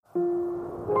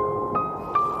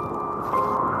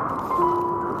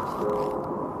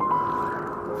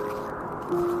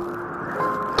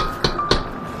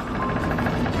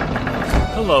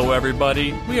Hello,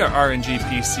 everybody. We are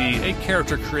RNGPC, a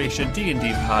character creation D&D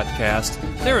podcast.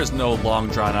 There is no long,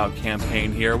 drawn-out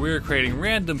campaign here. We are creating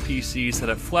random PCs that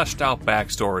have fleshed out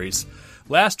backstories.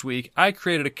 Last week, I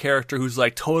created a character who's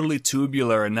like totally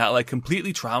tubular and not like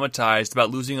completely traumatized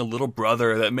about losing a little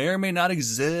brother that may or may not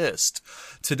exist.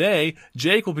 Today,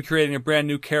 Jake will be creating a brand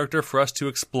new character for us to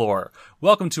explore.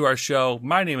 Welcome to our show.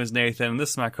 My name is Nathan, and this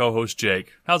is my co-host,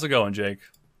 Jake. How's it going, Jake?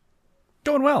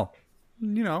 Going well.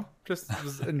 You know, just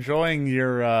was enjoying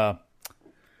your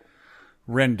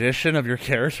rendition of your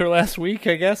character last week,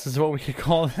 I guess, is what we could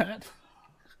call that.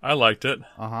 I liked it.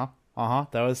 That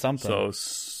was something. So,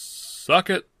 suck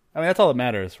it. I mean, that's all that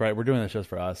matters, right? We're doing this just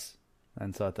for us.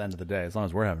 And so at the end of the day, as long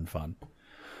as we're having fun.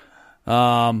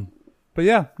 But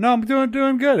yeah, no, I'm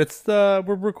doing good. It's we're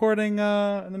recording in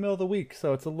the middle of the week,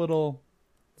 so it's a little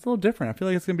different. I feel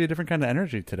like it's going to be a different kind of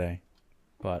energy today.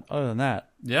 But other than that,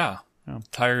 yeah.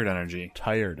 Tired energy.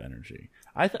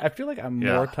 I feel like I'm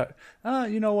more tired.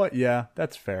 You know what? Yeah,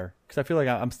 that's fair. Because I feel like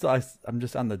I'm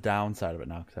just on the downside of it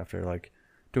now. Because after like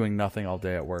doing nothing all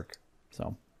day at work,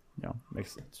 so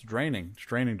it's draining. It's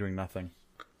draining doing nothing.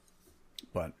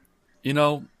 But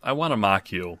I want to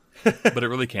mock you, but it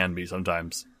really can be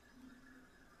sometimes.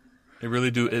 It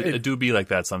really do. It do be like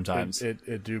that sometimes.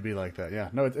 It do be like that. Yeah.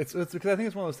 No, it's because I think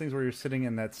it's one of those things where you're sitting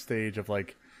in that stage of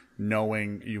like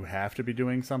knowing you have to be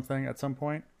doing something at some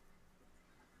point.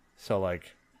 So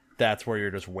like that's where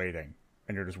you're just waiting,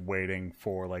 and you're just waiting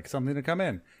for like something to come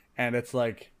in, and it's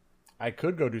like I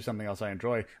could go do something else I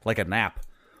enjoy, like a nap,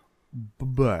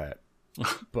 but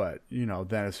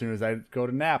then as soon as I go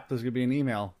to nap, there's gonna be an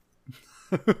email.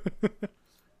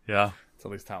 Yeah, it's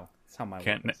at least how my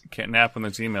can't nap when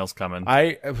there's emails coming.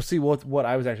 I see what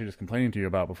I was actually just complaining to you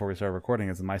about before we started recording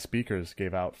is that my speakers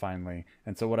gave out finally,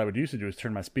 and so what I would used to do is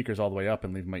turn my speakers all the way up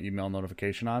and leave my email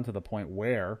notification on to the point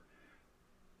where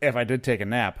if I did take a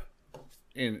nap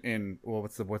what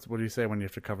do you say when you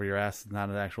have to cover your ass? It's not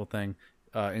an actual thing.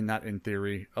 Not in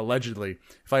theory. Allegedly,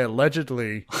 if I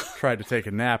allegedly tried to take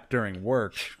a nap during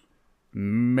work,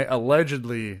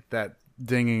 allegedly that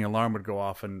dinging alarm would go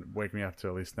off and wake me up to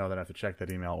at least know that I have to check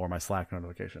that email or my Slack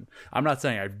notification. I'm not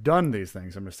saying I've done these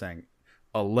things. I'm just saying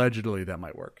allegedly that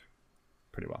might work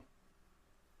pretty well.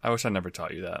 I wish I never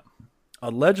taught you that.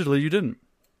 Allegedly you didn't.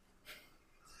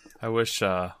 I wish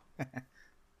the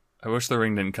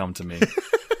ring didn't come to me.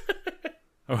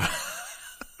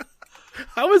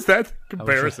 How is that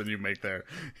comparison you make there?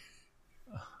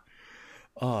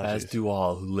 As do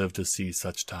all who live to see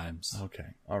such times. Okay.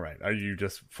 All right. Are you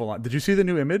just full on? Did you see the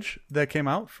new image that came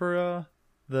out for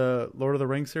the Lord of the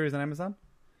Rings series on Amazon?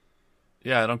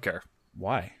 Yeah, I don't care.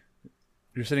 Why?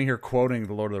 You're sitting here quoting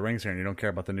the Lord of the Rings here and you don't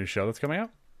care about the new show that's coming out?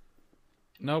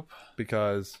 Nope.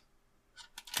 Because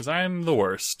I'm the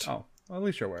worst. Oh, well, at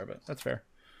least you're aware of it. That's fair.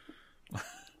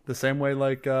 The same way,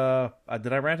 like, did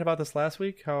I rant about this last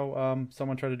week? How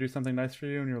someone tried to do something nice for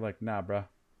you and you're like, nah, bruh.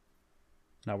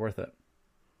 Not worth it.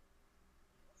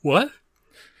 What?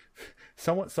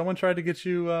 Someone tried to get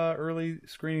you early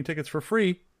screening tickets for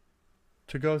free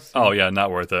to go see. Oh yeah,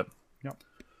 not worth it.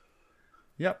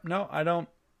 Yep. No, I don't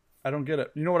get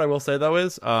it. You know what I will say though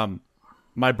is,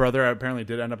 my brother apparently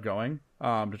did end up going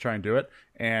to try and do it,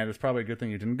 and it's probably a good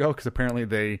thing you didn't go because apparently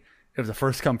it was a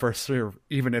first come first serve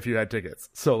even if you had tickets.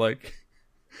 So like,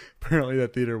 apparently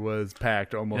that theater was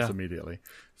packed almost immediately.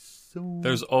 So,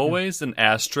 there's always an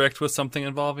asterisk with something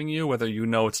involving you, whether you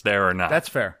know it's there or not. That's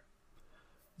fair.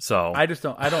 So I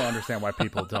don't understand why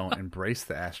people don't embrace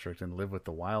the asterisk and live with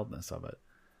the wildness of it.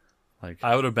 Like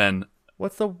I would have been.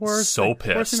 What's the worst? So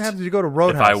pissed. Worst thing happens is you go to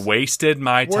Roadhouse. If I wasted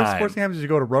my time. Worst thing happens is you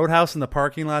go to Roadhouse in the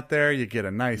parking lot. There, you get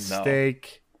a nice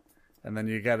steak, and then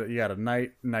you got a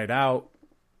night out.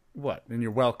 What? And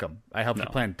you're welcome. I helped you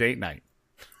plan date night.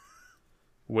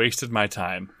 Wasted my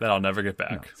time that I'll never get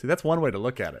back. No. See, that's one way to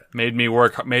look at it. Made me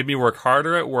work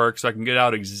harder at work so I can get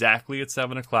out exactly at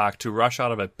 7:00 to rush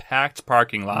out of a packed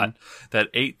parking lot that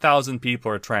 8,000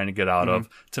 people are trying to get out of,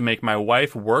 to make my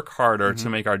wife work harder, to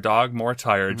make our dog more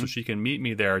tired so she can meet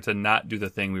me there to not do the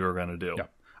thing we were going to do. Yeah.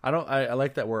 I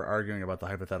like that we're arguing about the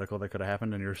hypothetical that could have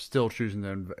happened and you're still choosing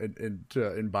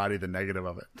to embody the negative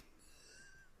of it.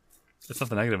 It's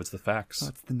not the negative, it's the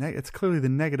facts. No, it's clearly the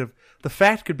negative. The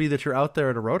fact could be that you're out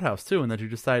there at a Roadhouse, too, and that you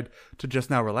decide to just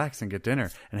now relax and get dinner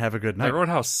and have a good night. That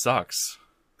Roadhouse sucks.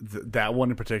 That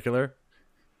one in particular?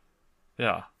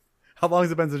 Yeah. How long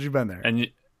has it been since you've been there? And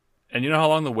you know how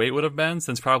long the wait would have been?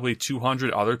 Since probably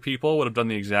 200 other people would have done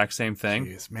the exact same thing?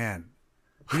 Jeez, man.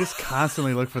 You just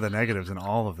constantly look for the negatives in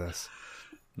all of this.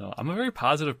 No, I'm a very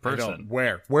positive person.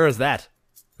 Where? Where is that?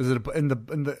 Is it in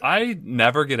the? I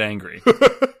never get angry.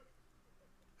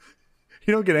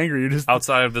 You don't get angry. You just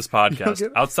Outside of this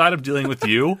podcast, outside of dealing with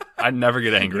you, I never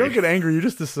get angry. You don't get angry. You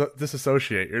just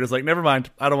disassociate. You're just like, never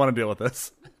mind. I don't want to deal with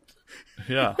this.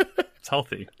 Yeah, it's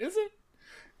healthy. Is it?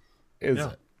 Is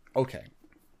it? Okay.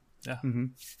 Yeah.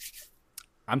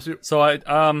 So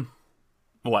I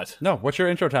what? No. What's your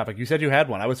intro topic? You said you had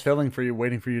one. I was filling for you,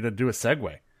 waiting for you to do a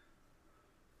segue.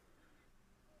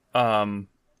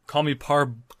 Call me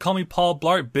Paul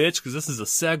Blart, bitch, because this is a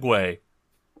segue.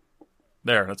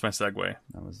 There, that's my segue.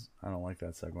 I don't like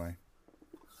that segue.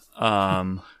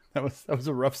 That was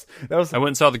a rough. I went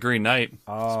and saw The Green Knight.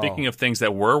 Oh. Speaking of things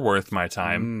that were worth my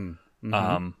time,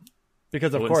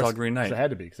 because of course saw Green Knight. It had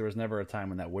to be, because there was never a time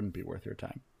when that wouldn't be worth your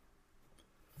time.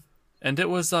 And it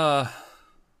was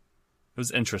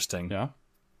interesting. Yeah.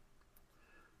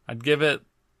 I'd give it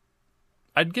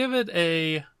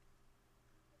a.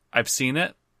 I've seen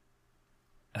it,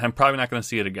 and I'm probably not going to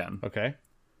see it again. Okay.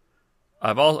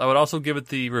 I would also give it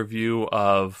the review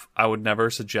of I would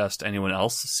never suggest anyone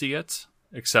else see it,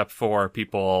 except for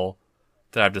people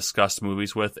that I've discussed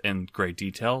movies with in great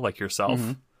detail, like yourself.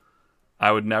 Mm-hmm.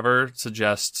 I would never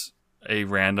suggest a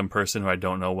random person who I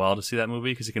don't know well to see that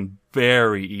movie, because it can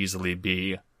very easily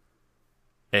be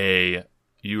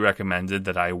you recommended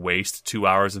that I waste 2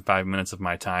 hours and 5 minutes of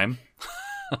my time.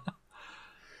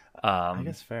 I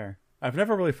guess fair. I've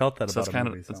never really felt that about a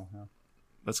movie.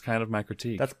 That's kind of my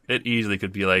critique. It easily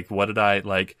could be like, what did I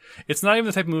like? It's not even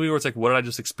the type of movie where it's like, what did I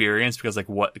just experience? Because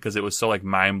it was so like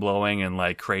mind blowing and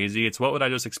like crazy. It's what would I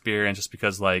just experience just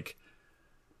because like,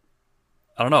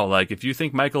 I don't know. Like if you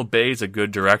think Michael Bay's a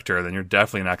good director, then you're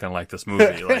definitely not going to like this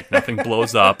movie. Like nothing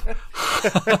blows up.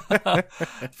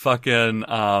 Fucking,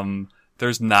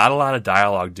 there's not a lot of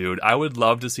dialogue, dude. I would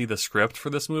love to see the script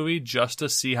for this movie just to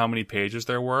see how many pages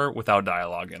there were without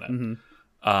dialogue in it.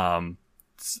 Mm-hmm.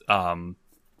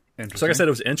 So like I said,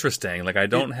 it was interesting. Like I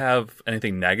don't have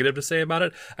anything negative to say about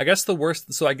it. I guess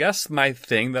my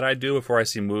thing that I do before I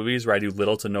see movies where I do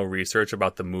little to no research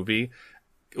about the movie,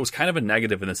 it was kind of a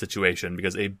negative in this situation,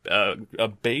 because a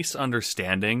base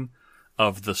understanding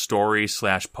of the story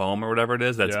 / poem or whatever it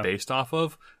is that's based off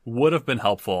of would have been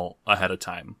helpful ahead of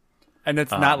time. And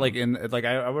it's not like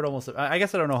I would almost, I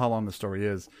guess I don't know how long the story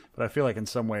is, but I feel like in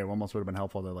some way it almost would have been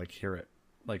helpful to like hear it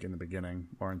like in the beginning,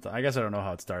 or I guess I don't know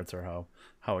how it starts or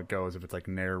how it goes, if it's like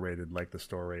narrated like the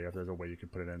story, if there's a way you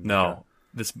could put it in. No,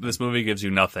 this movie gives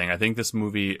you nothing. I think this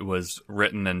movie was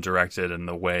written and directed in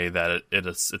the way that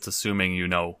it's assuming you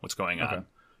know what's going on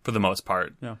for the most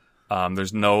part. Yeah.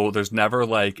 There's never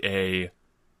like a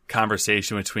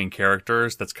conversation between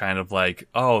characters that's kind of like,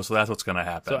 oh, so that's what's going to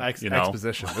happen. So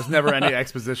exposition. There's never any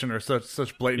exposition or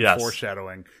such blatant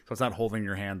foreshadowing. So it's not holding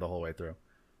your hand the whole way through.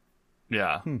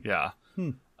 Yeah, yeah.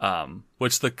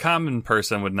 Which the common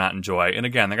person would not enjoy. And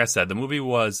again, like I said, the movie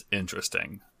was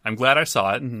interesting. I'm glad I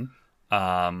saw it.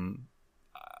 Mm-hmm.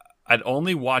 I'd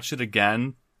only watch it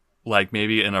again, like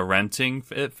maybe in a renting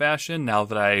fashion, now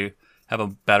that I have a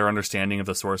better understanding of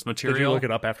the source material. Did you look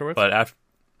it up afterwards? But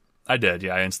I did,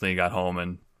 yeah. I instantly got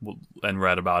home and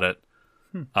read about it.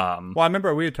 Well, I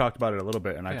remember we had talked about it a little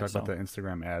bit, and I talked about the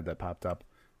Instagram ad that popped up.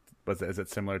 But is it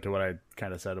similar to what I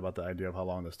kind of said about the idea of how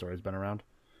long the story's been around?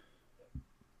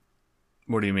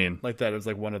 What do you mean? Like that it was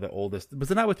like one of the oldest.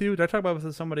 Was it not with you? Did I talk about it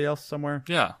with somebody else somewhere?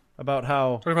 Yeah. About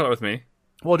how... Talk about it with me.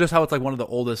 Well, just how it's like one of the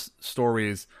oldest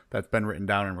stories that's been written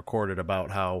down and recorded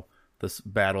about how this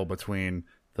battle between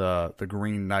the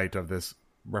Green Knight of this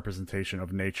representation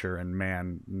of nature and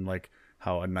man, and like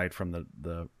how a knight from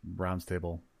the Round's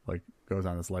Table like goes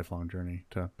on this lifelong journey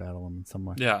to battle him in some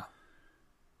way. Yeah.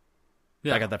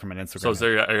 Yeah, I got that from an Instagram. So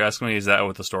are you asking me, is that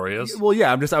what the story is? Well,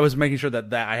 yeah, I was making sure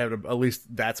that I had at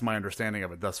least that's my understanding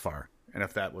of it thus far. And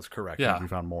if that was correct, if we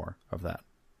found more of that.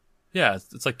 Yeah,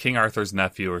 it's like King Arthur's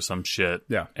nephew or some shit.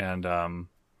 Yeah. And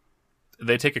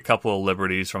they take a couple of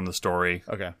liberties from the story.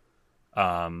 Okay.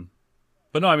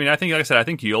 But no, I mean, I think, like I said, I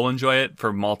think you'll enjoy it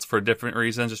for different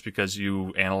reasons, just because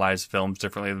you analyze films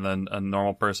differently than a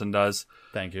normal person does.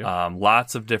 Thank you.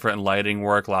 Lots of different lighting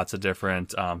work, lots of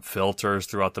different filters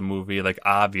throughout the movie. Like,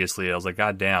 obviously, I was like,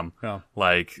 God damn. Yeah.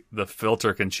 Like, the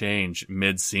filter can change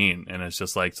mid-scene. And it's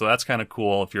just like, so that's kind of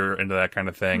cool if you're into that kind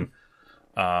of thing.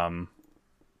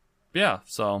 Yeah,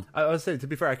 so... I would say, to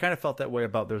be fair, I kind of felt that way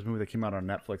about... There's a movie that came out on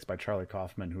Netflix by Charlie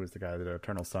Kaufman, who is the guy that did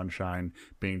Eternal Sunshine,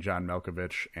 Being John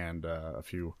Malkovich, and a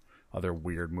few other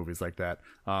weird movies like that,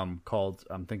 called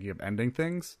I'm Thinking of Ending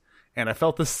Things. And I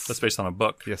felt this... That's based on a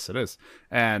book. Yes, it is.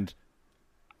 And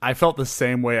I felt the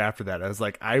same way after that. I was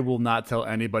like, I will not tell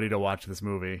anybody to watch this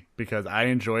movie, because I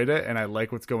enjoyed it, and I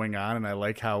like what's going on, and I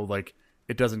like how, like,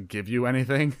 it doesn't give you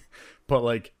anything, but,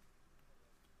 like...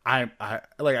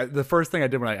 the first thing I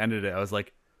did when I ended it, I was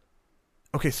like,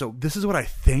 okay, so this is what I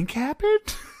think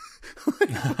happened.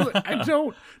 I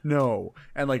don't know.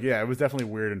 And like, yeah, it was definitely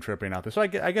weird and tripping out there. So I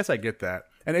guess I get that.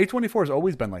 And A24 has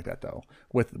always been like that though,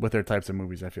 with their types of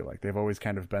movies. I feel like they've always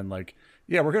kind of been like,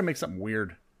 yeah, we're gonna make something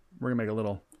weird. We're gonna make a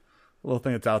little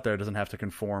thing that's out there. It doesn't have to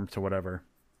conform to whatever.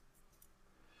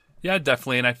 Yeah,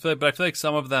 definitely. And I feel like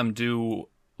some of them do,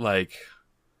 like,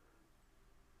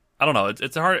 I don't know.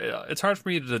 It's hard for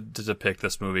me to pick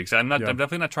this movie because I'm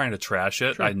definitely not trying to trash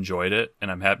it. Sure. I enjoyed it,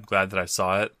 and I'm glad that I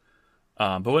saw it.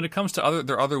 But when it comes to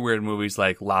there are other weird movies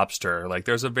like Lobster, like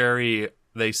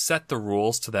they set the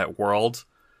rules to that world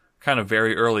kind of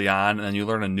very early on, and then you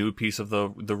learn a new piece of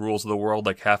the rules of the world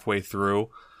like halfway through.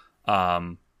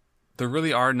 There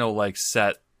really are no like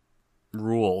set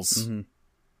rules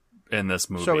in this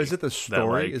movie. So is it the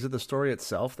story? Is it the story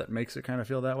itself that makes it kind of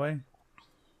feel that way?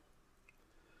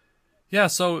 Yeah,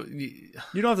 so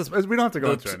you don't have to. We don't have to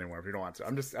go into it anymore if you don't want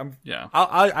to. Yeah.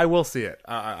 I will see it.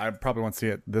 I probably won't see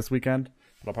it this weekend,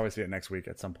 but I'll probably see it next week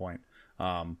at some point.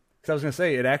 Because I was gonna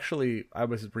say it actually. I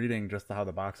was reading just how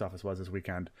the box office was this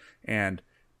weekend, and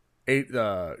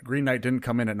Green Knight didn't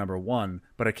come in at number 1,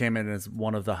 but it came in as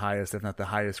one of the highest, if not the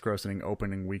highest, grossing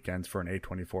opening weekends for an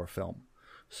A24 film.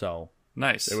 So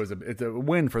nice. It's a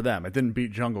win for them. It didn't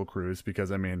beat Jungle Cruise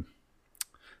because I mean,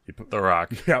 The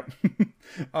Rock. Yep.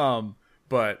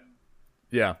 But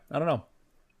yeah, I don't know.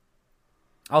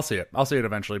 I'll see it. I'll see it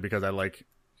eventually because it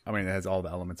has all the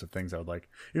elements of things I would like.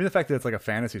 Even the fact that it's like a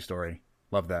fantasy story.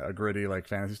 Love that. A gritty like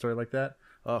fantasy story like that.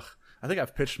 Ugh. I think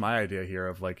I've pitched my idea here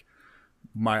of like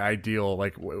my ideal,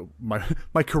 like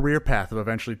my career path of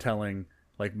eventually telling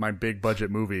like my big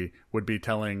budget movie would be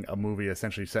telling a movie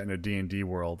essentially set in a D&D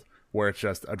world where it's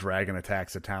just a dragon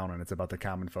attacks a town and it's about the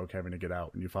common folk having to get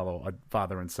out, and you follow a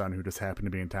father and son who just happen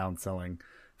to be in town selling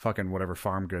fucking whatever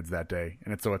farm goods that day.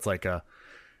 And that's it.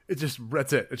 It's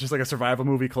just like a survival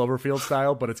movie Cloverfield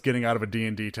style, but it's getting out of a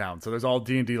D&D town. So there's all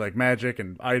D&D like magic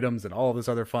and items and all this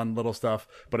other fun little stuff,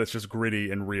 but it's just gritty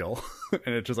and real.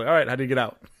 And it's just like, all right, how do you get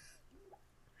out?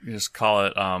 You just call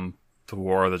it the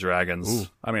War of the Dragons. Ooh,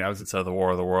 I mean, instead of the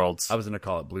War of the Worlds. I was going to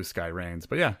call it Blue Sky Reigns,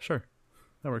 but yeah, sure.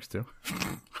 That works too.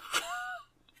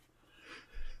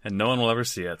 And no one will ever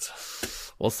see it.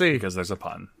 We'll see. Because there's a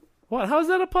pun. What? How is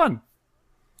that a pun?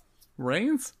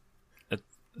 Reigns?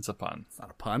 It's a pun. It's not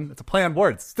a pun. It's a play on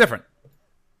words. It's different.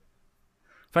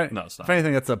 No, it's not. If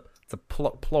anything, it's a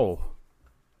plow. Plow.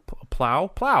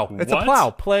 It's what? A plow.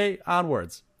 Play on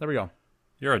words. There we go.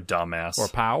 You're a dumbass. Or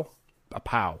pow. A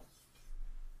pow.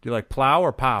 Do you like plow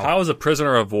or pow? Pow is a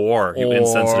prisoner of war, you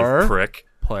insensitive prick.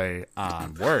 Play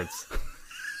on words.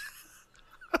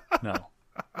 No.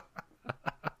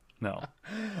 No.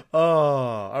 Oh,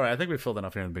 all right. I think we filled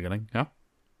enough here in the beginning. Yeah?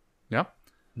 Yeah?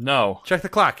 No. Check the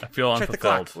clock. I feel Check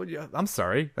unfulfilled. the clock. I'm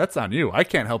sorry. That's on you. I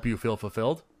can't help you feel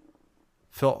fulfilled.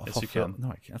 Yes, you can. No,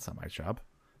 I can't. That's not my job.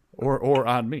 Or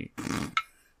on me.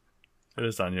 It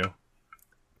is on you.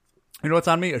 You know what's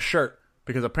on me? A shirt.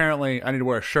 Because apparently I need to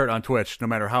wear a shirt on Twitch no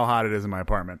matter how hot it is in my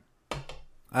apartment.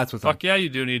 That's what's on. Fuck yeah, you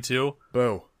do need to.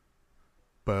 Boo.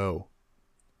 Boo.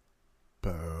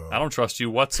 Boo. I don't trust you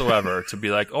whatsoever to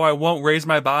be like, oh, I won't raise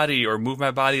my body or move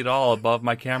my body at all above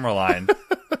my camera line.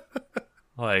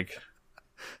 Like,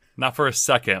 not for a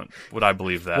second would I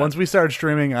believe that. Once we start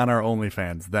streaming on our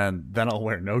OnlyFans, then I'll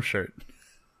wear no shirt.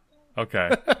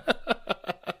 Okay.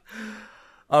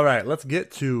 All right, let's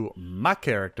get to my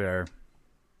character.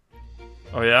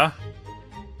 Oh, yeah?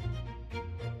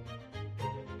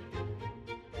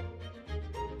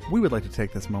 We would like to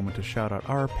take this moment to shout out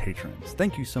our patrons.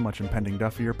 Thank you so much, Impending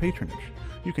Duff, for your patronage.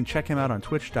 You can check him out on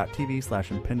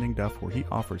twitch.tv/impendingduff, where he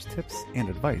offers tips and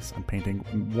advice on painting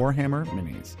Warhammer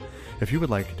minis. If you would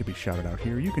like to be shouted out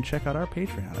here, you can check out our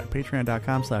Patreon at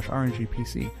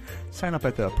patreon.com/rngpc. Sign up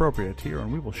at the appropriate tier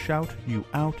and we will shout you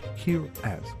out here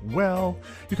as well.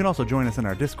 You can also join us in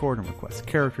our Discord and request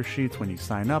character sheets when you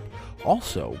sign up.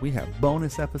 Also, we have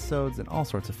bonus episodes and all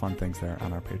sorts of fun things there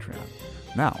on our Patreon.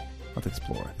 Now, let's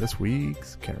explore this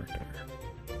week's character.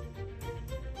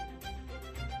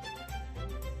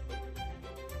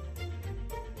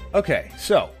 Okay,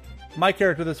 so my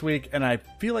character this week, and I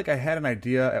feel like I had an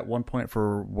idea at one point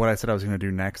for what I said I was going to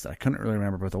do next. I couldn't really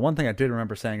remember, but the one thing I did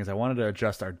remember saying is I wanted to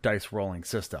adjust our dice rolling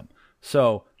system.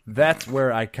 So that's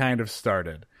where I kind of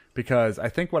started, because I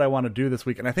think what I want to do this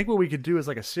week, and I think what we could do is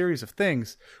like a series of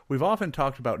things. We've often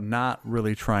talked about not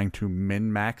really trying to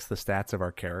min-max the stats of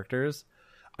our characters.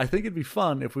 I think it'd be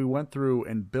fun if we went through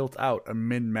and built out a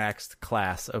min-maxed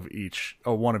class of each,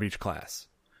 or one of each class.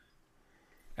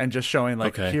 And just showing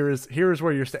like, okay, here's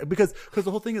where you're because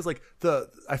the whole thing is like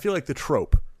I feel like the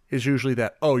trope is usually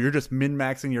that, oh, you're just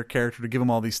min-maxing your character to give them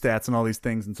all these stats and all these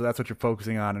things, and so that's what you're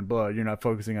focusing on, and you're not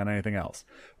focusing on anything else.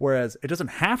 Whereas it doesn't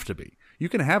have to be. You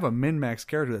can have a min-max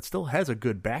character that still has a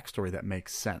good backstory that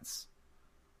makes sense.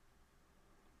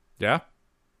 Yeah?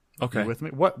 Okay. You with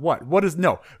me? What is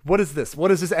this?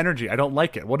 What is this energy? I don't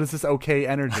like it. What is this okay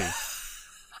energy?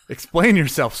 Explain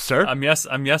yourself, sir. I'm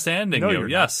yes-anding No, you. you're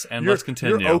Yes, not. and let's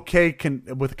continue. You're okay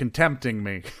with contempting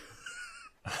me.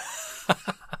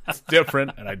 It's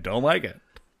different, and I don't like it.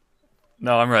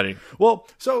 No, I'm ready. Well,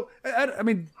 so I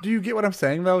mean, do you get what I'm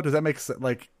saying though? Does that make sense?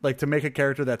 Like to make a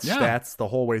character that's stats the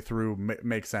whole way through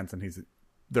makes sense, and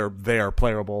they are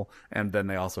playable, and then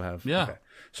they also have Okay.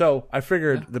 So I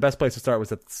figured the best place to start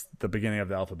was at the beginning of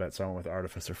the alphabet, so I went with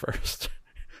Artificer first.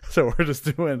 So we're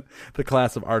just doing the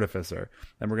class of Artificer,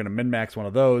 and we're going to min-max one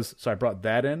of those. So I brought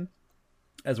that in,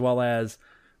 as well as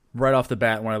right off the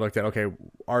bat when I looked at, okay,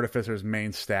 Artificer's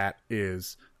main stat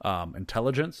is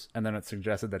intelligence, and then it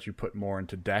suggested that you put more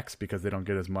into Dex because they don't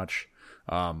get as much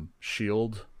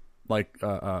shield or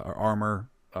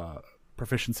armor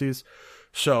proficiencies.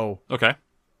 So okay,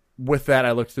 with that,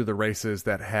 I looked through the races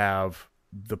that have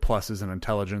the pluses in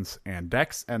intelligence and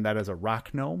Dex, and that is a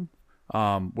rock gnome.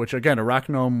 Which again, a rock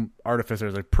gnome artificer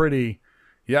is a pretty,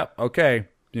 okay,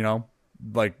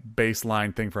 like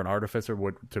baseline thing for an artificer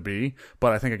to be.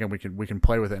 But I think again we can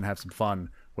play with it and have some fun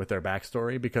with their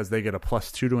backstory because they get a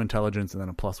 +2 to intelligence and then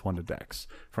a +1 to Dex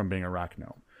from being a rock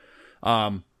gnome.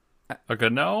 A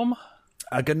good gnome,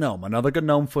 another good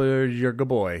gnome for your good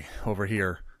boy over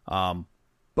here.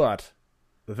 But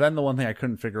then the one thing I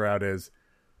couldn't figure out is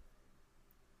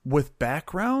with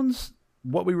backgrounds,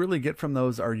 what we really get from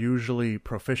those are usually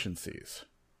proficiencies,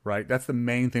 right? That's the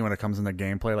main thing when it comes into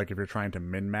gameplay. Like if you're trying to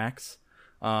min-max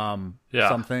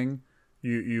something,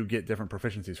 you get different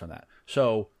proficiencies from that.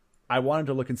 So I wanted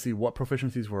to look and see what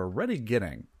proficiencies we're already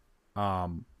getting.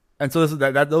 And so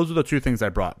those are the two things I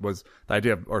brought, was the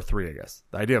idea of, or three, I guess.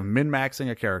 The idea of min-maxing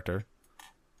a character,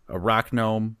 a rock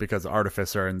gnome because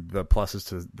artificer and the pluses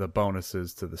to the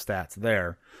bonuses to the stats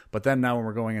there. But then now when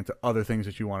we're going into other things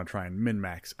that you want to try and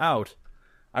min-max out,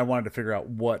 I wanted to figure out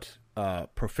what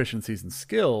proficiencies and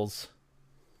skills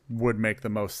would make the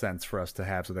most sense for us to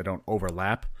have so they don't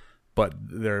overlap, but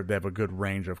they have a good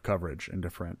range of coverage in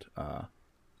different...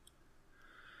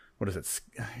 what is it?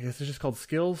 I guess it's just called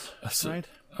skills, right?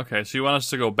 Okay, so you want us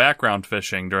to go background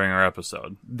fishing during our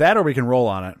episode. That or we can roll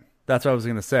on it. That's what I was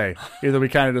going to say. Either we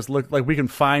kind of just look... Like we can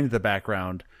find the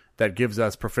background that gives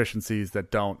us proficiencies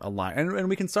that don't align. And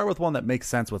we can start with one that makes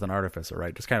sense with an artificer,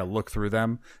 right? Just kind of look through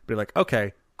them, be like,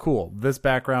 okay... Cool. This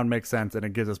background makes sense, and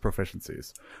it gives us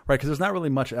proficiencies, right? Because there's not really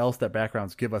much else that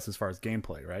backgrounds give us as far as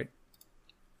gameplay, right?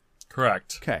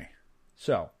 Correct. Okay.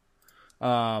 So,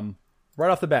 right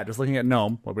off the bat, just looking at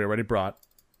Gnome, what we already brought.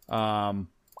 Where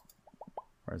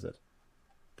is it?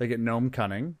 They get Gnome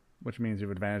Cunning, which means you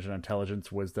have advantage on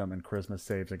Intelligence, Wisdom, and Charisma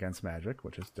saves against magic,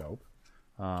 which is dope.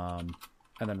 And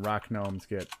then Rock Gnomes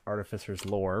get Artificer's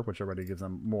Lore, which already gives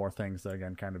them more things that,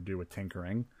 again, kind of do with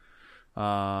tinkering.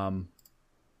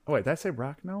 Oh, wait, did I say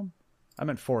rock gnome? I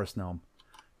meant forest gnome.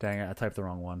 Dang it, I typed the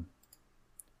wrong one.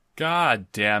 God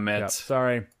damn it. Yep,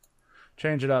 sorry.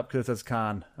 Change it up because it says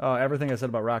con. Oh, everything I said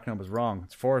about rock gnome was wrong.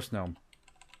 It's forest gnome.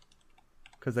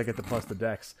 Because they get the plus the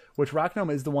dex. Which rock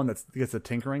gnome is the one that gets the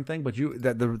tinkering thing, but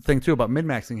the thing too about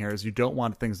min-maxing here is you don't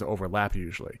want things to overlap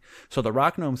usually. So the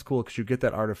rock gnome's cool because you get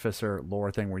that artificer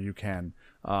lore thing where you can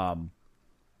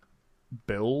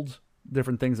build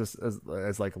different things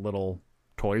as like little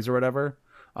toys or whatever.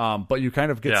 But you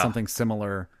kind of get something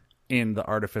similar in the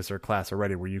Artificer class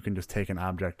already where you can just take an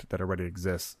object that already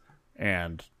exists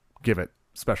and give it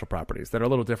special properties that are a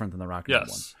little different than the Rock Gnome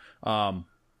one.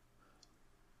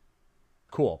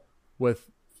 Cool. With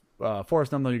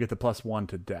Forest Gnome, though, you get the +1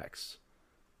 to Dex.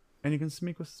 And you can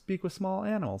speak with small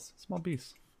animals, small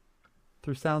beasts,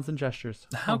 through sounds and gestures.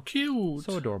 How cute.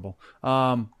 So adorable.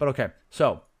 But okay,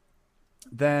 so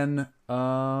then...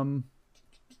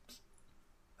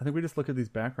 I think we just look at these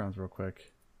backgrounds real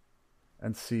quick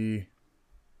and see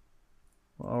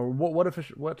what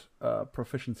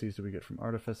proficiencies do we get from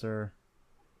Artificer?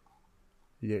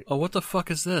 Yeah. Oh, what the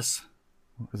fuck is this?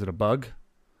 Is it a bug?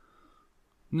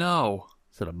 No.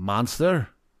 Is it a monster?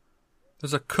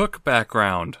 There's a cook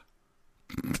background.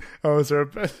 Oh, is there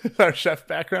our chef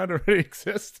background already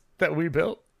exists that we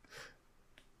built?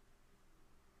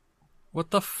 What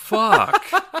the fuck?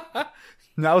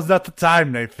 Now's not the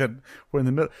time, Nathan. We're in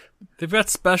the middle. They've got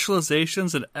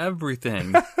specializations and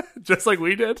everything. Just like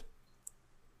we did?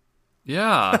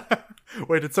 Yeah.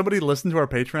 Wait, did somebody listen to our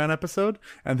Patreon episode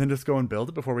and then just go and build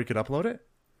it before we could upload it?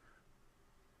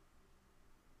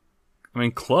 I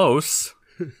mean, close.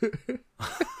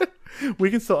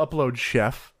 We can still upload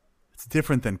chef. It's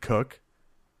different than cook.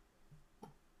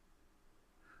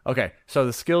 Okay, so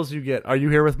the skills you get. Are you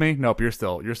here with me? Nope, you're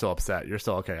still upset. You're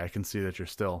still okay. I can see that you're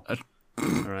still. All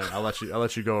right, I'll let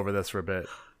you go over this for a bit.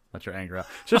 Let your anger out.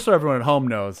 Just so everyone at home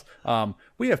knows,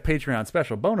 we have Patreon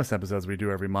special bonus episodes we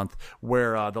do every month.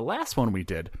 Where the last one we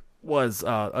did was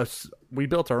we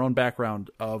built our own background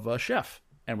of a chef.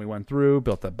 And we went through,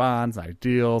 built the bonds,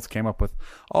 ideals, came up with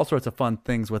all sorts of fun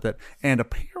things with it. And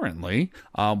apparently,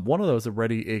 one of those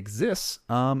already exists.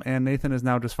 And Nathan is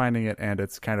now just finding it, and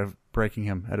it's kind of breaking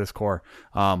him at his core.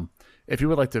 If you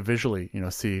would like to visually,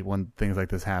 see when things like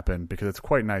this happen, because it's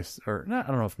quite nice, or I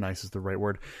don't know if nice is the right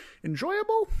word,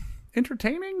 enjoyable,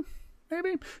 entertaining,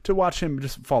 maybe, to watch him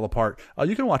just fall apart.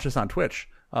 You can watch us on Twitch.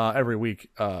 Every week,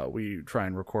 we try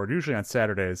and record, usually on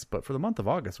Saturdays, but for the month of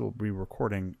August, we'll be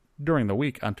recording during the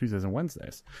week on Tuesdays and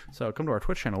Wednesdays. So come to our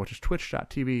Twitch channel, which is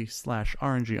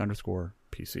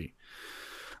twitch.tv/RNG_PC.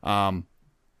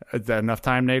 Is that enough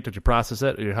time, Nate? Did you process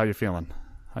it? How you feeling?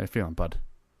 How you feeling, bud?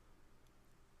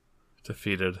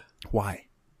 Defeated. Why?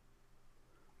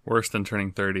 Worse than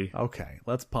turning 30. Okay,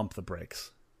 let's pump the brakes.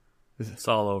 It's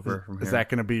all over from here. Is that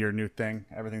going to be your new thing?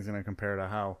 Everything's going to compare to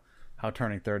how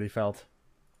turning 30 felt?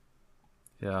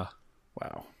 Yeah.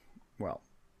 Wow. Well,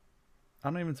 I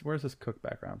don't even... Where's this cook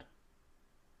background?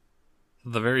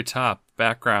 The very top,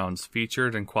 backgrounds,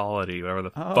 featured and quality, whatever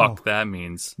the fuck that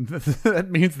means.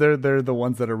 That means they're the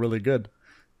ones that are really good.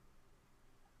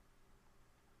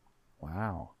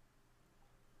 Wow.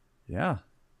 Yeah.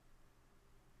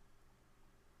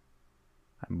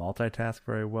 I multitask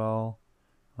very well.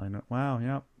 I know. Wow,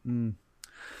 yeah.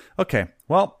 Okay,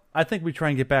 well, I think we try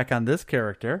and get back on this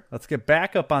character. Let's get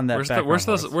back up on that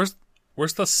background.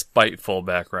 Where's the spiteful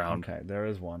background? Okay, there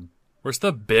is one. Where's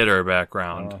the bitter I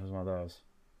background? don't know if it's one of those.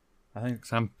 I think...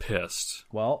 'Cause I'm pissed.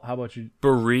 Well, how about you...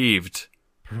 Bereaved.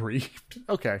 Bereaved?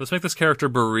 Okay. Let's make this character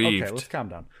bereaved. Okay, let's calm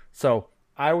down. So,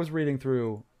 I was reading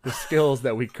through the skills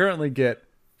that we currently get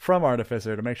from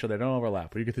Artificer to make sure they don't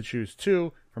overlap. You get to choose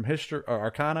 2 from history, or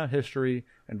Arcana, History,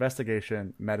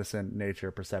 Investigation, Medicine,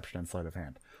 Nature, Perception, and Sleight of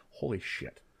Hand. Holy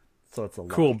shit. So it's a lot.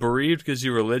 Cool. Bereaved gives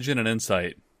you religion and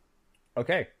insight.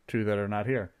 Okay. 2 that are not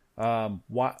here.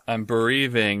 What? I'm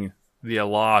bereaving the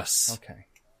loss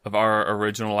of our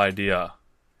original idea.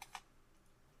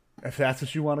 If that's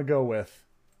what you want to go with.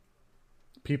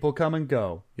 People come and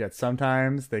go, yet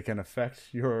sometimes they can affect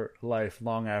your life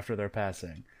long after their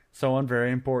passing. Someone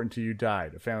very important to you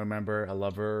died, a family member, a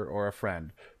lover, or a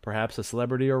friend, perhaps a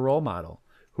celebrity or role model.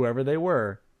 Whoever they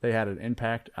were, they had an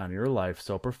impact on your life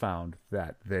so profound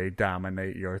that they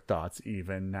dominate your thoughts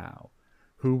even now.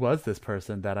 Who was this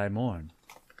person that I mourn?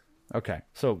 Okay,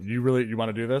 so you want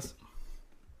to do this?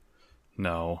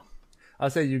 No. I'll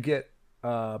say you get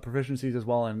proficiencies as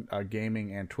well in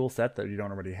gaming and tool set that you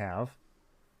don't already have.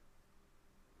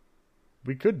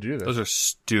 We could do this. Those are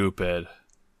stupid.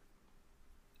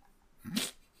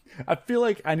 I feel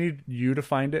like I need you to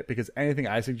find it, because anything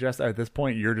I suggest at this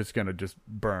point, you're just going to just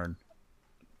burn.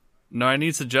 No, I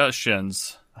need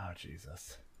suggestions. Oh,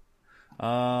 Jesus.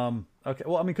 Okay,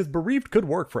 well, I mean, because Bereaved could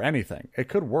work for anything. It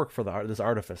could work for this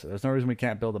Artificer. There's no reason we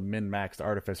can't build a min-maxed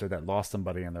Artificer that lost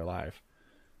somebody in their life.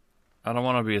 I don't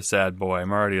want to be a sad boy.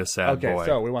 I'm already a sad boy. Okay,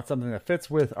 so we want something that fits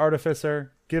with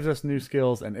Artificer, gives us new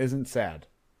skills, and isn't sad.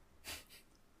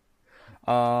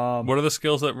 What are the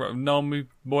skills that Gnome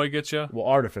Boy gets you? Well,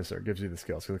 Artificer gives you the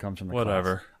skills because it comes from the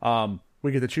Whatever. class.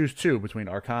 We get to choose 2 between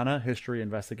Arcana, History,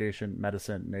 Investigation,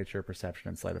 Medicine, Nature, Perception,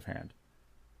 and Sleight of Hand.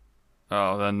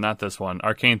 Oh, then not this one.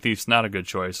 Arcane Thief's not a good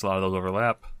choice. A lot of those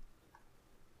overlap.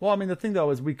 Well, I mean, the thing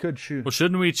though is we could choose. Well,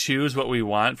 shouldn't we choose what we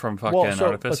want from fucking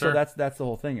Artificer? So that's the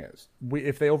whole thing is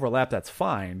if they overlap, that's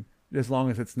fine as long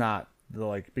as it's not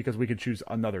because we could choose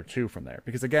another 2 from there.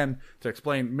 Because again, to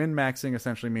explain, min-maxing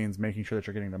essentially means making sure that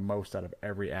you're getting the most out of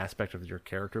every aspect of your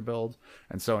character build.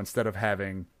 And so instead of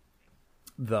having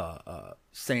the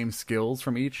same skills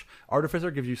from each,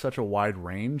 Artificer gives you such a wide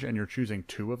range, and you're choosing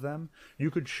 2 of them. You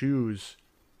could choose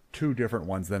 2 different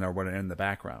ones than are in the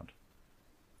background.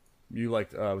 You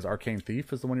liked was Arcane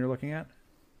Thief is the one you're looking at?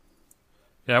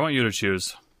 Yeah, I want you to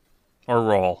choose or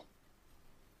roll.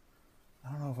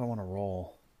 I don't know if I want to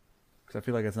roll, because I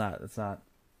feel like it's not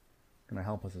going to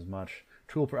help us as much.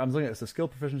 I'm looking at the skill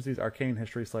proficiencies: Arcane,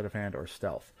 History, Sleight of Hand, or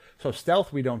Stealth. So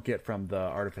Stealth we don't get from the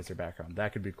Artificer background.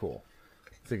 That could be cool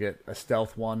to get a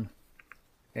Stealth one.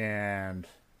 And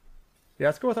yeah,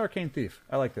 let's go with Arcane Thief.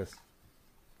 I like this.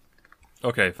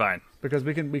 Okay, fine. Because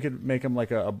we could make him like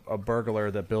a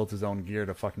burglar that builds his own gear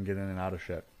to fucking get in and out of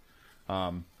shit.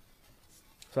 So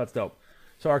that's dope.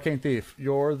 So, Arcane Thief,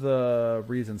 you're the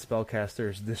reason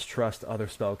spellcasters distrust other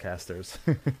spellcasters.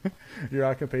 Your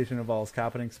occupation involves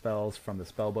copying spells from the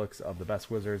spellbooks of the best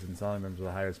wizards and selling them to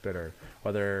the highest bidder,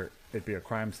 whether it be a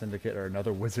crime syndicate or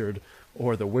another wizard,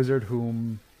 or the wizard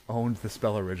whom owned the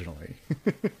spell originally.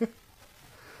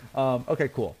 Okay,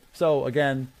 cool. So,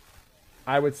 again,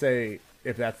 I would say,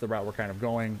 if that's the route we're kind of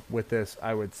going with this,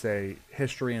 I would say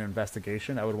history and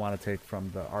investigation I would want to take from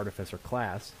the Artificer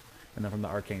class, and then from the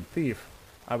Arcane Thief,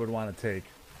 I would want to take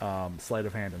Sleight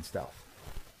of Hand and Stealth.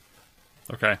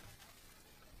 Okay.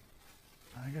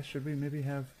 I guess, should we maybe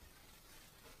have...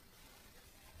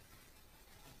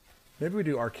 Maybe we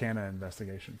do Arcana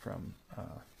Investigation from...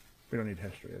 we don't need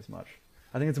History as much.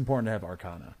 I think it's important to have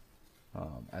Arcana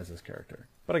as this character.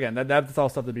 But again, that's all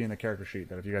stuff to be in the character sheet,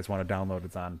 that if you guys want to download,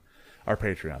 it's on our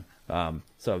Patreon.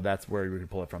 So that's where we would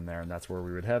pull it from there, and that's where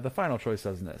we would have the final choice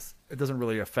as in this. It doesn't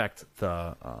really affect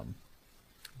the...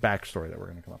 backstory that we're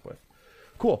going to come up with.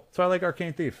 Cool. So I like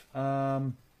Arcane Thief.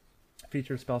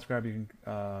 Featured spell scribe. You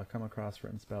can come across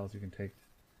written spells. You can take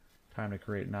time to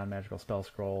create non-magical spell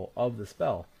scroll of the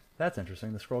spell. That's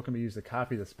interesting. The scroll can be used to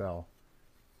copy the spell.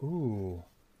 Ooh.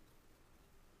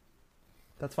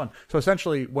 That's fun. So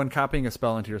essentially, when copying a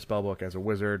spell into your spellbook as a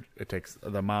wizard, it takes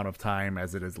the amount of time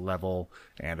as it is level,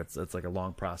 and it's like a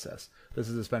long process. This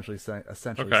is essentially saying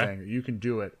that you can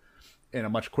do it in a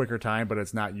much quicker time, but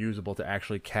it's not usable to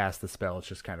actually cast the spell. It's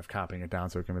just kind of copying it down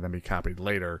so it can then be copied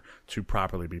later to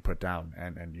properly be put down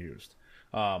and used.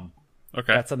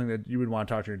 That's something that you would want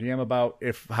to talk to your DM about,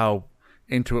 if how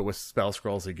into it with spell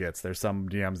scrolls he gets. There's some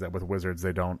DMs that with wizards,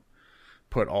 they don't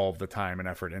put all of the time and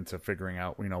effort into figuring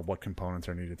out, what components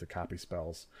are needed to copy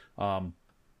spells. But all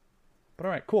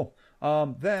right, cool.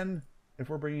 Then if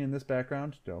we're bringing in this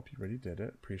background, dope, you already did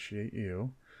it. Appreciate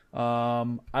you.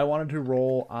 I wanted to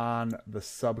roll on the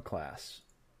subclass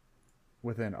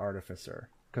within Artificer,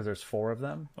 because there's 4 of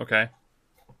them. Okay.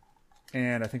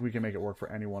 And I think we can make it work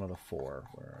for any one of the 4.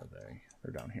 Where are they?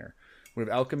 They're down here. We have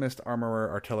Alchemist, Armorer,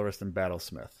 Artillerist, and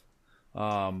Battlesmith.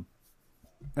 And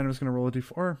I'm just going to roll a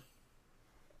d4.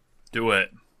 Do it.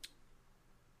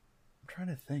 I'm trying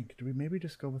to think. Do we maybe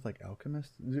just go with like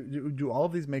Alchemist? Do all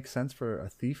of these make sense for a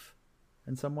thief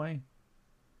in some way?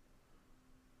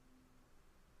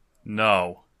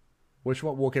 No. Which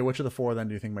one? Okay, which of the 4 then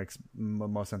do you think makes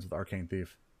most sense with Arcane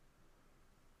Thief?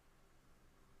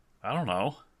 I don't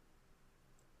know.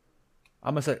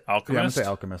 I'm gonna say Alchemist. Yeah, I'm gonna say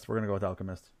Alchemist. We're gonna go with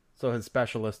Alchemist. So his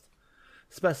specialist,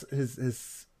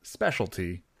 his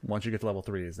specialty, once you get to level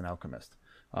 3, is an Alchemist.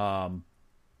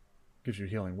 Gives you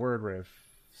healing word, ray of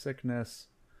sickness.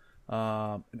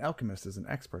 An alchemist is an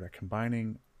expert at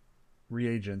combining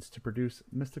reagents to produce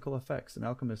mystical effects. An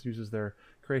alchemist uses their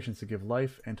creations to give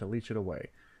life and to leech it away.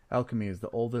 Alchemy is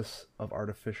the oldest of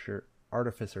artificer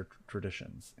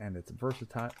traditions, and its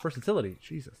versatility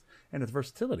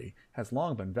has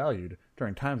long been valued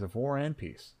during times of war and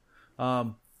peace.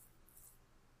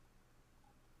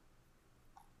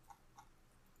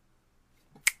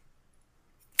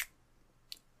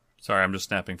 Sorry, I'm just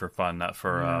snapping for fun, not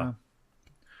for...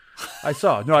 I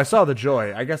saw the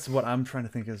joy. I guess what I'm trying to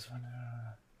think is...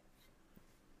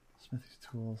 Smithy's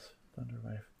tools,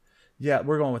 Thunderlife. Yeah,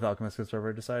 we're going with Alchemist because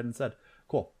Trevor decided and said.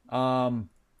 Cool. Don't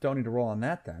need to roll on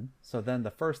that then. So then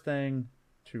the first thing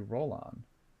to roll on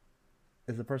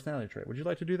is the personality trait. Would you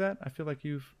like to do that? I feel like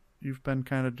you've been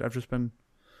I've just been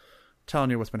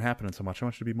telling you what's been happening so much. I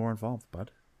want you to be more involved,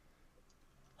 bud.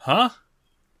 Huh?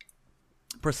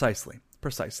 Precisely.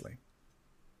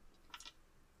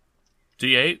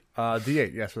 D8?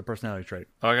 D8, yes, for the personality trait.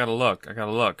 Oh, I gotta look.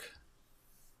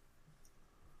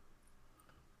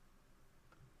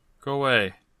 Go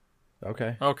away.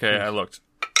 Okay. Okay, I looked.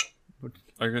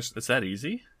 I guess it's that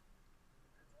easy?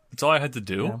 That's all I had to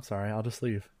do? Yeah, I'm sorry, I'll just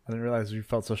leave. I didn't realize you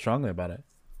felt so strongly about it.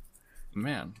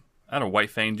 Man, I had a white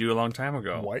fanged you a long time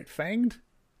ago. White fanged?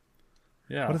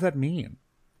 Yeah. What does that mean?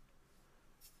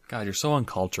 God, you're so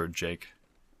uncultured, Jake.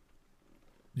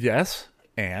 Yes,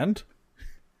 and?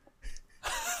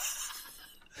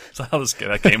 Is that how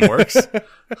that game works?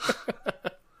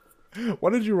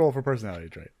 What did you roll for personality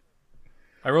trait?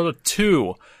 I rolled a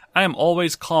 2. I am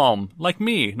always calm, like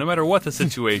me, no matter what the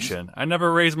situation. I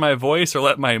never raise my voice or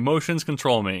let my emotions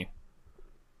control me.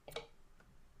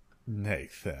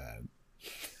 Nathan.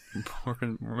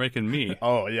 We're making me.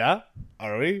 Oh, yeah?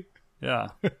 Are we? Yeah.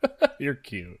 You're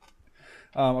cute.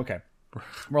 Okay.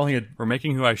 We're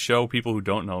making who I show people who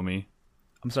don't know me.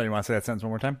 I'm sorry, you want to say that sentence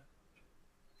one more time?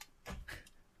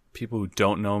 People who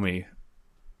don't know me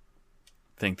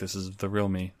think this is the real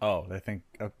me. Oh, they think...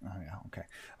 Oh, yeah, okay.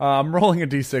 I'm rolling a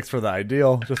d6 for the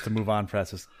ideal, just to move on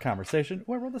past this conversation.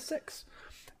 Oh, I rolled a 6.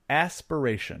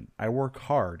 Aspiration. I work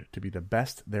hard to be the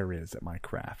best there is at my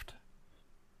craft.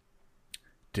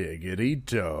 Diggity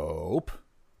dope.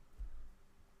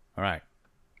 All right.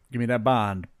 Give me that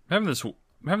bond. I'm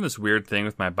having this weird thing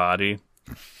with my body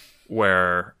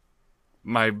where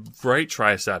my right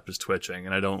tricep is twitching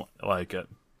and I don't like it.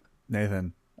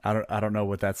 Nathan, I don't know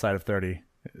what that side of 30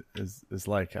 is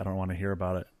like. I don't want to hear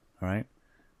about it. All right?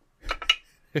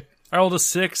 I rolled a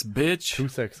 6, bitch. 2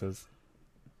 6s.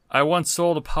 I once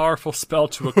sold a powerful spell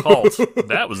to a cult.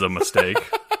 That was a mistake.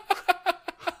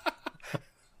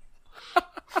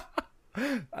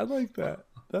 I like that.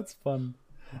 That's fun.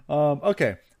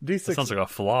 Okay. D6. That sounds like a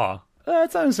flaw.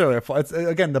 It's not necessarily a flaw. It's,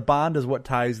 again, the bond is what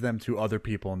ties them to other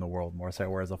people in the world more so,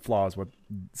 whereas a flaw is what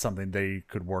something they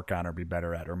could work on or be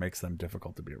better at or makes them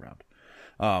difficult to be around.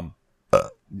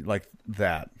 Like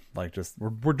that. Like just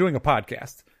we're doing a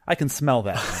podcast. I can smell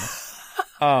that.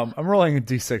 I'm rolling a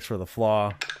D6 for the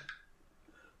flaw.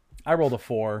 I rolled a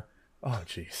 4. Oh,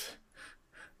 jeez.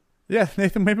 Yeah,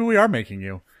 Nathan, maybe we are making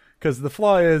you. Because the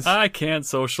flaw is... I can't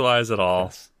socialize at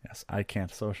all. Yes, I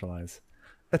can't socialize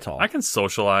at all. I can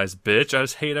socialize, bitch. I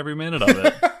just hate every minute of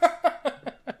it.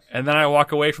 And then I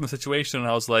walk away from the situation and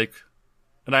I was like...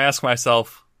 And I ask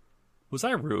myself, was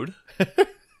I rude?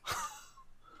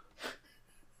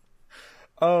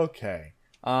 Okay.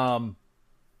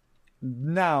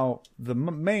 Now, the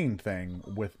main thing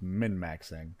with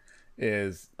min-maxing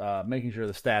is making sure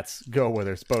the stats go where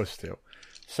they're supposed to.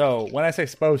 So, when I say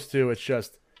supposed to, it's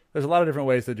just... There's a lot of different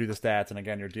ways to do the stats, and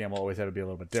again, your DM will always have to be a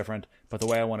little bit different. But the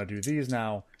way I want to do these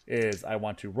now is I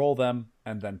want to roll them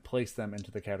and then place them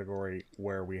into the category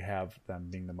where we have them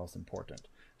being the most important.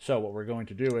 So what we're going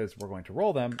to do is we're going to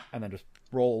roll them and then just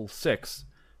roll 6,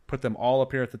 put them all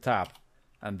up here at the top,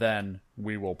 and then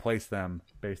we will place them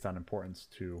based on importance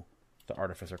to the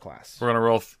Artificer class. We're gonna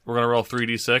roll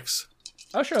 3d6.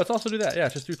 Oh, sure. Let's also do that. Yeah,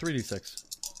 just do 3d6.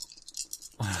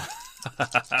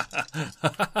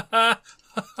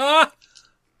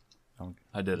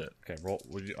 I did it. Okay, roll.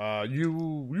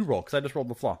 You roll because I just rolled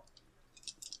the flaw.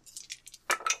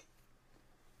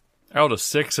 I rolled a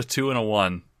 6, a 2, and a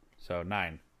 1. So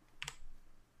 9.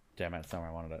 Damn it, that's not where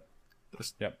I wanted it.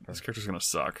 This character's gonna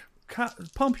suck.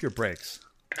 Pump your brakes.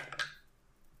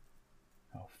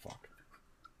 Oh fuck!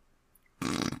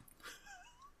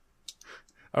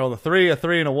 I rolled a 3, a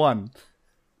 3, and a 1.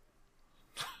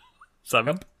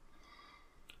 7.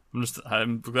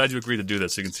 I'm glad you agreed to do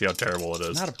this so you can see how terrible it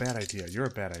is. Not a bad idea. You're a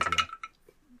bad idea.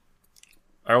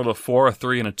 I rolled a 4, a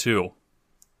 3, and a 2.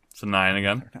 It's a 9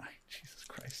 again. 9. Jesus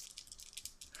Christ.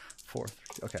 4,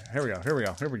 3. Okay, here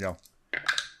we go.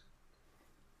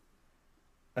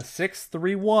 A 6,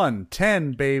 3, 1.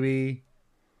 10, baby.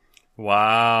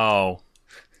 Wow.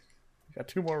 Got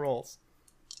 2 more rolls.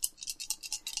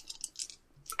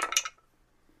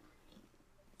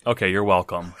 Okay, you're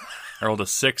welcome. I rolled a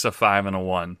 6, a 5, and a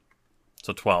 1.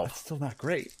 So 12. That's still not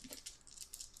great.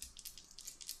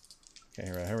 Okay,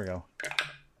 here we go.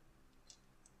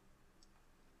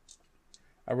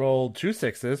 I rolled 2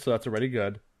 6s, so that's already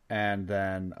good. And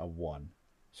then a 1.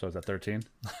 So is that 13?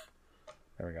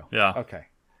 There we go. Yeah. Okay.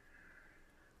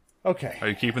 Are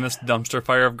you keeping this dumpster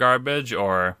fire of garbage,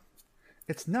 or...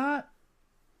 It's not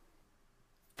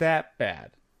that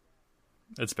bad.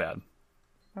 It's bad.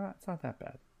 It's not that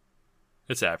bad.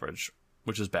 It's average,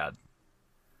 which is bad.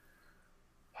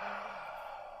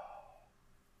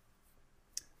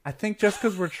 I think just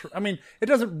because I mean, it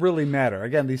doesn't really matter.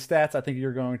 Again, these stats, I think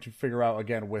you're going to figure out,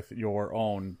 again, with your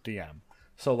own DM.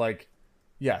 So, like,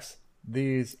 yes,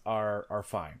 these are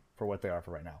fine for what they are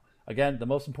for right now. Again, the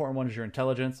most important one is your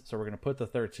intelligence, so we're going to put the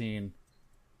 13...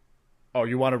 Oh,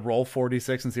 you want to roll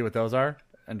 4d6 and see what those are?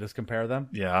 And just compare them?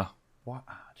 Yeah. Why?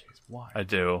 Jeez, why? I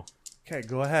do. Okay,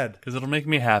 go ahead. Because it'll make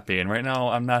me happy, and right now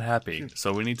I'm not happy.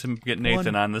 So we need to get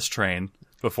Nathan on this train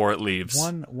before it leaves.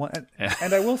 One,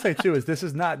 and I will say, too, is this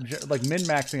is not... Like,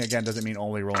 min-maxing, again, doesn't mean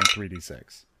only rolling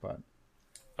 3d6, but...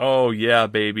 Oh, yeah,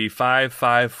 baby. 5,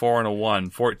 5, 4, and a 1.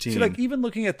 14. See, like, even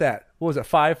looking at that, what was it,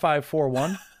 5, 5, 4,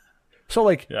 1? So,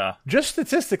 like, yeah. Just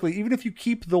statistically, even if you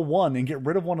keep the 1 and get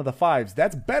rid of one of the 5s,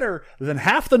 that's better than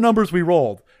half the numbers we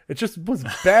rolled. It just was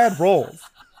bad rolls.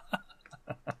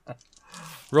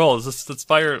 Roll. Let's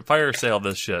fire sale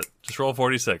this shit. Just roll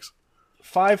 46.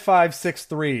 5, 5, 6,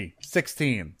 3,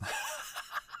 16.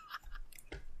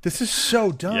 This is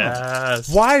so dumb.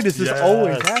 Yes. Why does this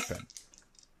always happen?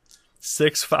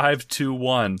 6, 5, 2,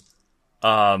 1.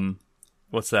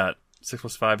 What's that? 6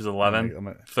 plus 5 is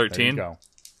 11. 13. There you go.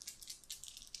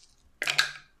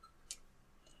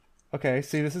 Okay,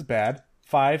 see, this is bad.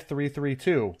 5, 3, 3,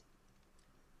 2.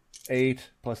 8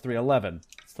 plus 3, 11.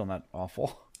 Still not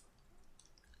awful.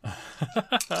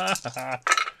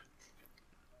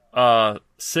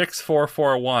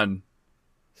 6-4-4-1.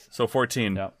 So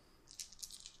 14. Yep.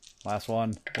 Last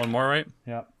one. One more, right?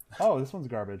 Yep. Oh, this one's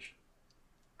garbage.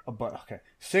 Oh, but okay.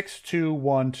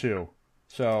 6-2-1-2.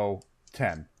 So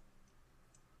 10.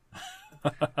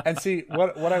 And see,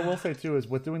 what I will say too is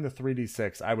with doing the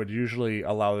 3d6, I would usually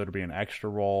allow there to be an extra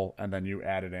roll, and then you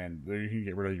add it in. You can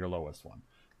get rid of your lowest one.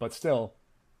 But still,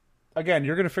 again,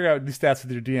 you're going to figure out these stats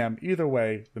with your DM. Either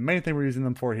way, the main thing we're using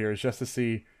them for here is just to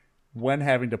see when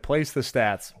having to place the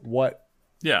stats, what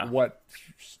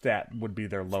stat would be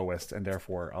their lowest, and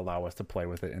therefore allow us to play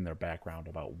with it in their background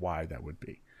about why that would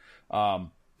be.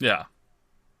 Yeah.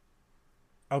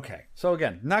 Okay, so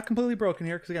again, not completely broken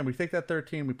here, because again, we take that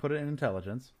 13, we put it in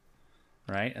intelligence,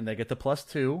 right? And they get the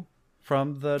 +2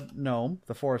 from the gnome,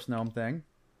 the forest gnome thing.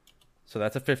 So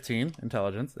that's a 15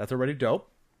 intelligence. That's already dope.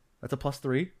 That's a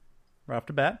 +3 right off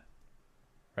the bat,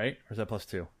 right? Or is that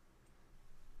 +2?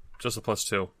 Just a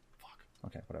 +2.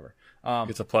 Okay, whatever.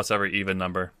 It's a plus every even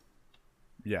number.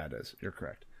 Yeah, it is. You're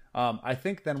correct. I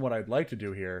think then what I'd like to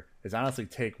do here is honestly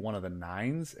take one of the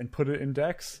 9s and put it in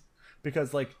Dex,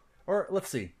 because or let's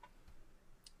see.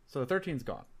 So the 13's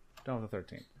gone. Done with the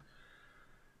 13.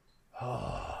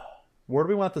 Where do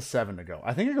we want the 7 to go?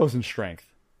 I think it goes in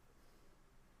strength.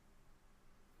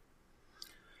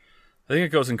 I think it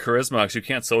goes in charisma because you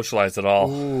can't socialize at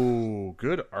all. Ooh,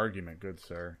 good argument, good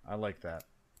sir. I like that.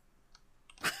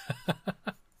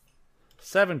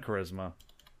 7 charisma.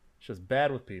 It's just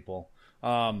bad with people.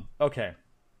 Okay.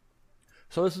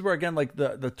 So this is where, again,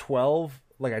 the 12,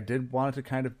 I did want it to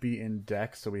kind of be in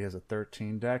Dex, so he has a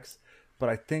 13 Dex. But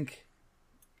I think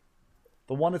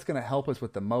the one that's going to help us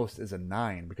with the most is a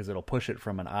 9, because it'll push it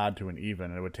from an odd to an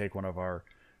even, and it would take one of our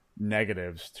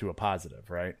negatives to a positive,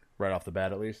 right? Right off the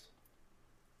bat, at least.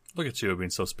 Look at you being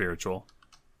so spiritual.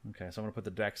 Okay, so I'm going to put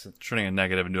the Dex in. Turning a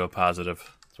negative into a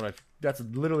positive. That's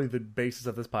literally the basis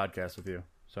of this podcast with you.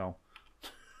 So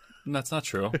that's not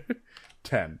true.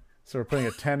 10. So we're putting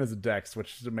a 10 as a Dex,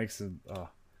 which makes it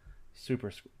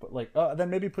super. But then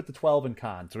maybe put the 12 in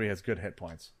Con, so he has good hit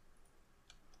points.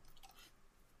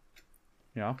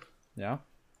 Yeah. What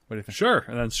do you think? Sure,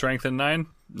 and then strength in 9.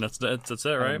 That's it,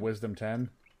 right? And wisdom 10.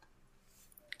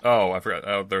 Oh, I forgot.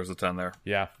 Oh, there's a 10 there.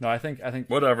 Yeah. No, I think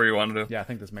whatever you want to do. Yeah, I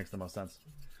think this makes the most sense.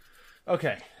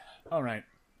 Okay. All right.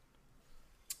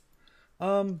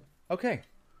 Okay.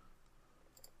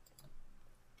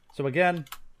 So again,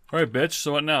 all right, bitch.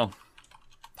 So what now?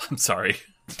 I'm sorry.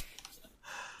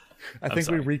 I think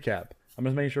we recap. I'm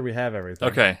just making sure we have everything.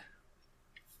 Okay.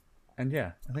 And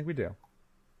yeah, I think we do.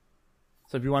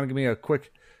 So if you want to give me a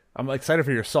quick, I'm excited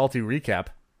for your salty recap.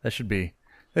 That should be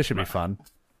fun. I'm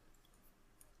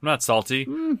not salty.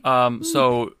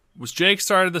 So was Jake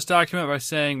started this document by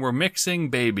saying we're mixing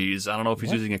babies. I don't know if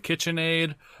he's using a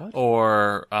KitchenAid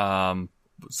or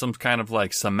some kind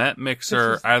of cement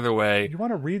mixer. Either way, you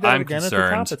want to read that again concerned. At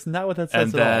the top? That's not what that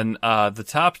says. And then the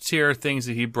top tier things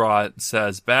that he brought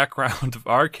says background of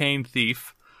arcane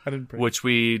thief, which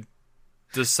we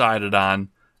decided on.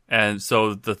 And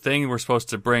so the thing we're supposed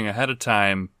to bring ahead of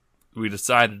time, we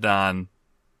decided on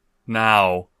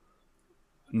now,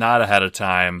 not ahead of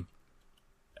time.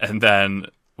 And then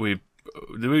we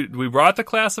brought the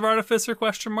class of artificer ?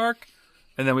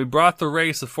 And then we brought the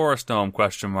race of forest gnome ?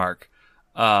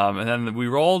 And then we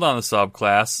rolled on the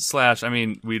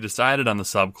subclass we decided on the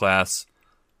subclass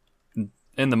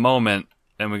in the moment,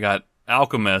 and we got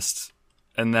alchemist,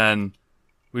 and then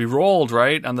we rolled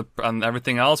right on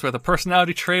everything else. We had the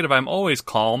personality trait of I'm always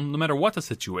calm, no matter what the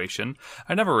situation.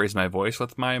 I never raise my voice,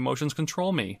 let my emotions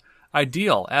control me.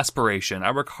 Ideal, aspiration.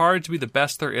 I work hard to be the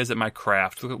best there is at my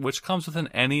craft, which comes within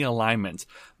any alignment.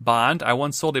 Bond, I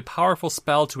once sold a powerful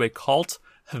spell to a cult.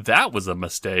 That was a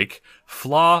mistake.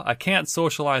 Flaw, I can't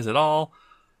socialize at all.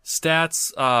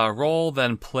 Stats, roll,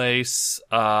 then place.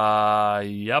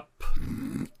 Yep.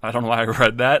 I don't know why I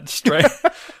read that straight.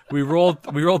 We rolled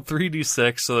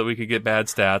 3d6 so that we could get bad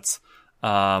stats.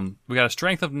 We got a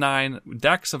strength of 9,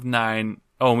 dex of 9.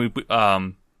 Oh,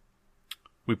 and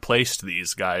we placed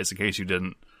these guys in case you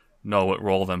didn't know what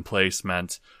roll then place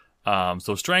meant.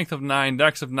 So strength of 9,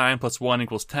 dex of 9 plus 1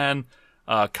 equals 10.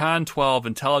 Con 12,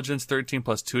 intelligence 13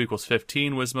 plus 2 equals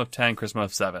 15, wisdom of 10, charisma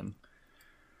of 7.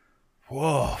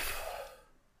 Whoa.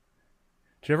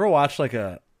 Did you ever watch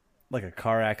a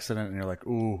car accident and you're like,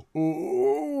 ooh,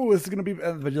 this is gonna be,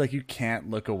 but you can't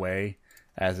look away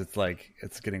as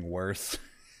it's getting worse.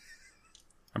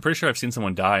 I'm pretty sure I've seen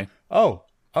someone die. Oh,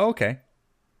 okay.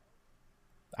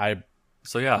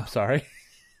 So yeah. I'm sorry.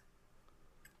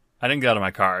 I didn't get out of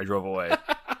my car. I drove away.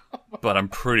 But I'm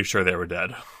pretty sure they were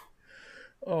dead.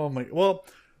 Oh my, well,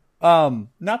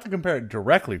 not to compare it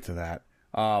directly to that.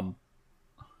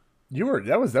 You were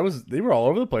they were all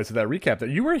over the place with that recap. That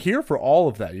you were here for all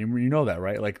of that. You know that,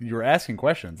 right? Like you were asking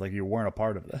questions, like you weren't a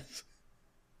part of this.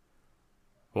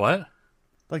 What?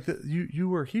 Like you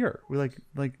were here. We like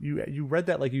you read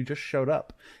that like you just showed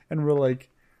up, and we're like,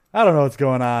 I don't know what's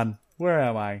going on. Where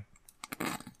am I?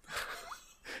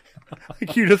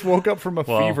 Like you just woke up from a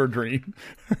fever dream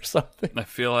or something. I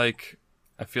feel like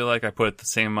I put the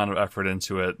same amount of effort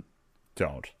into it.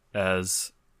 Don't.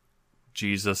 As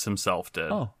Jesus himself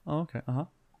did. Oh, okay. Uh-huh.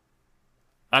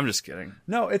 I'm just kidding.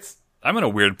 No, I'm in a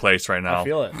weird place right now. I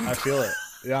feel it.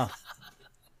 Yeah.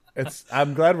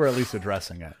 I'm glad we're at least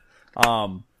addressing it.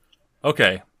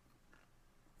 Okay.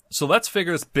 So let's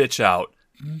figure this bitch out.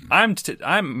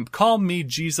 I'm call me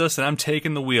Jesus and I'm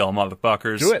taking the wheel,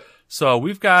 motherfuckers. Do it. So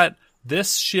we've got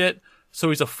this shit. So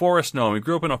he's a forest gnome. He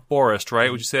grew up in a forest, right?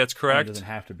 Would you say that's correct? It doesn't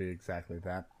have to be exactly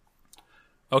that.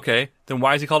 Okay. Then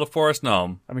why is he called a forest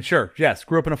gnome? I mean, sure. Yes.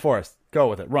 Grew up in a forest. Go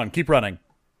with it. Run. Keep running.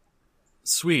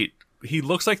 Sweet. He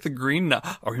looks like the Green Knight.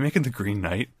 Are we making the Green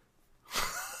Knight?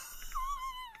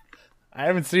 I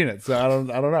haven't seen it, so I don't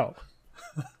know.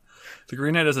 The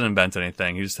Green Knight doesn't invent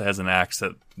anything. He just has an axe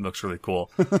that looks really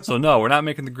cool. So no, we're not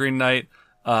making the Green Knight.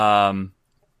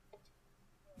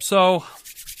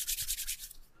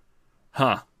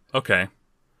 Okay.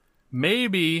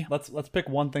 Maybe Let's pick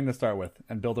one thing to start with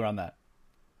and build around that.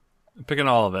 I'm picking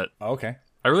all of it. Oh, okay.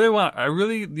 I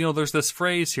really, there's this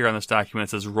phrase here on this document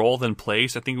that says "roll then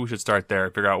place." I think we should start there,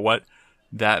 figure out what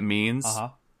that means.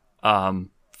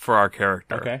 For our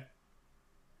character. Okay.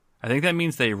 I think that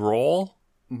means they roll,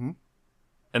 and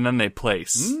then they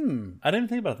place. I didn't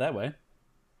think about it that way.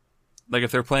 Like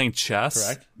if they're playing chess,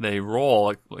 Correct. they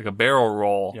roll like a barrel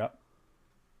roll, Yep.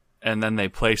 and then they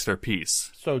place their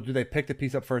piece. So do they pick the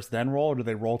piece up first, then roll, or do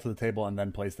they roll to the table and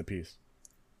then place the piece?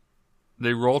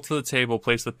 They roll to the table,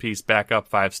 place the piece, back up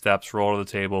 5 steps, roll to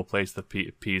the table, place the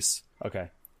piece. Okay.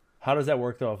 How does that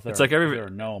work though? If they're, It's like if they're a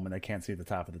gnome and they can't see the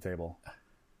top of the table.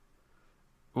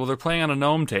 Well, they're playing on a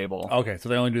gnome table. Okay, so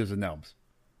they only do this with gnomes.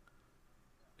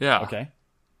 Yeah. Okay.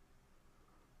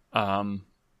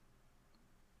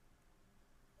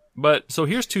 But so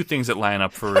here's 2 things that line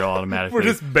up for real automatically. We're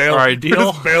just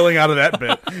bailing out of that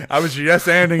bit. I was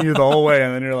yes-anding you the whole way,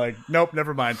 and then you're like, nope,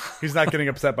 never mind. He's not getting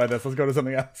upset by this. Let's go to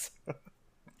something else.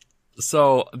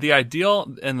 So the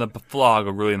ideal and the flaw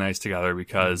go really nice together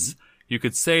because you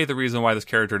could say the reason why this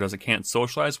character can't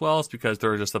socialize well is because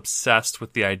they're just obsessed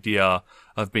with the idea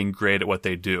of being great at what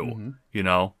they do. You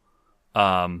know,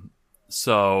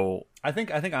 so I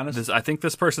think honestly, I think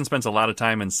this person spends a lot of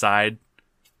time inside.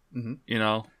 You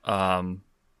know,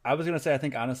 I was gonna say I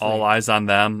think honestly, all eyes on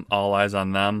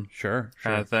them, sure,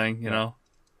 kind of thing. You know,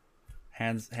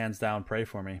 hands down, pray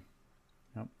for me.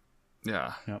 Yep.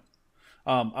 Yeah. Yep.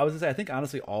 I was gonna say I think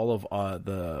honestly all of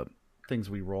the things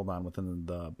we rolled on within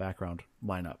the background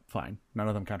line up fine. None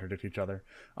of them contradict each other.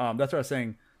 That's what I was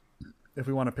saying. If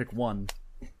we want to pick one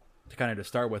to kind of to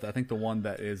start with, I think the one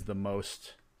that is the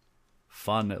most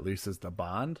fun, at least, is the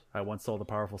bond. I once sold a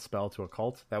powerful spell to a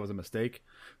cult. That was a mistake.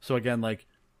 So again, like,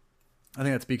 I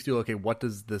think that speaks to, okay, what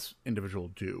does this individual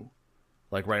do?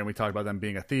 Like, right, and we talked about them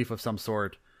being a thief of some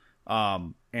sort,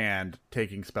 and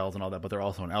taking spells and all that, but they're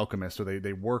also an alchemist, so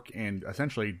they work in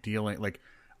essentially dealing, like,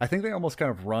 I think they almost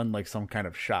kind of run like some kind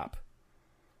of shop.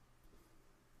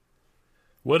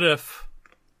 What if...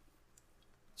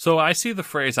 So I see the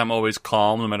phrase, I'm always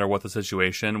calm no matter what the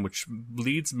situation, which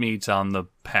leads me down the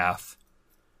path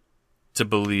to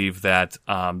believe that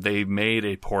they made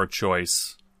a poor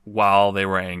choice while they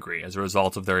were angry as a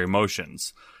result of their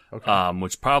emotions. Okay.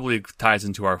 Which probably ties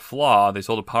into our flaw. They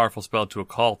sold a powerful spell to a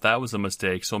cult. That was a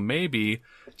mistake. So maybe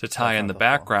to tie in the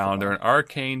background, they're an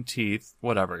arcane teeth.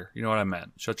 Whatever. You know what I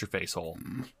meant. Shut your face hole.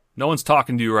 No one's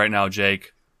talking to you right now,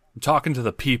 Jake. I'm talking to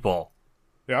the people.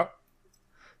 Yeah.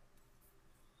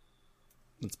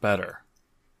 It's better.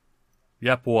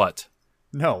 Yep, what?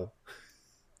 No.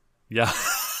 Yeah.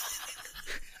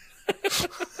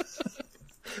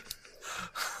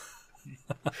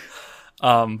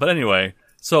 But anyway,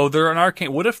 so they're an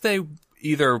arcane. What if they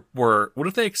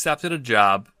accepted a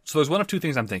job? So there's one of 2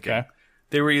 things I'm thinking. Okay.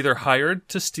 They were either hired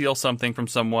to steal something from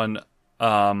someone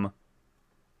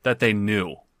that they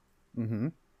knew. Mm-hmm.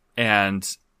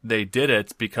 And they did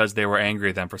it because they were angry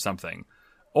at them for something.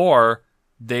 Or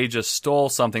they just stole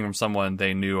something from someone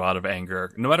they knew out of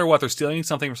anger. No matter what, they're stealing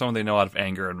something from someone they know out of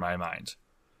anger, in my mind.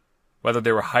 Whether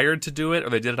they were hired to do it or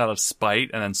they did it out of spite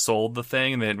and then sold the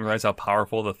thing and they didn't realize how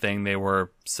powerful the thing they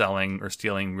were selling or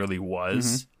stealing really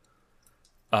was,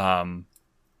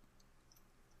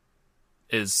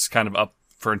 is kind of up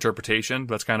for interpretation.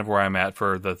 That's kind of where I'm at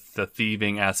for the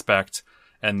thieving aspect.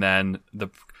 And then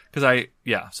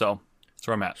so That's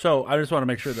where I'm at. So I just want to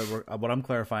make sure that what I'm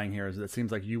clarifying here is that it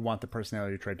seems like you want the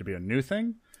personality trait to be a new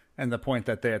thing, and the point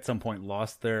that they at some point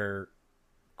lost their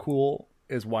cool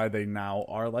is why they now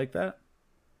are like that.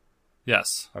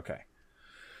 Yes. Okay.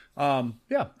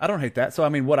 Yeah, I don't hate that. So I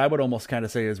mean, what I would almost kind of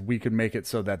say is we could make it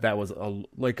so that was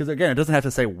like, because again, it doesn't have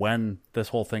to say when this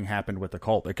whole thing happened with the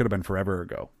cult. It could have been forever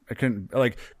ago. It couldn't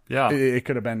it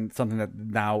could have been something that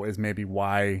now is maybe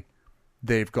why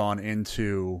they've gone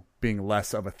into being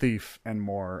less of a thief and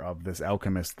more of this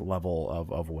alchemist level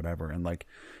of whatever. And like,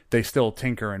 they still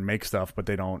tinker and make stuff, but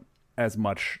they don't as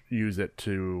much use it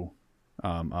to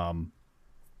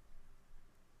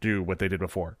do what they did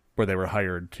before, where they were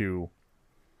hired to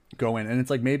go in. And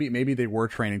it's like, maybe they were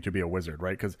training to be a wizard,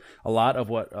 right? Because a lot of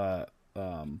what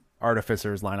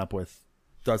artificers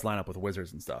does line up with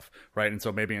wizards and stuff, right? And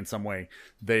so maybe in some way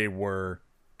they were,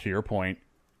 to your point,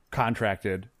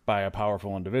 contracted by a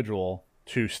powerful individual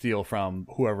to steal from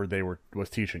whoever was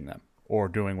teaching them or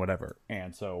doing whatever.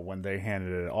 And so when they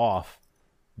handed it off,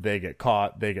 they get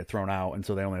caught, they get thrown out, and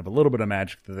so they only have a little bit of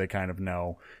magic that they kind of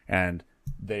know, and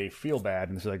they feel bad,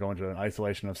 and so they go into an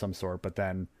isolation of some sort. But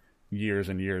then years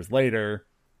and years later,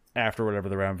 after whatever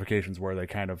the ramifications were, they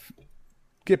kind of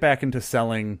get back into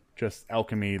selling just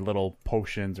alchemy, little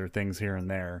potions or things here and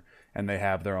there, and they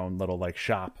have their own little like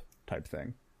shop type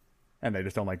thing. And they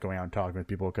just don't like going out and talking with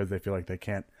people because they feel like they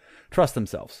can't trust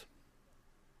themselves.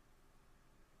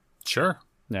 Sure.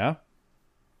 Yeah?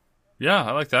 Yeah,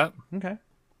 I like that. Okay.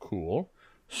 Cool.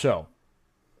 So,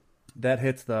 that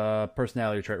hits the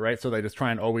personality trait, right? So they just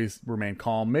try and always remain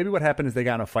calm. Maybe what happened is they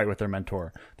got in a fight with their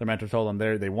mentor. Their mentor told them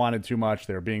they wanted too much,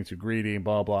 they were being too greedy,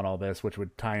 blah, blah, and all this, which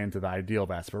would tie into the ideal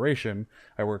of aspiration.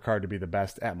 I work hard to be the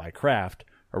best at my craft.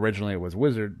 Originally, it was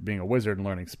being a wizard and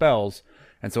learning spells.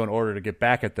 And so in order to get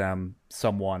back at them,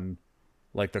 someone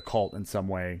like the cult in some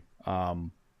way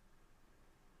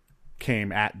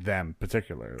came at them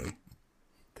particularly.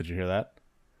 Did you hear that?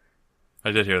 I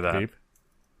did hear that. Beep?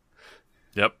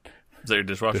 Yep. Is that your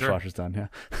dishwasher? Dishwasher's done,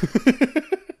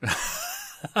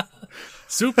 yeah.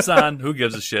 Soup's on. Who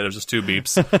gives a shit? It was just 2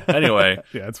 beeps. Anyway.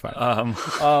 Yeah, it's fine.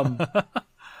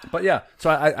 But yeah,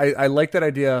 so I like that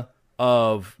idea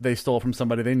of they stole from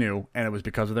somebody they knew, and it was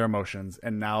because of their emotions,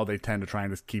 and now they tend to try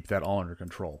and just keep that all under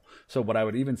control. So what I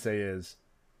would even say is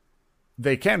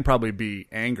they can probably be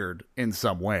angered in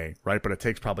some way, right? But it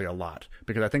takes probably a lot,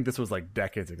 because I think this was like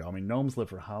decades ago. I mean, gnomes live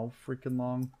for how freaking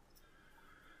long?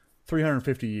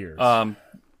 350 years.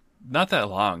 Not that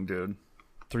long, dude.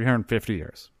 350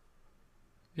 years.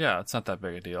 Yeah, it's not that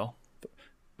big a deal.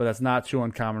 But that's not too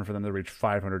uncommon for them to reach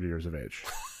 500 years of age.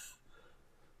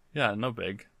 Yeah, no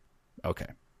big. Okay.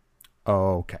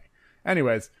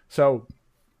 Anyways, so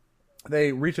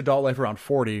they reach adult life around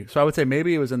 40. So I would say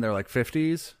maybe it was in their like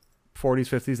 40s,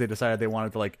 50s. They decided they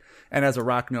wanted to like, and as a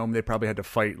rock gnome, they probably had to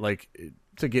fight like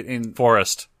to get in.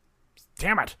 Forest.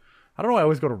 Damn it. I don't know why I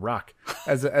always go to rock.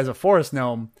 As a forest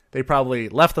gnome, they probably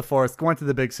left the forest, went to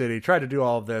the big city, tried to do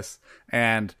all of this,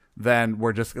 and then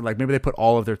were just like, maybe they put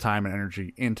all of their time and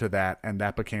energy into that, and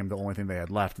that became the only thing they had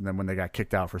left. And then when they got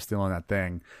kicked out for stealing that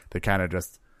thing, they kind of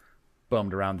just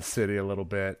bummed around the city a little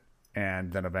bit,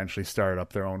 and then eventually started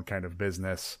up their own kind of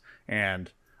business.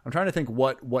 And I'm trying to think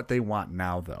what they want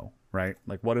now, though, right?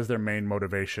 Like, what is their main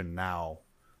motivation now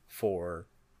for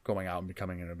going out and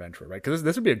becoming an adventurer, right? Because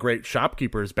this would be a great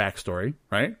shopkeeper's backstory,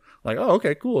 right? Like, oh,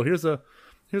 okay, cool. Here's a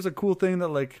cool thing that,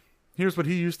 like, here's what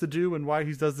he used to do and why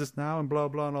he does this now and blah,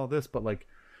 blah, and all this. But, like,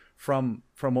 from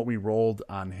what we rolled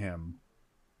on him,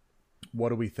 what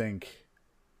do we think?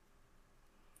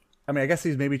 I mean, I guess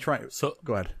he's maybe trying... So,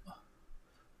 go ahead.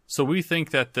 So we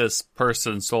think that this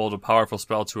person sold a powerful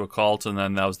spell to a cult, and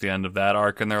then that was the end of that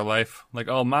arc in their life? Like,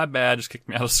 oh, my bad, just kicked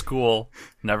me out of school.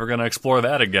 Never going to explore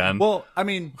that again. Well, I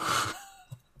mean...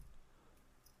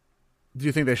 do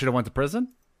you think they should have went to prison?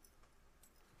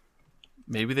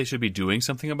 Maybe they should be doing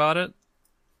something about it?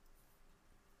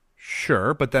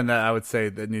 Sure, but then I would say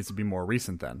that needs to be more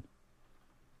recent then.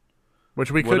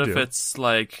 Which we could do. What if it's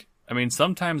like... I mean,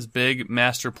 sometimes big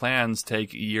master plans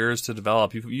take years to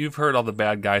develop. You've heard all the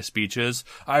bad guy speeches.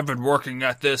 I've been working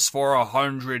at this for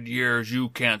 100 years. You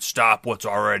can't stop what's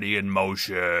already in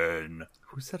motion.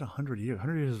 Who said 100 years?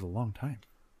 100 years is a long time.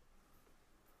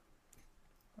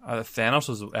 Thanos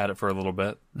was at it for a little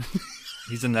bit.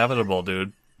 He's inevitable,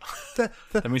 dude.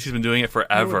 That means he's been doing it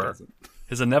forever. No,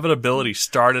 his inevitability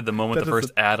started the moment the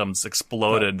first atoms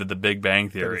exploded into the Big Bang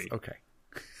Theory. Okay.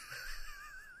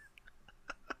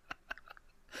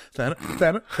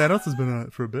 Thanos has been on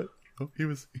it for a bit. Oh, he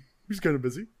was kind of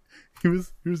busy. He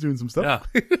was doing some stuff.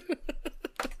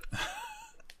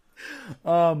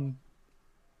 Yeah.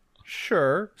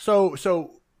 Sure.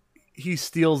 So he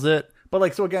steals it, But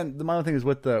like, so again, my other thing is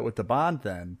with the bond.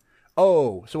 Then,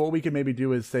 oh, so what we could maybe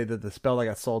do is say that the spell that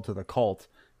got sold to the cult,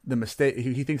 the mistake,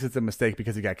 he thinks it's a mistake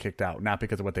because he got kicked out, not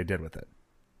because of what they did with it.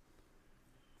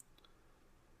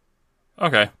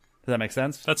 Okay. Does that make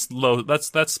sense? That's low.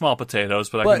 That's small potatoes,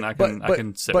 but I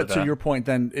can sit with that. But to your point,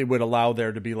 then it would allow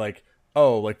there to be like,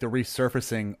 oh, like the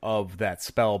resurfacing of that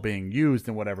spell being used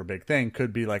in whatever big thing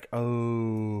could be like,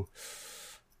 oh,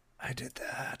 I did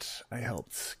that. I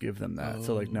helped give them that. Oh.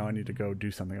 So like now I need to go do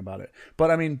something about it.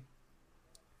 But I mean,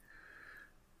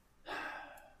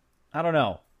 I don't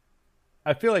know.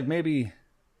 I feel like maybe.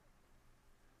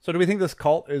 So do we think this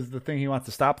cult is the thing he wants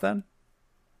to stop then?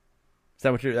 Is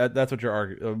that what that's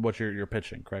what you're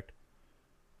pitching, correct?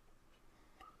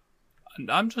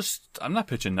 I'm not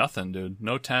pitching nothing, dude.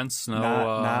 No tents, no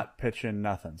not pitching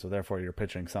nothing. So therefore you're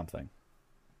pitching something.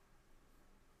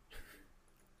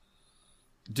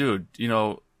 Dude, you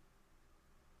know,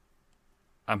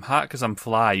 I'm hot because I'm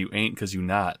fly, you ain't because you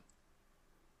not.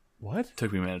 What?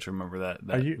 Took me a minute to remember that.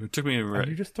 Are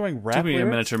you just throwing rap Took me lyrics? a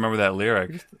minute to remember that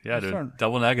lyric. Dude. Throwing...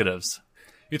 Double negatives.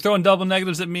 You're throwing double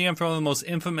negatives at me. I'm throwing the most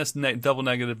infamous double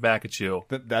negative back at you.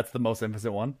 That's the most infamous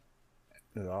one?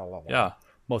 Yeah.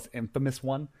 Most infamous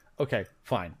one? Okay,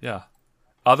 fine. Yeah.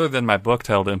 Other than my book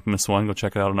titled Infamous One, go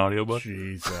check it out on audiobook.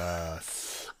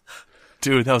 Jesus.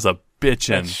 Dude, that was a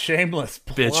bitchin'. That's shameless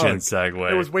plug. Bitchin'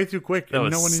 segue. It was way too quick. That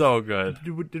was so good.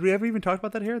 Did we ever even talk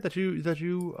about that here? That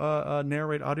you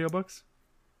narrate audiobooks?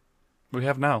 We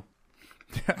have now.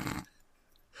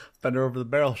 Thunder Over the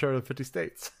Barrel, Short of 50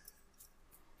 States.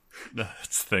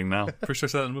 It's a thing now. Pretty sure I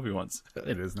saw that in the movie once.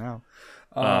 It is now.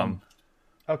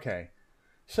 Okay.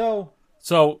 So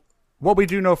what we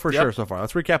do know for sure so far.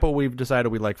 Let's recap what we've decided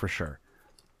we like for sure.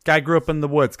 Guy grew up in the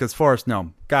woods because forest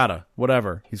gnome.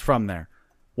 Whatever. He's from there.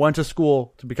 Went to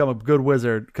school to become a good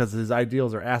wizard because his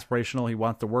ideals are aspirational. He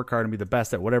wants to work hard and be the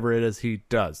best at whatever it is he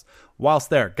does. Whilst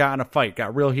there, got in a fight,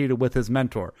 got real heated with his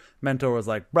mentor. Mentor was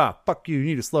like, bruh, fuck you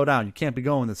need to slow down. You can't be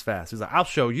going this fast. He's like, I'll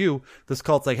show you. This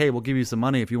cult's like, hey, we'll give you some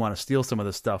money if you want to steal some of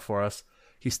this stuff for us.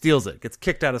 He steals it, gets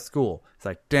kicked out of school. It's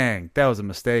like, dang, that was a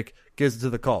mistake. Gives it to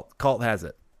the cult. Cult has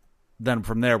it. Then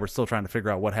from there, we're still trying to figure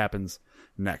out what happens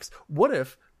next. What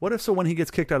if so when he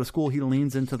gets kicked out of school, he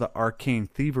leans into the arcane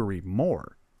thievery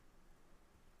more?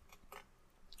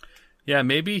 Yeah,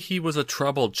 maybe he was a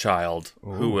troubled child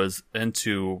who was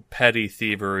into petty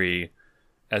thievery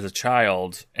as a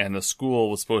child, and the school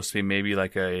was supposed to be maybe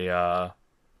like a...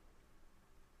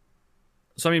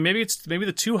 So, I mean, maybe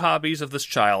the two hobbies of this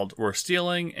child were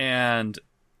stealing and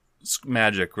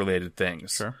magic-related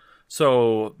things. Sure.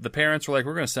 So the parents were like,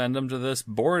 we're going to send him to this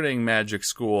boarding magic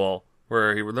school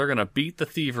where they're going to beat the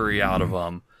thievery out of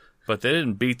him. But they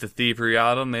didn't beat the thievery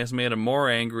out of him. They just made him more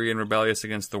angry and rebellious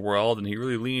against the world, and he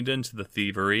really leaned into the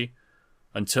thievery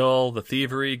until the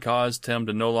thievery caused him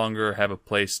to no longer have a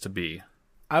place to be.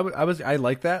 I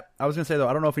like that. I was going to say, though,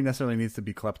 I don't know if he necessarily needs to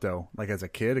be klepto, like as a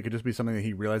kid. It could just be something that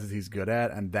he realizes he's good at,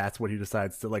 and that's what he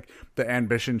decides to, like, the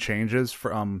ambition changes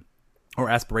from... or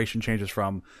aspiration changes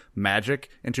from magic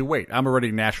into, wait, I'm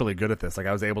already naturally good at this. Like,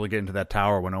 I was able to get into that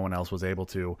tower when no one else was able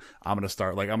to. I'm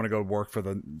going to go work for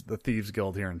the Thieves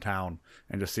Guild here in town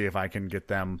and just see if I can get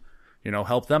them,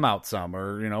 help them out some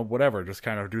or, whatever. Just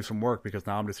kind of do some work because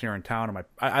now I'm just here in town. And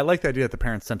I like the idea that the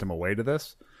parents sent him away to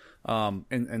this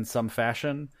in some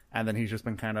fashion. And then he's just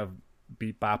been kind of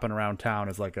bopping around town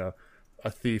as like a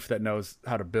thief that knows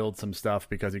how to build some stuff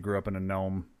because he grew up in a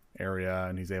gnome area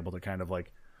and he's able to kind of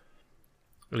like,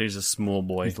 he's a small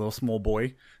boy. He's a little small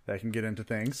boy that can get into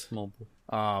things. Small boy.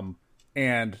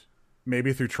 And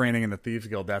maybe through training in the Thieves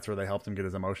Guild, that's where they helped him get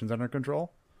his emotions under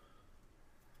control.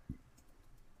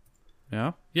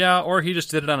 Yeah? Yeah, or he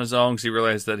just did it on his own because he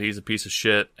realized that he's a piece of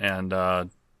shit and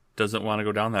doesn't want to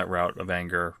go down that route of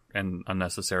anger and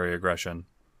unnecessary aggression.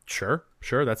 Sure.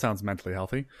 That sounds mentally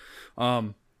healthy.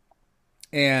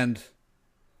 And...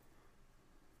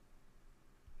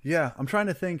 yeah, I'm trying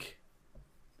to think...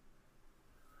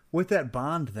 with that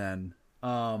bond, then,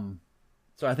 so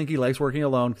I think he likes working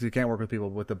alone because he can't work with people.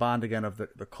 But with the bond again of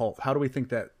the cult, how do we think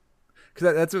that?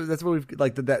 Because that's what we've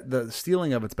like the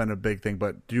stealing of it's been a big thing.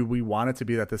 But do we want it to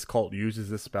be that this cult uses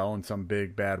this spell in some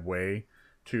big bad way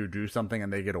to do something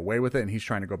and they get away with it, and he's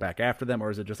trying to go back after them, or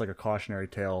is it just like a cautionary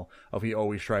tale of he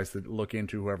always tries to look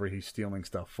into whoever he's stealing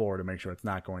stuff for to make sure it's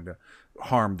not going to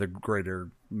harm the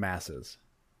greater masses?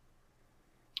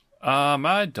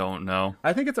 I don't know.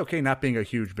 I think it's okay not being a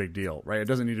huge big deal, right? It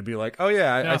doesn't need to be like, oh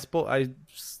yeah, I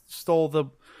stole the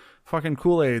fucking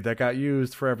Kool-Aid that got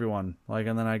used for everyone, like,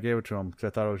 and then I gave it to him because I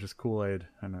thought it was just Kool-Aid,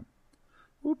 and then,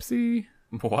 oopsie.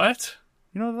 What?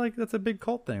 Like that's a big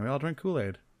cult thing. We all drink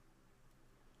Kool-Aid.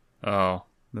 Oh.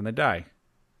 Then they die.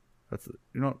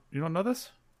 You don't know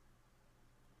this?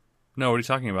 No, what are you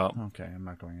talking about? Okay, I'm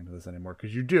not going into this anymore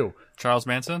because you do. Charles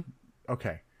Manson?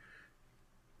 Okay.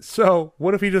 So,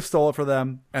 what if he just stole it for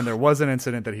them and there was an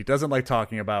incident that he doesn't like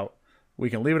talking about? We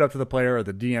can leave it up to the player or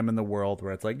the DM in the world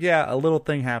where it's like, yeah, a little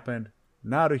thing happened,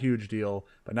 not a huge deal,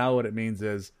 but now what it means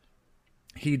is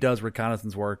he does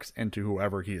reconnaissance works into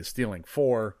whoever he is stealing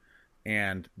for,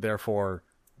 and therefore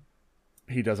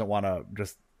he doesn't want to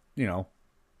just,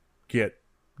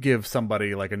 give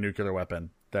somebody like a nuclear weapon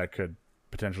that could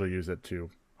potentially use it to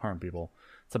harm people.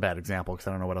 It's a bad example because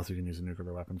I don't know what else you can use a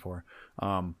nuclear weapon for.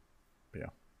 But yeah.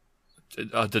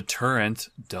 A deterrent,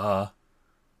 duh.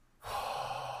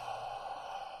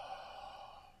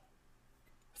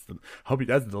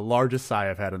 That's the largest sigh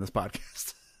I've had in this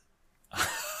podcast.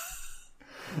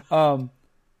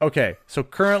 Okay, so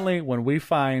currently when we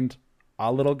find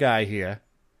our little guy here,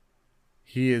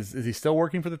 is he still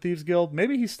working for the Thieves Guild?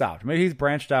 Maybe he stopped. Maybe he's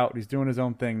branched out. He's doing his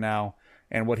own thing now.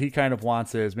 And what he kind of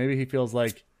wants is maybe he feels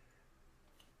like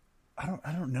I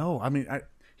don't know. I mean,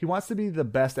 he wants to be the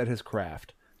best at his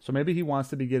craft. So maybe he wants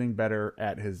to be getting better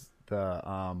at I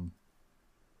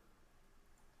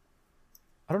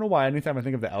don't know why anytime I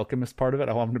think of the alchemist part of it,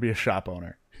 I want him to be a shop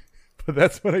owner. But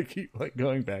that's what I keep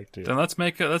going back to. Then let's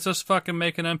just fucking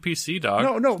make an NPC,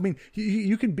 dog. No. I mean,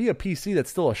 you can be a PC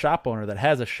that's still a shop owner that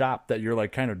has a shop that you're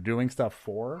like kind of doing stuff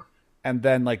for, and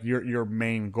then like your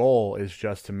main goal is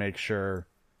just to make sure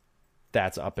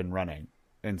that's up and running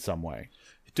in some way.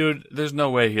 Dude, there's no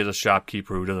way he has a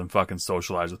shopkeeper who doesn't fucking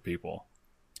socialize with people.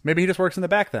 Maybe he just works in the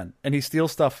back then, and he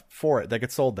steals stuff for it that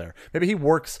gets sold there. Maybe he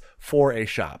works for a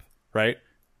shop, right?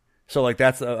 So like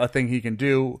that's a thing he can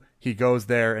do. He goes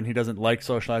there and he doesn't like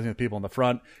socializing with people in the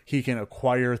front. He can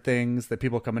acquire things that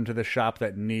people come into the shop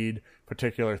that need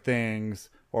particular things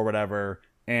or whatever.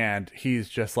 And he's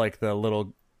just like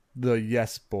the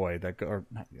yes boy that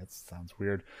sounds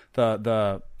weird.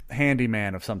 The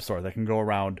handyman of some sort that can go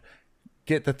around,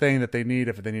 get the thing that they need.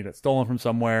 If they need it stolen from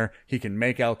somewhere, he can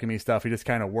make alchemy stuff. He just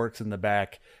kind of works in the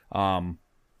back. And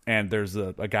there's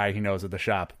a guy he knows at the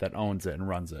shop that owns it and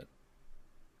runs it.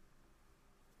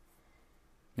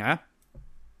 Yeah,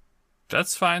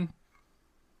 that's fine.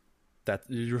 That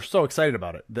you're so excited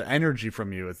about it. The energy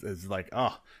from you is like,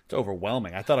 oh, it's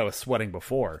overwhelming. I thought I was sweating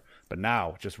before, but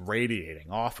now just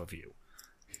radiating off of you.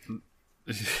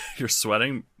 You're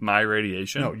sweating my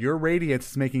radiation? No, your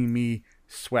radiance is making me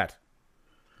sweat.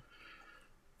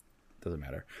 Doesn't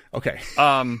matter. Okay.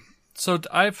 So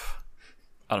I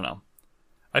don't know.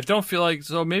 I don't feel like,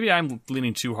 so maybe I'm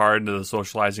leaning too hard into the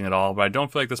socializing at all, but I don't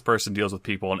feel like this person deals with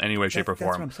people in any way, shape, or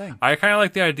form. That's what I'm saying. I kind of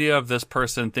like the idea of this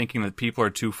person thinking that people are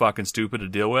too fucking stupid to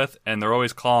deal with, and they're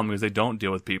always calm because they don't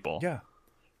deal with people. Yeah.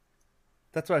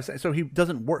 That's what I say. So he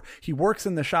doesn't work. He works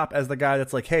in the shop as the guy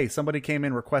that's like, hey, somebody came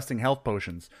in requesting health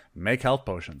potions. Make health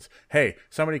potions. Hey,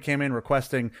 somebody came in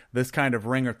requesting this kind of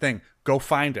ring or thing. Go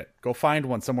find it. Go find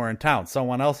one somewhere in town.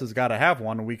 Someone else has got to have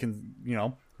one, and we can,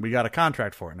 we got a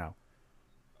contract for it now.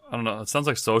 I don't know. It sounds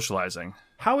like socializing.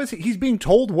 How is he? He's being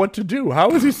told what to do.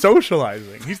 How is he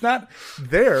socializing? He's not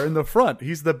there in the front.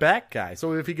 He's the back guy.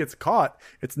 So if he gets caught,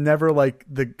 it's never like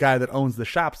the guy that owns the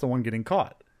shop's the one getting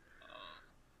caught.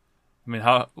 I mean,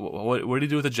 what did he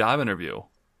do with a job interview?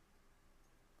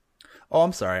 Oh,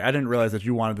 I'm sorry. I didn't realize that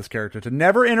you wanted this character to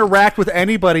never interact with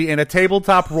anybody in a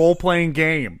tabletop role-playing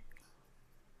game.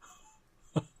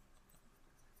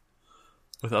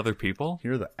 With other people?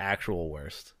 You're the actual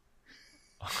worst.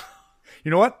 You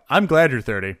know what? I'm glad you're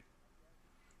 30.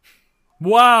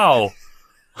 Wow.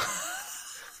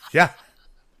 Yeah.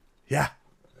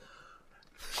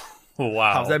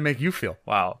 Wow. How does that make you feel?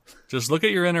 Wow. Just look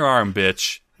at your inner arm,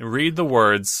 bitch, and read the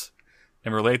words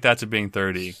and relate that to being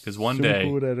 30. Because one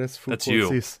day, that's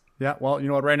you. Yeah, well, you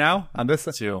know what? Right now, on this,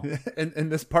 that's you. In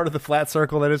this part of the flat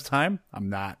circle that is time, I'm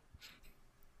not.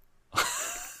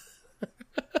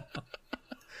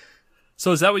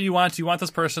 So is that what you want? Do you want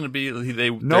this person to be?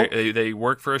 Nope. They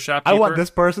work for a shopkeeper? I want this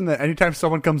person that anytime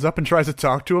someone comes up and tries to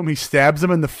talk to him, he stabs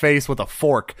him in the face with a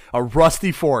fork, a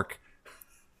rusty fork.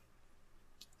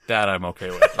 That I'm okay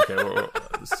with. Okay,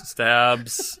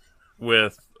 stabs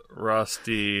with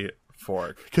rusty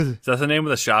fork. Is that the name of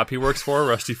the shop he works for?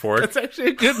 Rusty Fork. That's actually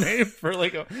a good name for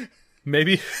like a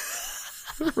maybe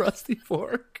rusty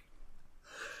fork.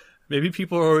 Maybe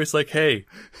people are always like, hey.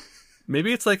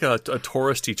 Maybe it's like a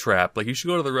touristy trap. Like, you should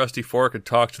go to the Rusty Fork and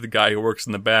talk to the guy who works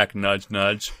in the back. Nudge,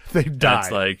 nudge. They die. And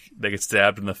it's like they get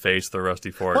stabbed in the face with the Rusty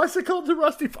Fork. Why's it called the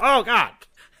Rusty Fork? Oh, God.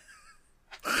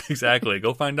 Exactly.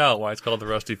 Go find out why it's called the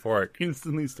Rusty Fork.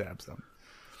 Instantly stabs them.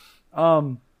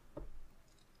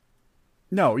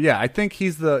 No, yeah, I think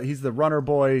he's the runner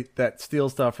boy that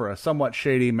steals stuff for a somewhat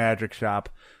shady magic shop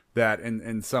that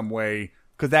in some way,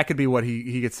 because that could be what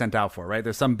he gets sent out for, right?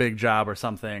 There's some big job or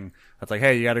something that's like,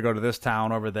 hey, you got to go to this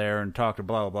town over there and talk to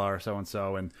blah, blah, blah, or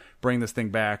so and bring this thing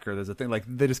back, or there's a thing, like,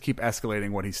 they just keep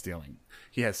escalating what he's stealing.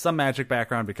 He has some magic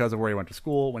background because of where he went to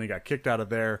school. When he got kicked out of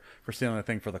there for stealing a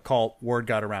thing for the cult, word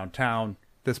got around town.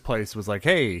 This place was like,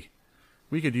 hey,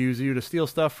 we could use you to steal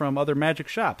stuff from other magic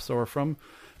shops or from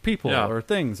people or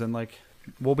things, and, like,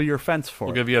 we'll be your fence for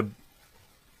We'll it.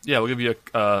 we'll give you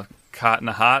a cot and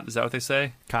a hot. Is that what they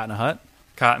say? Cot in a hut?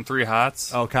 Cot and 3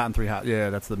 hots. Oh, cot and 3 hot. Yeah,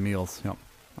 that's the meals. Yep,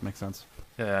 that makes sense.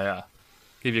 Yeah.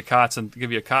 Give you a cot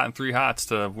and 3 hots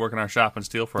to work in our shop and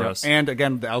steal for us. And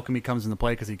again, the alchemy comes into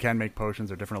play because he can make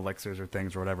potions or different elixirs or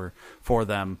things or whatever for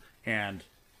them, and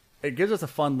it gives us a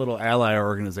fun little ally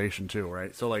organization too,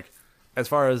 right? So, like, as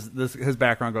far as his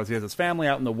background goes, he has his family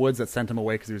out in the woods that sent him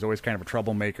away because he was always kind of a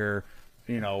troublemaker,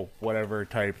 whatever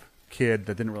type kid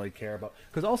that didn't really care about.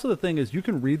 Because also the thing is, you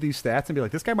can read these stats and be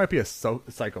like, this guy might be a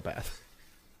psychopath.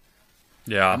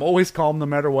 Yeah. I'm always calm no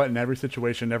matter what in every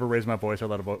situation, never raise my voice or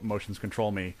let emotions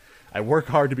control me. I work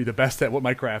hard to be the best at what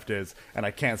my craft is, and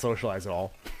I can't socialize at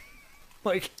all.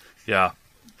 Like, Yeah.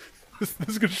 this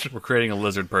is good shit. We're creating a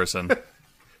lizard person.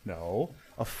 No.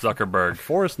 A Zuckerberg.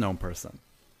 forest gnome person.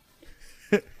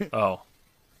 Oh.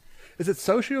 Is it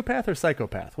sociopath or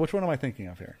psychopath? Which one am I thinking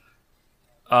of here?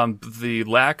 The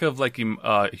lack of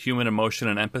human emotion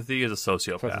and empathy is a So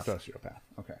sociopath. it's a sociopath.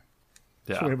 Okay.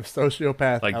 Yeah. So we have a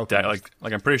sociopath. Like alchemist.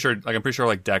 I'm pretty sure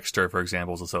like Dexter, for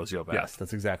example, is a sociopath. Yes,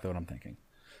 that's exactly what I'm thinking.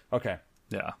 Okay.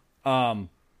 Yeah.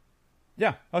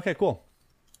 Yeah. Okay. Cool.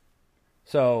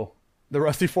 So the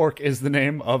Rusty Fork is the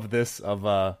name of this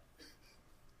the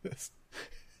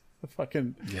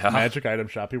fucking magic item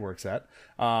shop he works at.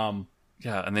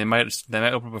 Yeah, and they might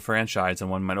open up a franchise, and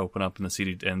one might open up in the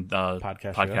CD and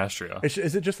Podcastria.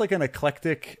 Is it just like an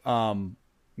eclectic,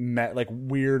 like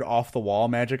weird off the wall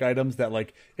magic items that,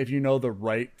 like, if you know the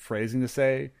right phrasing to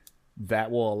say, that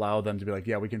will allow them to be like,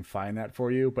 yeah, we can find that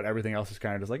for you. But everything else is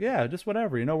kind of just like, yeah, just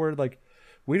whatever. We're like,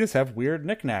 we just have weird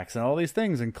knickknacks and all these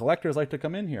things, and collectors like to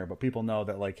come in here, but people know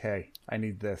that, like, hey, I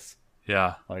need this.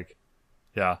 Yeah. Like,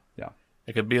 Yeah. yeah.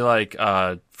 It could be like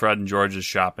Fred and George's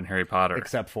shop in Harry Potter.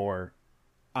 Except for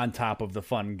on top of the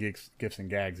fun gifts and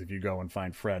gags, if you go and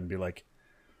find Fred and be like,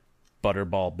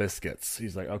 Butterball biscuits.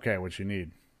 He's like, okay, what you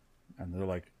need? And they're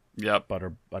like, Yep.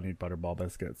 I need Butterball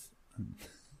biscuits.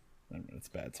 It's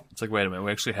bad. It's like, wait a minute,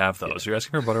 we actually have those. You're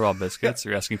asking for Butterball biscuits?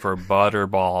 You're asking for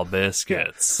Butterball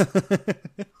biscuits.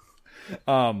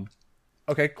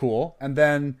 Okay, cool. And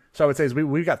then, so I would say is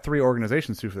we got 3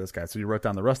 organizations too for this guy. So you wrote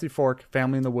down the Rusty Fork,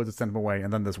 Family in the Woods that sent him away,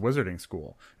 and then this wizarding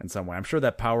school in some way. I'm sure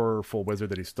that powerful wizard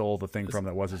that he stole the thing from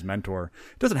that was his mentor.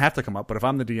 It doesn't have to come up, but if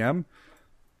I'm the DM,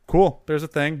 cool, there's a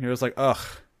thing. You're just like, ugh,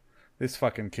 this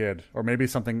fucking kid. Or maybe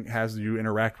something has you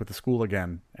interact with the school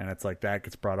again, and it's like that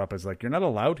gets brought up as like, you're not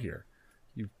allowed here,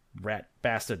 you rat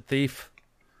bastard thief.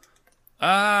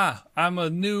 I'm a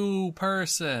new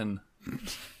person.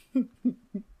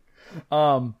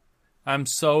 I'm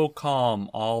so calm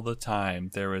all the time.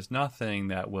 There is nothing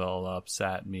that will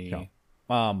upset me.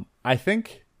 No. I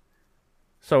think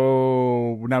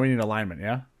so. Now we need alignment,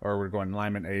 yeah? Or we're going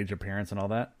alignment, age, appearance, and all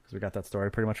that? Because we got that story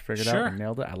pretty much figured out and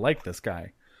nailed it. I like this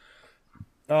guy.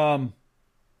 I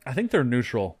think they're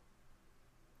neutral.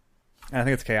 And I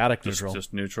think it's chaotic neutral.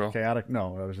 Just neutral? Chaotic?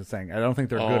 No, I was just saying. I don't think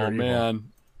they're good or evil.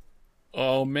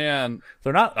 Oh man,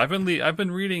 they're not. I've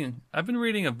been reading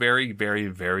a very, very,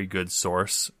 very good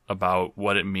source about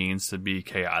what it means to be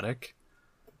chaotic,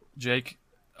 Jake.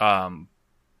 And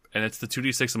it's the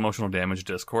 2d6 emotional damage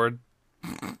Discord.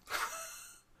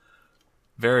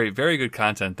 Very, very good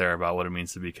content there about what it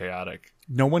means to be chaotic.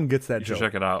 No one gets that You joke. should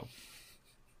check it out.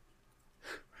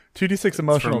 2d6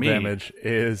 emotional damage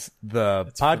is the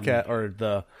podcast or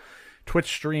the Twitch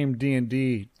stream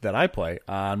D&D that I play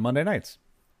on Monday nights.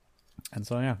 And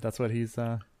so, yeah, that's what he's...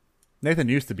 Nathan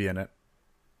used to be in it.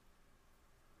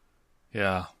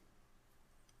 Yeah.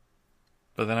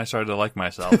 But then I started to like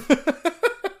myself.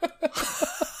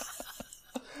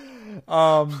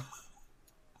 But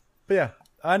yeah,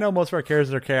 I know most of our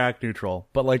characters are chaotic neutral.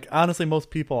 But, like, honestly, most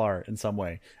people are in some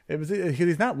way.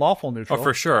 He's not lawful neutral. Oh,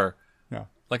 for sure. Yeah.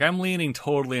 Like, I'm leaning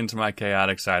totally into my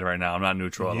chaotic side right now. I'm not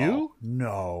neutral at all. You?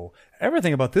 No.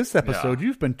 Everything about this episode,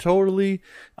 you've been totally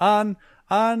on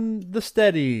the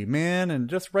steady, man, and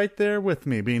just right there with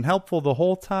me, being helpful the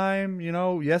whole time,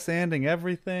 yes-anding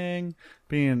everything,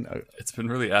 being... It's been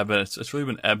really ebbing. It's really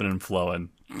been ebbing and flowing.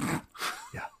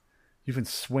 Yeah. You've been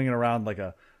swinging around like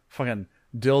a fucking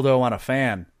dildo on a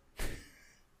fan.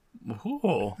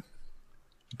 Ooh.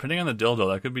 Depending on the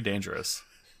dildo, that could be dangerous.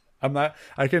 I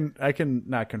can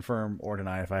not confirm or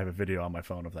deny if I have a video on my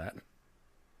phone of that.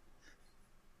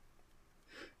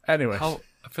 Anyway, I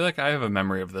feel like I have a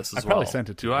memory of this as I probably well. sent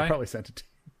it to Do you. I? I probably sent it to you.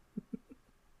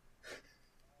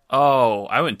 Oh,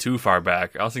 I went too far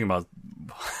back. I was thinking about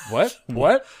What?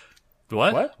 what?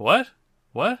 What? What?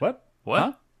 What? What? What?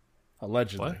 Huh?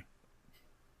 Allegedly.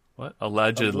 What?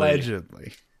 Allegedly.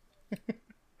 Allegedly.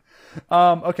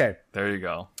 Okay. There you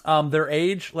go. Their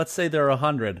age, let's say they're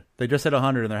 100. They just hit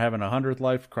 100 and they're having a 100th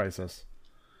life crisis.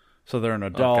 So they're an Oh,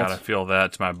 adult. God, I feel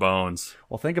that to my bones.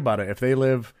 Well, think about it. If they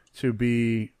live to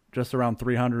be just around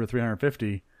 300 or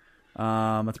 350,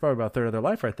 that's probably about a third of their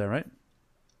life right there, right?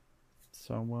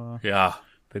 So, Yeah.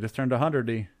 they just turned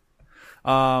 100.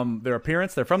 Their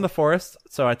appearance, they're from the forest,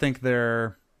 so I think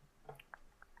they're...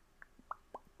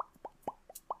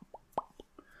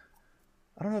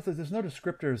 I don't know if there's no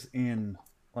descriptors in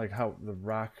like how the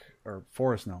rock or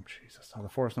forest gnome, Jesus, how the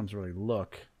forest gnomes really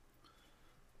look.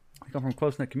 They come from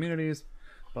close-knit communities,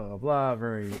 blah, blah, blah,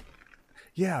 very...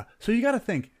 Yeah, so you got to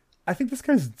think, I think this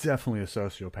guy's definitely a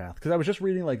sociopath, because I was just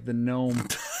reading like the gnome...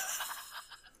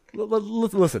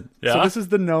 Listen, Yeah? So this is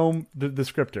the gnome, the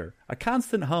descriptor. A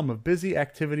constant hum of busy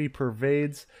activity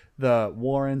pervades the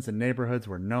warrens and neighborhoods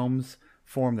where gnomes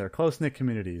form their close-knit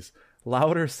communities.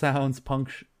 Louder sounds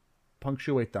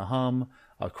punctuate the hum,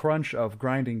 a crunch of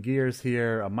grinding gears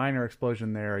here, a minor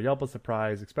explosion there, a yelp of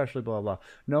surprise, especially blah, blah, blah.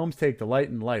 Gnomes take delight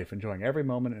in life, enjoying every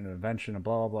moment and invention and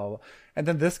blah, blah, blah. And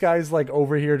then this guy's like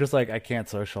over here just like, I can't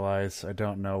socialize. I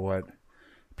don't know what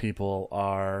people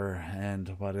are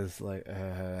and what is like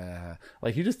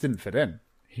he just didn't fit in.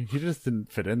 He just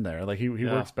didn't fit in there. Like he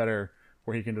works better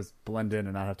where he can just blend in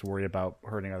and not have to worry about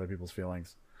hurting other people's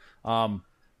feelings.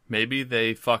 Maybe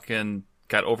they fucking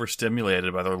got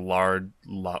overstimulated by their large,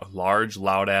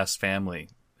 loud ass family,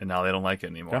 and now they don't like it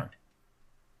anymore.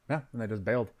 Yeah, and they just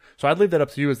bailed. So I'd leave that up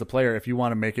to you as the player if you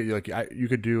want to make it like you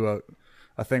could do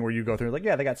a thing where you go through like,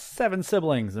 yeah, they got 7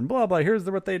 siblings and blah blah. Here's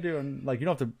what they do, and like you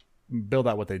don't have to build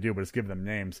out what they do, but just give them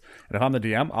names. And if I'm the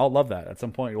DM, I'll love that. At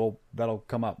some point, that'll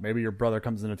come up. Maybe your brother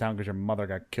comes into town because your mother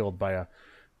got killed by a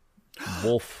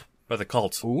wolf. By the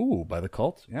cult. Ooh, by the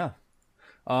cult. Yeah.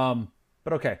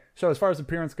 But okay. So as far as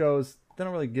appearance goes, they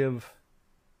don't really give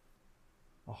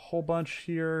a whole bunch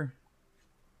here.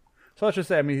 So let's just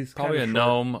say, I mean, he's Probably a kind of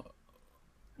gnome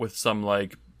with some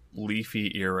like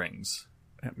leafy earrings.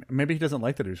 Maybe he doesn't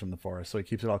like the dudes from the forest, so he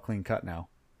keeps it all clean cut now.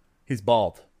 He's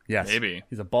bald. Yes. Maybe.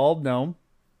 He's a bald gnome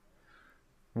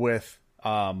with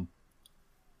a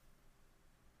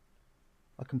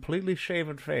completely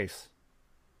shaven face.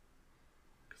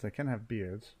 Because they can have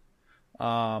beards.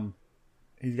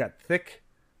 He's got thick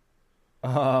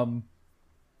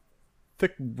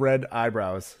red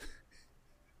eyebrows.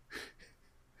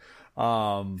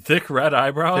 Thick red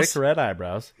eyebrows? Thick red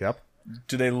eyebrows. Yep.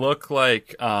 Do they look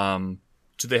like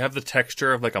do they have the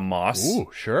texture of like a moss? Ooh,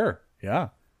 sure. Yeah.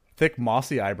 Thick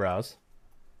mossy eyebrows.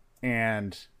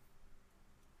 And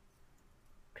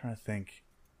I'm trying to think.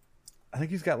 I think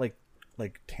he's got like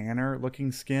tanner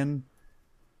looking skin.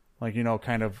 Like, you know,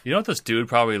 kind of... You know what this dude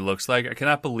probably looks like? I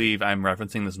cannot believe I'm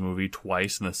referencing this movie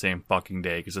twice in the same fucking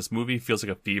day, because this movie feels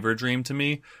like a fever dream to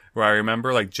me, where I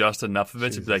remember like just enough of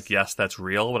it to be like, yes, that's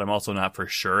real, but I'm also not for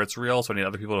sure it's real, so I need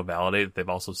other people to validate that they've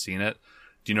also seen it.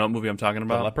 Do you know what movie I'm talking The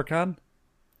about? Leprechaun?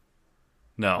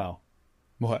 No. Oh.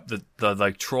 What? The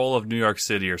like troll of New York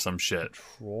City or some shit.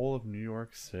 Troll of New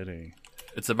York City.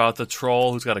 It's about the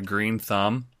troll who's got a green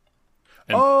thumb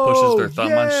and Oh, pushes their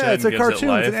thumb on shit it's and a gives cartoon.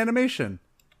 it life. It's an animation.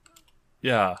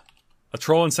 Yeah. A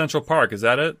troll in Central Park, is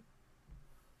that it?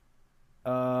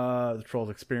 The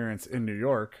Troll's Experience in New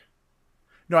York.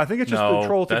 No, I think it's just No, the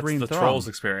troll with the that's green the thumb. Troll's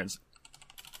Experience.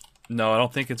 No, I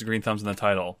don't think it's Green Thumbs in the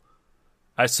title.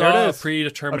 I There saw it a is.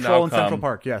 predetermined A Troll outcome. in Central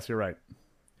Park. Yes, you're right.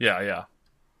 Yeah.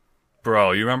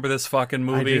 Bro, you remember this fucking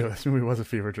movie? I do. This movie was a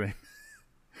fever dream.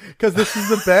 Because this is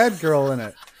the bad girl in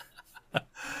it.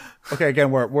 Okay,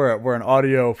 again, we're an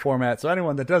audio format, so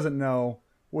anyone that doesn't know,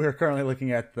 we're currently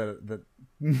looking at the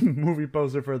movie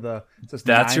poster for the... That's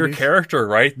 90s. your character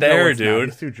right No, there, it's not. dude.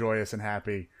 He's too joyous and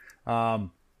happy.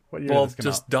 What year Well, did this come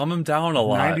just out? dumb him down a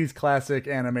lot. 90s classic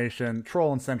animation,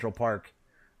 Troll in Central Park.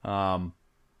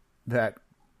 That,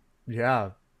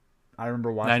 yeah, I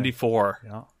remember watching. 94.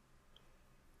 Yeah.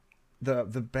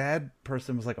 The bad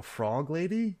person was like a frog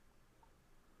lady?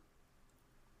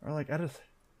 Or like,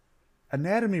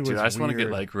 Anatomy was Dude, I just want to get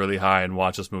weird. like really high and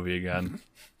watch this movie again.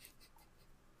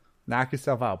 Knock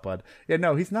yourself out, bud. Yeah,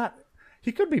 no, he's not.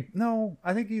 He could be. No,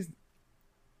 I think he's.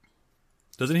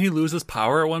 Doesn't he lose his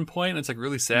power at one point? It's like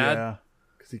really sad. Yeah,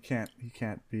 because he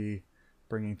can't be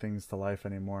bringing things to life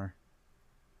anymore.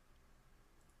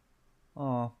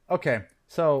 Oh, okay.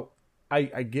 So I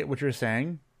get what you're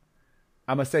saying.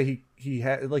 I'm gonna say he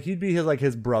had like he'd be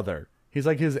his brother He's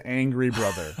like his angry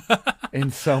brother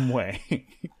in some way.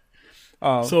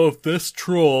 So if this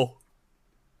troll,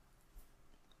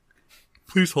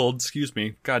 please hold. Excuse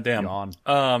me. Goddamn. Yawn.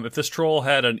 If this troll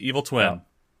had an evil twin,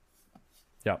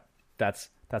 Yep. That's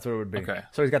what it would be. Okay.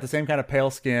 So he's got the same kind of pale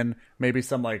skin, maybe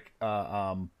some like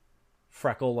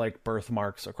freckle like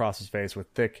birthmarks across his face with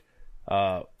thick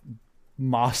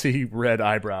mossy red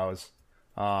eyebrows.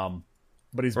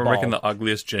 But he's we're bald. making the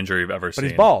ugliest ginger you've ever seen. But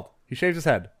he's bald. He shaves his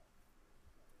head.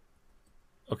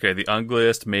 Okay, the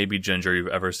ugliest maybe ginger you've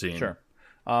ever seen. Sure.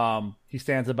 He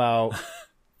stands about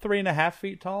 3.5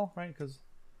 feet tall, right? Because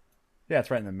it's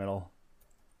right in the middle.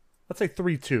 Let's say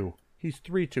 3'2". He's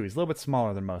 3'2". He's a little bit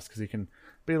smaller than most because he can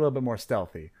be a little bit more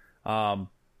stealthy. I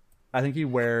think he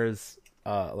wears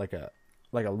like a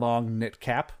long knit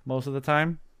cap most of the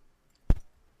time.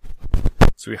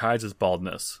 So he hides his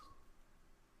baldness.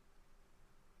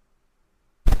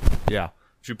 Yeah.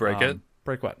 Did you break it?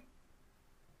 Break what?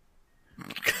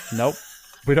 Nope.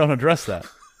 We don't address that.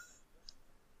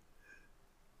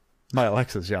 My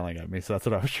Alexa's yelling at me, so that's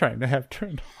what I was trying to have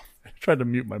turned off. I tried to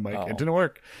mute my mic. Oh. It didn't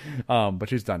work. But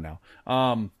she's done now.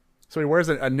 So he wears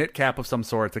a knit cap of some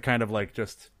sort to kind of like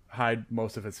just hide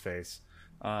most of his face.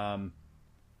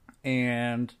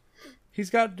 And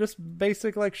he's got just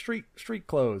basic like street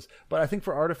clothes. But I think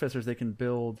for artificers they can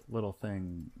build little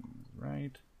things,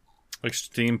 right? Like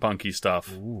steampunky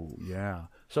stuff. Ooh, yeah.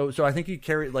 So I think he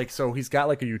carried like, so he's got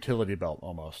like a utility belt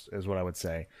almost is what I would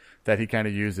say that he kind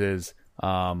of uses.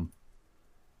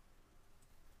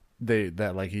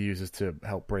 That he uses to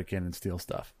help break in and steal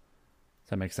stuff.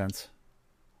 Does that make sense?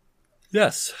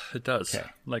 Yes, it does. Okay.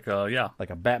 Like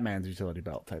Like a Batman's utility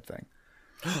belt type thing.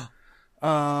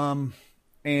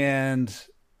 And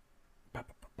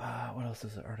what else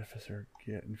does the artificer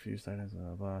get? Infused items,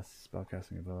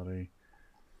 spellcasting ability.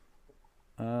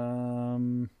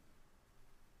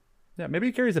 Yeah, maybe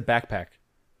he carries a backpack.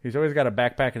 He's always got a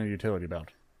backpack and a utility belt.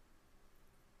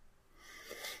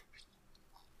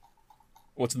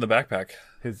 What's in the backpack?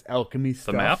 His alchemy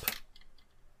stuff. The map?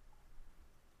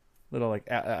 Little like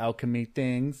alchemy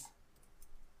things.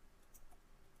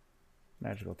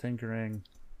 Magical tinkering.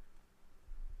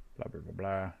 Blah blah blah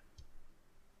blah.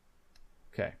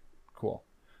 Okay, cool.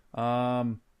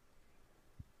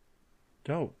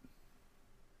 Dope.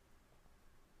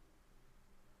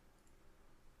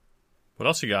 What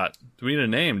else you got? Do we need a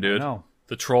name, dude? No.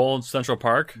 The troll in Central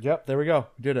Park? Yep, there we go.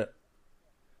 Did it.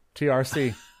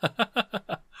 TRC.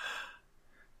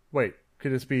 Wait,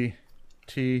 could this be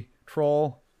T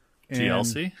Troll in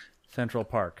TLC? Central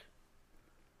Park?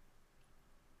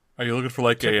 Are you looking for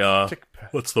like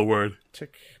what's the word?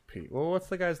 Chickpea. Well, what's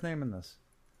the guy's name in this?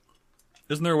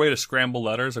 Isn't there a way to scramble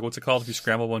letters? Like, what's it called if you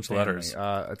scramble a bunch of letters?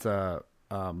 It's a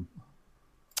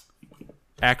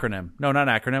acronym. No, not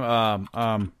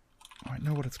acronym. I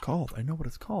know what it's called.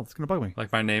 It's gonna bug me.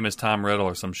 Like my name is Tom Riddle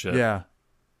or some shit. Yeah.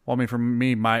 Well, I mean, for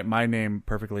me, my name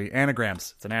perfectly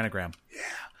anagrams. It's an anagram. Yeah.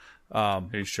 Are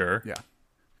you sure? Yeah.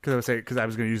 Because I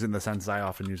was going to use it in the sense I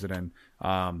often use it in.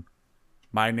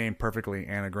 My name perfectly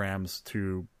anagrams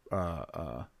to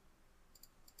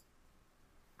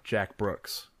Jack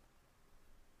Brooks.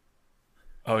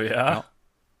 Oh yeah.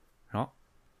 No.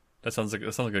 That sounds like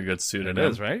a good pseudonym. It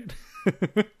is, right?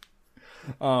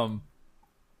 But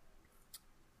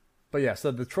yeah,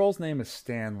 so the troll's name is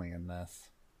Stanley in this.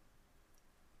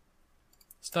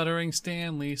 Stuttering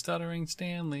Stanley.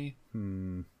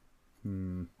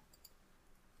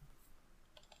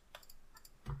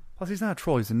 Plus, he's not a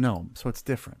troll; he's a gnome, so it's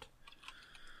different.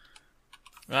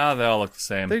 Ah, they all look the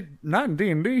same. Not in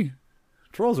D&D.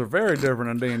 Trolls are very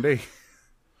different in D&D.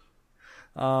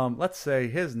 Let's say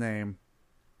his name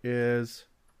is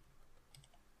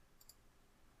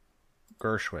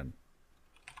Gershwin.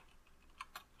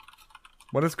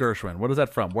 What is Gershwin? What is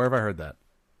that from? Where have I heard that?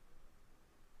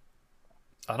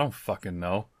 I don't fucking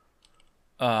know.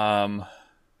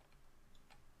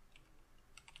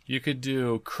 You could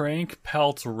do Crank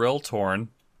Pelt Riltorn.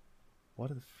 What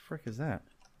the frick is that?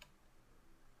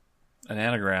 An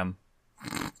anagram.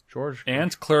 George?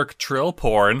 Ant Clerk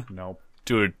Trillporn. Nope.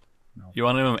 Dude, you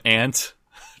want to name him Ant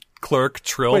Clerk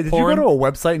Trillporn? Wait, did you go to a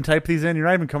website and type these in? You're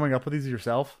not even coming up with these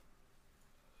yourself?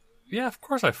 Yeah, of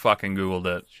course I fucking Googled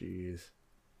it. Jeez.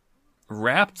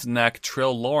 Wrapped Neck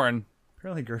Trillorn.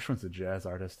 Apparently Gershwin's a jazz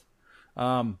artist.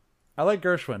 I like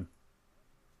Gershwin.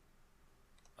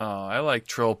 Oh, I like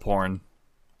Trillporn.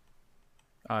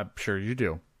 I'm sure you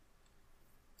do.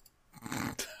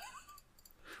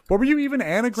 What were you even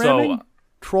anagramming? So,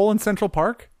 Troll in Central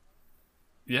Park?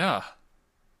 Yeah.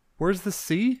 Where's the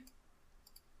C?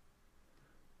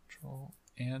 Troll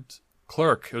Ant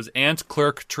Clerk. It was Ant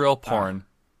Clerk Trillporn.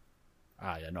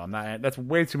 Yeah, no, I'm not. That's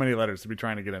way too many letters to be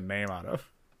trying to get a name out of.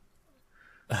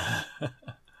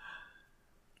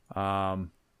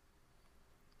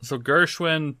 So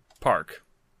Gershwin Park.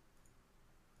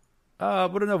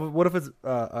 But no, what if it's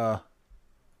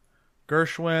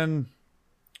Gershwin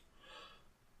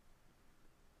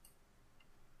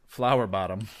Flower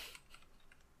Bottom?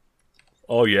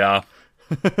 Oh yeah.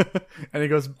 And he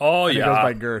goes. Oh and yeah. He goes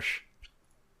by Gersh.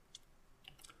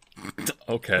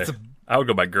 Okay. I would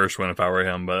go by Gershwin if I were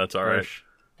him, but that's all right. Gersh.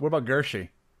 What about Gershie?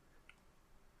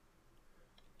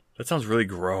 That sounds really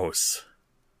gross.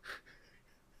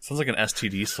 Sounds like an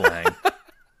STD slang.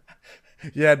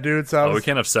 Yeah, dude. So We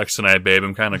can't have sex tonight, babe.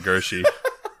 I'm kind of Gershy.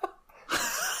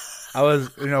 I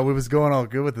was, we was going all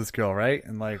good with this girl, right?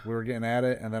 And like we were getting at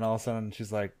it, and then all of a sudden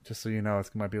she's like, "Just so you know, it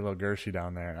might be a little Gershie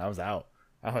down there." And I was out.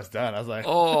 I was done. I was like,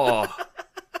 Oh.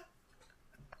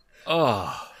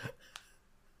 Oh.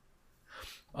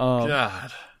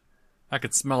 God. I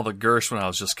could smell the Gersh when I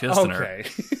was just kissing her. okay.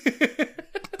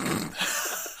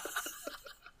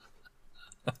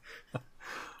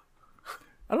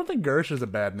 I don't think Gersh is a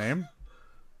bad name.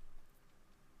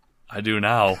 I do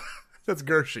now. That's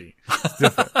Gershie. It's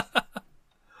different.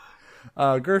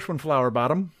 Gershwin Flower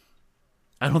Bottom.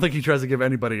 I don't think he tries to give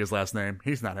anybody his last name.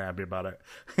 He's not happy about it.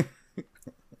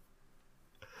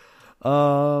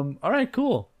 All right,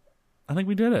 cool. I think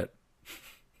we did it.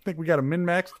 I think we got a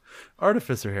min-maxed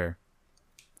artificer here.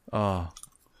 Oh.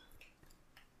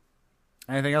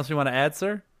 Anything else you want to add,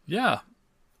 sir? Yeah.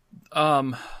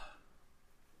 My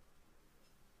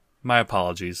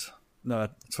apologies. No,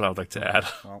 That's what I would like to add.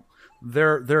 well,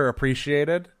 they're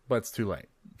appreciated, but it's too late.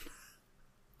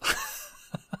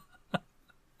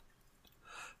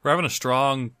 We're having a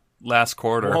strong last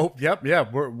quarter. Oh, yep, yeah.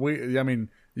 I mean,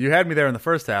 you had me there in the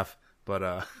first half, but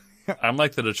I'm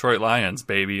like the Detroit Lions,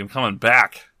 baby. I'm coming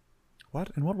back. what?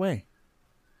 In what way?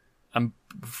 I'm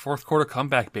fourth quarter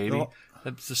comeback, baby. No.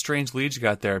 That's a strange lead you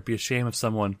got there. It'd be a shame if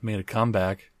someone made a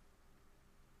comeback.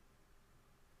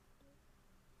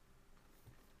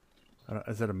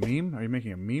 Is that a meme? Are you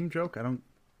making a meme joke? I don't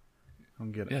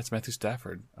get it. Yeah, it's Matthew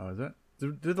Stafford. Oh, is it?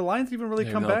 Did the Lions even really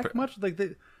Yeah, come no, back but- much? Like they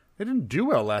didn't do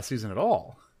well last season at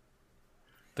all.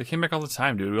 They came back all the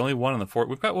time, dude. We only won in the fourth.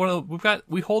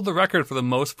 We hold the record for the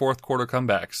most fourth quarter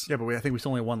comebacks. Yeah, but I think we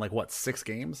still only won 6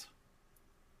 games.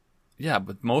 Yeah,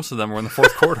 but most of them were in the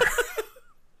fourth quarter.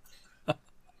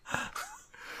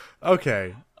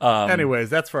 Okay. Anyways,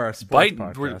 that's for our sports Biting,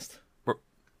 podcast. we're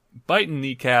biting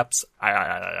kneecaps.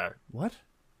 What?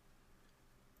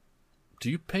 Do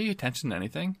you pay attention to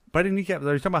anything? Biting kneecap.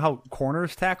 Are you talking about how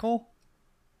corners tackle?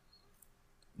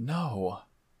 No.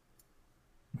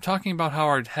 I'm talking about how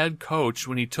our head coach,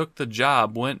 when he took the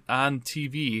job, went on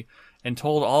TV and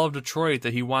told all of Detroit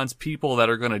that he wants people that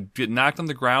are going to get knocked on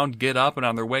the ground, get up, and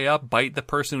on their way up, bite the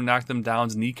person who knocked them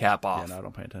down's kneecap off. Yeah, no, I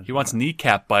don't pay attention. He wants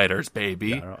kneecap biters, baby.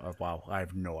 Yeah, wow, I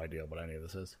have no idea what any of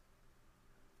this is.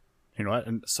 You know what?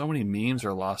 And, So many memes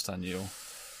are lost on you.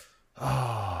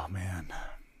 oh man.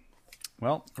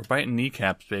 Well, We're biting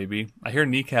kneecaps, baby. I hear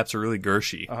kneecaps are really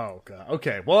Gershy. oh god.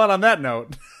 Okay. Well, and on that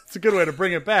note, it's a good way to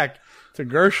bring it back to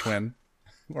Gershwin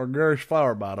or Gersh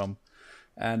Flower Bottom,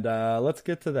 and let's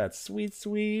get to that sweet,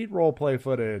 sweet roleplay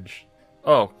footage.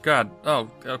 Oh, God. Oh,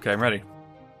 okay, I'm ready.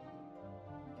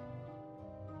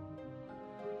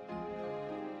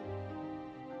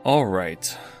 All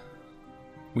right.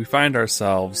 We find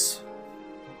ourselves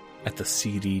at the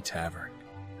CD Tavern.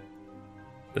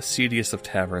 The seediest of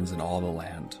taverns in all the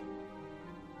land.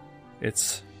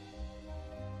 It's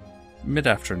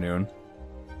mid-afternoon,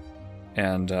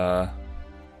 and the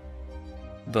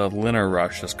dinner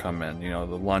rush has come in, the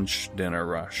lunch-dinner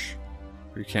rush.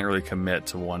 You can't really commit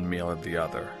to one meal or the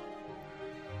other.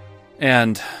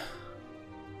 And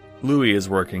Louis is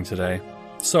working today.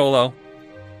 Solo.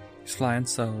 He's flying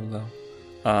solo.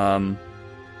 And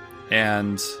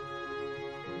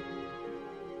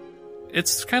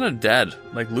it's kind of dead.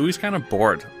 Like, Louis kind of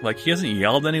bored. Like, he hasn't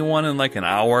yelled at anyone in an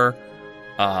hour.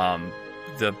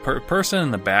 The person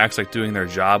in the back's doing their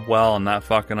job well and not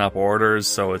fucking up orders,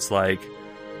 so it's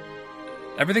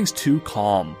everything's too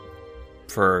calm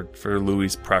for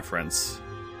Louis' preference.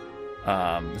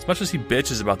 As much as he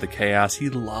bitches about the chaos, he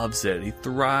loves it. He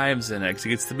thrives in it because he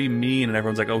gets to be mean, and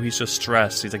everyone's like, "Oh, he's just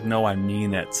stressed." He's like, "No, I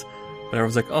mean it." But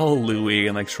everyone's like, "Oh, Louis,"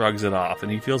 and shrugs it off,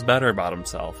 and he feels better about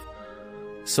himself.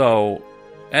 So,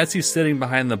 as he's sitting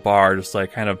behind the bar, just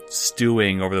kind of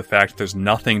stewing over the fact that there's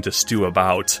nothing to stew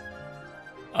about,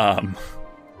 the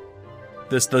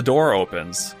door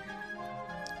opens.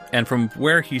 And from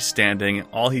where he's standing,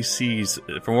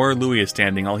 from where Louis is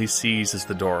standing, all he sees is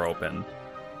the door open.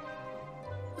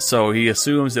 So he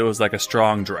assumes it was a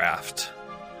strong draft.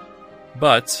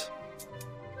 But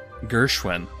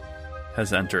Gershwin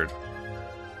has entered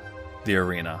the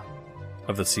arena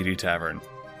of the CD Tavern.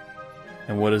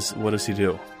 And what does he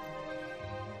do?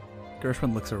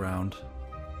 Gershwin looks around,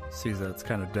 sees that it's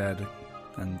kind of dead,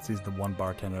 and sees the one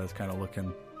bartender that's kind of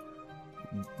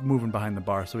moving behind the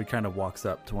bar. So he kind of walks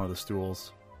up to one of the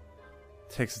stools,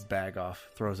 takes his bag off,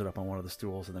 throws it up on one of the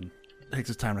stools, and then takes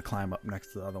his time to climb up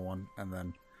next to the other one, and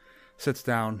then sits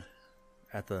down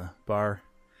at the bar,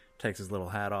 takes his little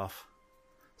hat off,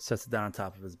 sets it down on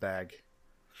top of his bag,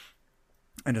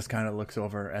 and just kind of looks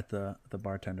over at the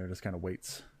bartender, just kind of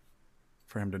waits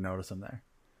for him to notice him there.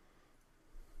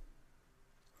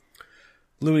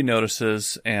 Louis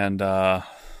notices and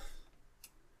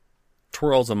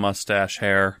twirls a mustache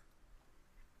hair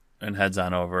and heads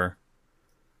on over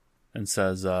and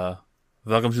says,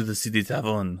 "Welcome to the CD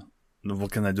Tavern.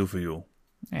 What can I do for you?"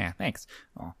 Yeah, thanks.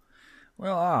 Oh,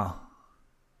 well,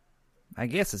 I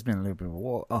guess it's been a little bit of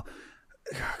water.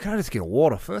 Can I just get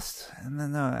water first? And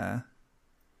then,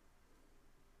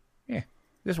 yeah,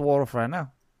 just water for right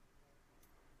now.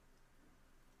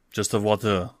 Just the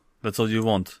water. That's all you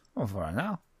want? Oh, for right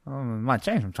now. It might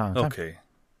change from time to time.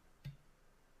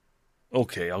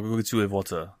 Okay, I'll go get you a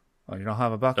water. Oh, you don't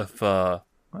have a bucket? If, What?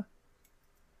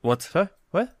 What? Sorry?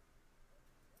 What?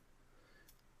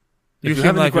 If you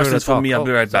have any questions for me, I'll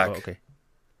be right back. Okay.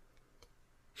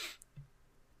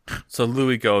 So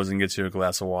Louis goes and gets you a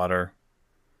glass of water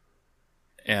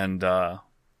and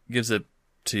gives it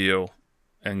to you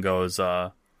and goes,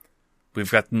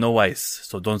 "We've got no ice,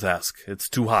 so don't ask. It's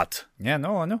too hot." Yeah,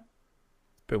 no, I know.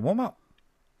 Bit warm up.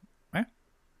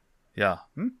 Yeah.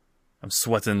 I'm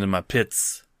sweating in my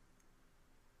pits.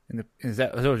 Is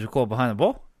that what you call behind the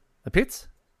ball? The pits?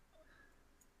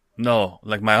 No,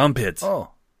 like my armpits.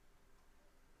 Oh.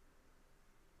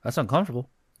 That's uncomfortable.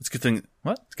 It's getting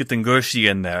What? It's getting gushy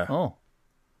in there. Oh.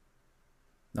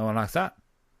 No one likes that.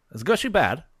 Is gushy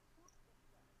bad?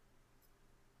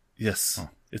 Yes,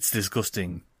 It's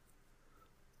disgusting.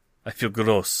 I feel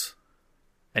gross.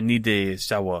 I need a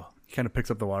shower. He kind of picks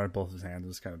up the water in both his hands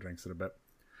and just kind of drinks it a bit.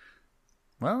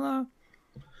 Well,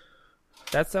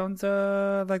 that sounds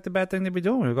like the bad thing to be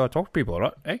doing. We gotta talk to people,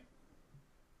 right? Hey?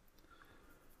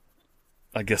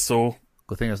 I guess so.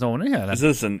 Good thing there's no one in here then.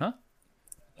 Listen. Huh?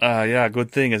 Yeah,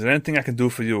 good thing. Is there anything I can do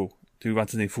for you? Do you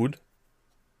want any food?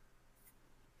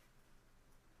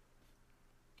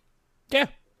 Yeah.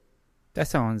 That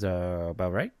sounds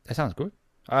about right. That sounds good.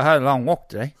 I had a long walk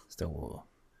today. Still,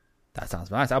 that sounds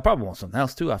nice. I'll probably want something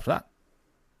else too after that.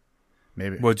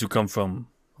 Maybe. Where'd you come from?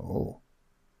 Oh.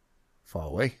 Far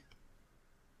away.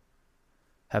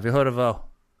 Have you heard of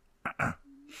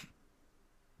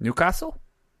Newcastle?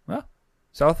 Huh?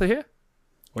 South of here?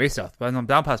 Way south. But I'm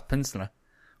down past Peninsula.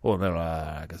 Or there,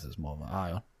 I guess it's more of an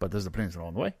ion. But there's the peninsula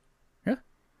on the way. Yeah?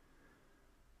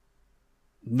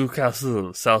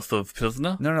 Newcastle, south of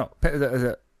Pilsner? No.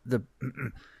 The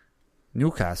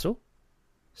Newcastle,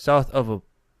 south of a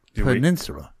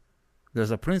peninsula.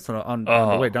 There's a peninsula on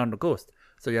the way down the coast.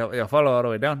 So you follow all the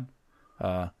way down.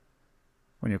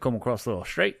 When you come across a little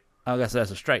strait, I guess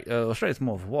that's a strait. Strait's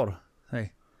more for water.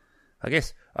 Hey, I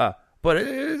guess. But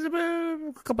it's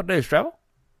a couple of days travel.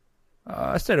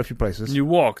 I stayed a few places. You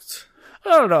walked? I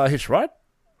don't know. I hitched a ride.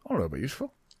 A little bit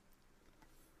useful.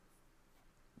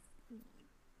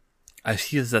 I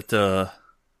hear that,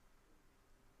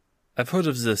 I've heard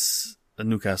of this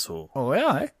Newcastle. Oh,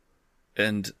 yeah, eh?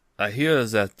 And I hear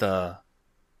that,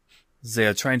 they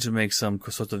are trying to make some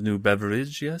sort of new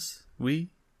beverage, yes? I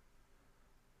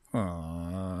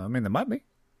mean, there might be.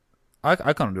 I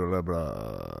kind of do a little bit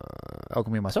of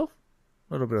alchemy myself.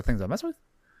 A little bit of things I mess with.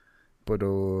 But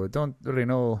don't really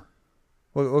know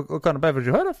what kind of beverage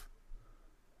you heard of.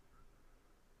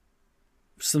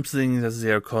 Something that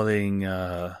they are calling,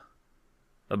 a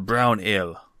brown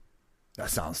ale. That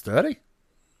sounds dirty.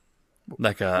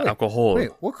 Like alcohol.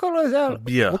 Wait, what color is ale?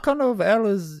 Beer. What kind of ale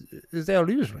is ale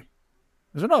usually?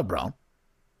 Is it not brown?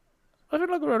 I feel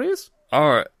like it is.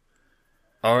 Our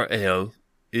ale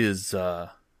is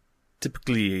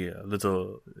typically a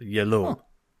little yellow. Oh,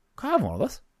 can I have one of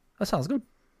those? That sounds good.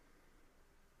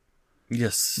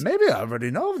 Yes. Maybe I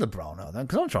already know of the brown ale then,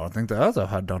 because I'm trying to think the ales I've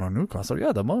had down on Newcastle.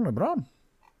 Yeah, they're mostly brown.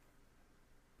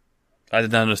 I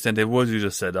did not understand a word you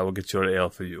just said. I will get your ale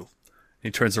for you. He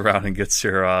turns around and gets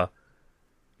your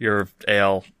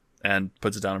ale and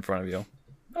puts it down in front of you.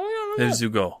 Oh, yeah. Here you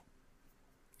go.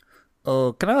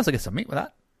 Can I also get some meat with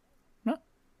that? No?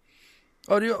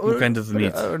 Oh, What kind of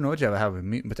meat? I don't know. Do you ever have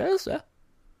meat and potatoes? Yeah.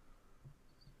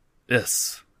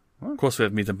 Yes. Of course we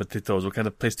have meat and potatoes. What kind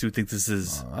of place do you think this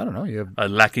is? I don't know. You have A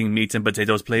lacking meat and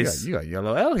potatoes place? you got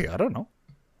yellow ale here. I don't know.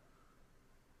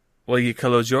 What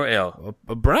color's your ale?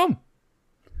 Brown.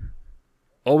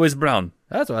 Always brown.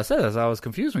 That's what I said. That's why I was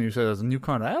confused when you said there's a new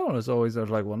kind of ale. I was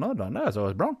like, well, no, it's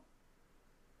always brown.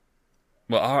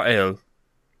 Well, our ale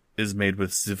is made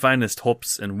with the finest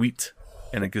hops and wheat,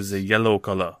 and it gives a yellow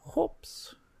color.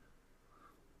 Hops.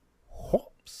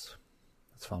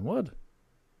 That's a fun word.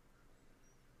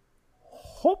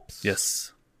 Hops.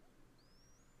 Yes.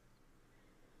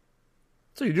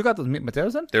 So you do got those meat and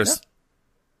potatoes then? There's. Yeah.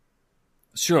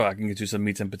 Sure, I can get you some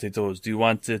meat and potatoes. Do you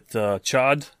want it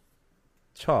charred?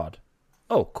 Charred.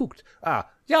 Oh, cooked.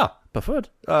 Yeah, preferred.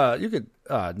 You could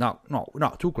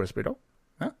not too crispy though.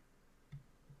 Huh?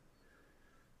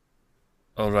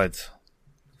 All right,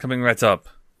 coming right up.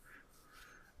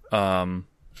 When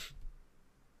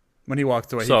he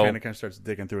walks away, he kind of starts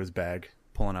digging through his bag,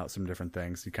 pulling out some different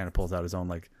things. He kind of pulls out his own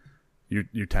like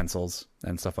utensils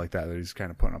and stuff like that he's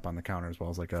kind of putting up on the counter, as well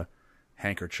as like a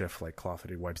handkerchief, like cloth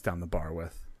that he wipes down the bar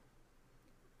with.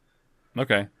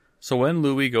 Okay, so when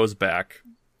Louis goes back,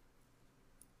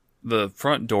 the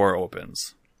front door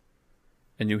opens,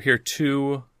 and you hear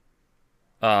two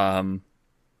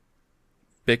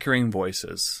bickering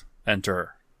voices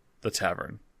enter the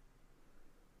tavern.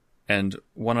 And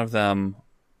one of them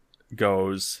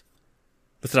goes,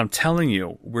 "Listen, I'm telling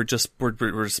you, we're just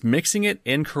mixing it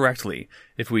incorrectly.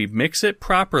 If we mix it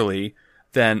properly,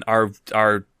 then our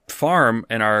farm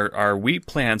and our wheat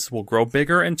plants will grow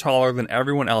bigger and taller than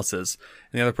everyone else's."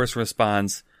 And the other person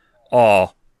responds,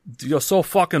 "Oh, you're so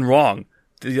fucking wrong.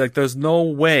 Like, there's no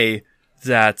way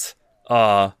that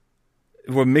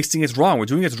we're mixing it wrong. We're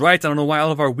doing it right. I don't know why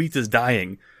all of our wheat is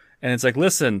dying." And it's like,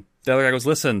 listen. The other guy goes,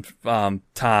 "Listen,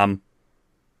 Tom,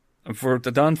 we're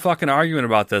done fucking arguing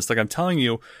about this. Like, I'm telling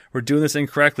you, we're doing this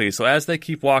incorrectly." So as they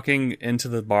keep walking into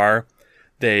the bar,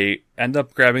 they end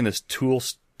up grabbing this two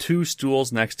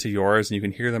stools next to yours, and you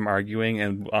can hear them arguing.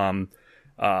 And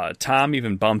Tom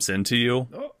even bumps into you.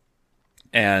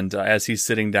 And as he's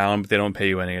sitting down, but they don't pay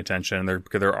you any attention.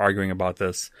 They're arguing about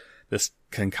this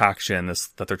concoction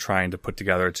that they're trying to put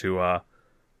together to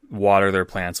water their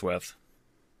plants with.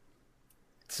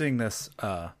 Seeing this,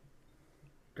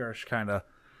 Gersh kind of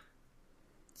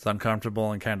is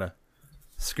uncomfortable and kind of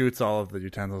scoots all of the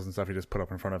utensils and stuff he just put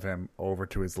up in front of him over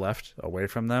to his left, away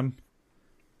from them,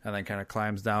 and then kind of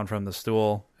climbs down from the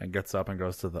stool and gets up and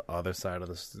goes to the other side of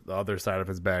the other side of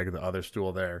his bag, the other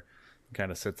stool there, and kind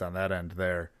of sits on that end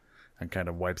there, and kind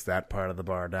of wipes that part of the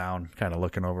bar down, kind of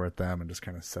looking over at them, and just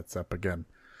kind of sets up again.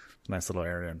 Nice little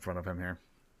area in front of him here.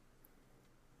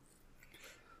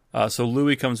 So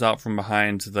Louis comes out from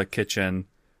behind the kitchen,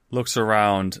 looks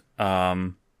around,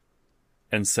 and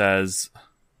says,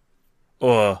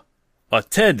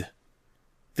 Ted,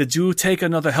 did you take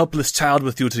another helpless child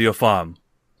with you to your farm?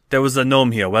 There was a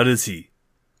gnome here. Where is he?"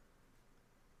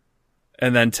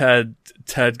 And then Ted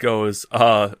goes,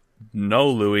 "No,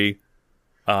 Louis.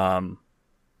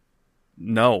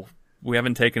 No, we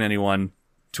haven't taken anyone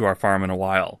to our farm in a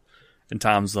while." And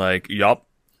Tom's like, "Yup,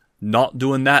 not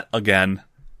doing that again.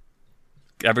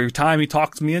 Every time he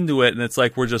talks me into it, and it's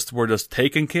like we're just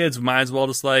taking kids. We might as well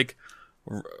just like,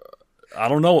 I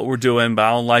don't know what we're doing, but I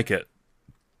don't like it."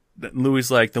 Louis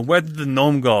like, "Then where did the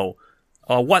gnome go?"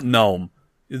 "What gnome?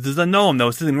 There's a gnome that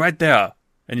was sitting right there."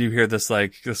 And you hear this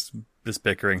this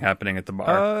bickering happening at the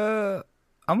bar.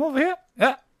 I'm over here.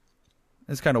 Yeah.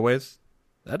 It's kind of ways.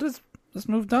 Let's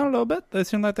move down a little bit. They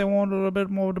seem like they want a little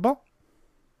bit more of the ball.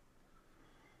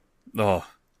 "Oh,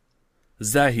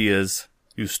 there he is.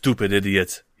 You stupid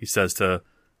idiot," he says to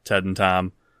Ted and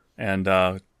Tom, and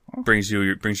brings you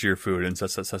your food and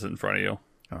sets it in front of you.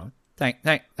 Oh, thank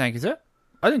you, sir.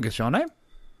 I didn't get your name.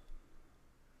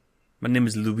 "My name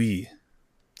is Louis."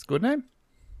 It's a good name.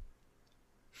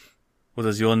 "What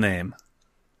is your name?"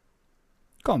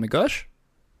 Call me Gush.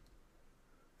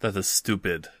 "That is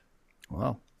stupid."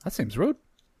 Well, that seems rude.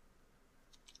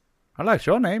 I like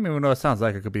your name, even though it sounds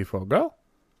like it could be for a girl.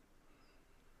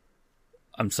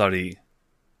 "I'm sorry.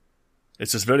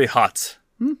 It's just very hot,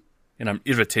 and I'm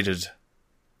irritated."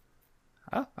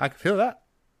 I can feel that.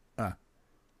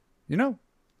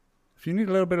 If you need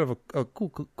a little bit of a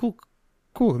cool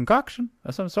concoction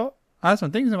of some sort, I have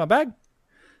some things in my bag.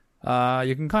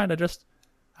 You can kind of just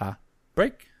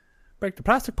break the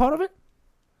plastic part of it,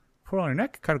 put it on your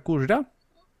neck, kind of cools you down.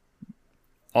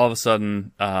 All of a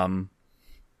sudden,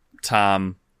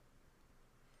 Tom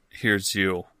hears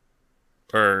you.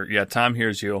 Tom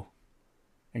hears you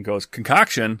and goes,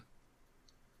 "Concoction?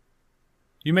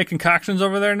 You make concoctions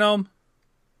over there, gnome?"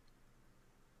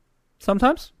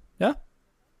 Sometimes, yeah.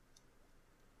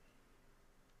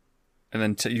 And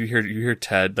then you hear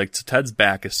Ted, like, so Ted's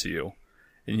back is to you.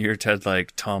 And you hear Ted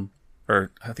like, "Tom,"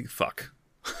 or I think, fuck.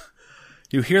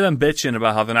 You hear them bitching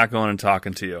about how they're not going and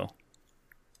talking to you.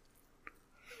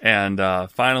 And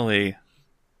finally,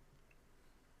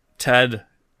 Ted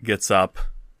gets up.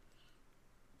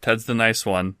 Ted's the nice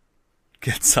one.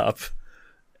 Gets up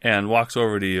and walks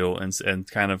over to you and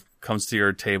kind of comes to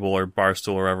your table or bar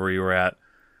stool or wherever you were at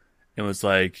and was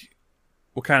like,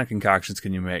 what kind of concoctions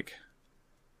can you make?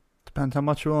 Depends how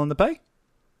much you're willing to pay.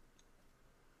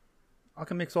 I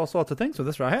can mix all sorts of things with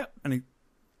this right here. And he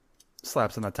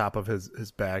slaps on the top of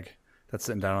his bag that's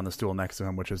sitting down on the stool next to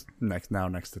him, which is next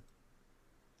to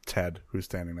Ted, who's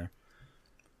standing there.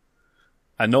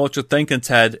 I know what you're thinking,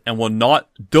 Ted, and we're not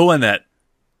doing it,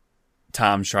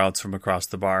 Tom shouts from across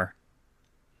the bar.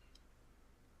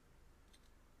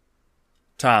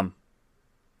 Tom,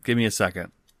 give me a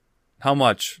second. How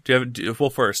much do you have? Well,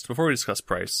 first, before we discuss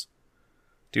price,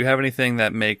 do you have anything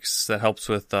that helps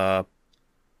with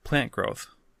plant growth?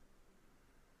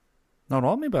 Not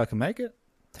on me, but I can make it.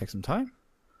 Take some time.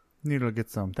 Need to get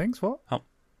some things for it.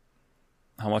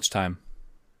 How much time?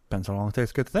 Depends how long it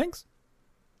takes to get the things.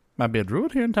 Might be a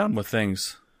druid here in town. With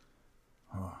things?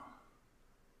 Oh.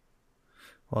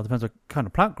 Well, it depends what kind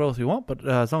of plant growth you want, but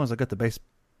as long as I get the base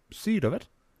seed of it,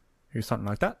 here's something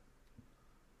like that.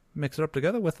 Mix it up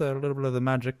together with a little bit of the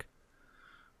magic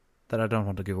that I don't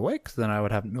want to give away, because then I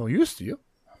would have no use to you.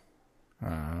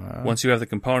 Once you have the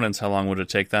components, how long would it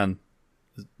take then?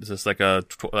 Is this like an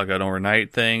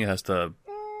overnight thing? It has to,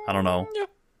 I don't know. Yeah,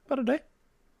 about a day.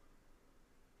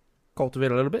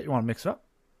 Cultivate a little bit. You want to mix it up.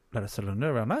 Let it settle in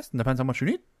there real nice. And depends how much you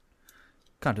need.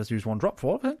 Can't just use one drop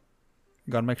for it.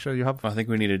 You got to make sure you have... I think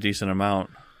we need a decent amount.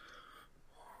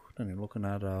 Then you're looking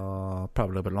at probably a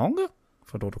little bit longer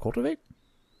for it to cultivate.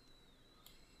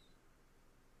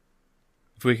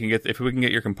 If we can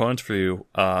get your components for you,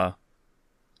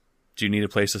 do you need a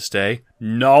place to stay?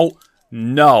 No.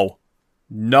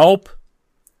 Nope.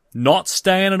 Not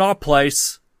staying at our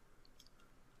place.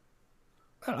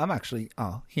 Well, I'm actually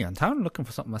here in town looking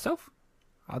for something myself.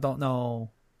 I don't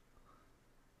know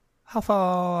how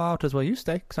far out is where you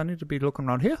stay, because I need to be looking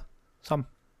around here.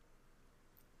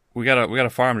 We got a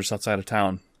farm just outside of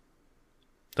town.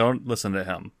 Don't listen to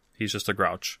him. He's just a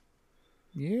grouch.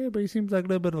 Yeah, but he seems like a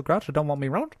little bit of a grouch. I don't want me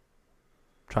around.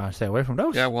 Try to stay away from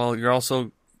those. Yeah, well, you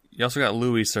also got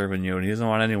Louis serving you, and he doesn't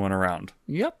want anyone around.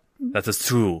 Yep. That's his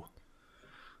too.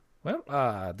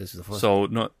 Well, this is the first. So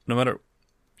no matter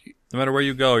where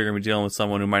you go, you're gonna be dealing with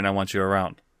someone who might not want you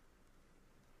around.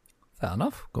 Fair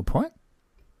enough. Good point.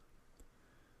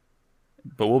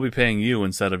 But we'll be paying you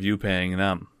instead of you paying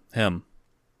him.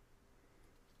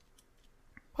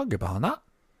 I'll get behind that.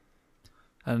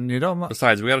 And you don't.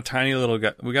 Besides, we got a tiny little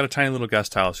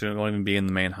guest house. You don't even be in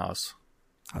the main house.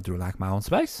 I do like my own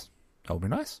space. That would be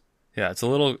nice. Yeah, it's a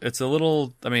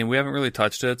little. I mean, we haven't really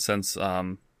touched it since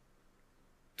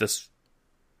this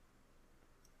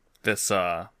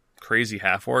crazy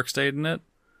half orc stayed in it,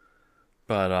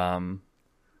 but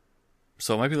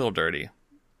so it might be a little dirty,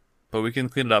 but we can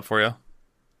clean it up for you.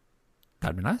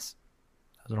 That'd be nice.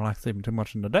 I don't like sleeping too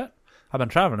much in the dirt. I've been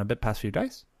traveling a bit past few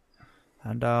days,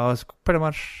 and I was very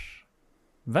much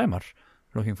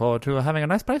looking forward to having a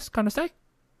nice place kind of stay,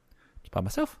 just by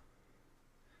myself.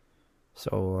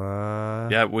 So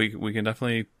yeah, we can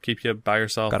definitely keep you by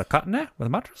yourself. Got a cot in there with a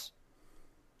mattress?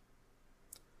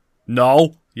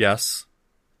 No. Yes,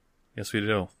 we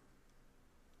do.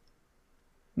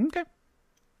 Okay.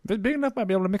 If it's big enough, I'll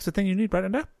be able to mix the thing you need right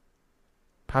in there.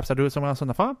 Perhaps I'll do it somewhere else on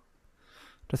the farm.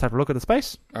 Just have a look at the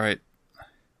space. All right.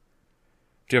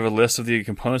 Do you have a list of the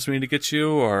components we need to get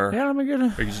you, or yeah, let me get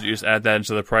it. Or you just add that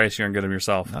into the price? You're gonna get them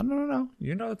yourself. No.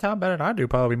 You know the town better than I do.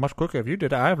 Probably much quicker if you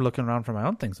did it. I have looking around for my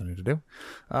own things I need to do.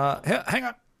 Here, hang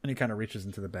on. And he kind of reaches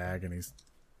into the bag and he's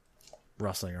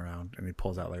rustling around and he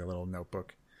pulls out like a little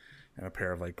notebook and a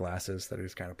pair of like glasses that he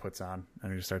just kind of puts on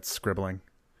and he just starts scribbling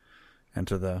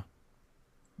into the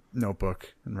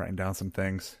notebook and writing down some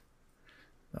things.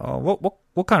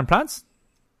 What kind of plants?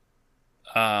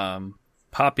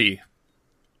 Poppy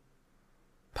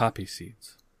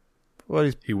seeds.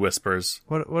 He whispers.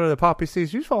 What are the poppy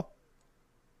seeds used for?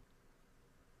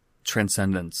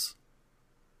 Transcendence.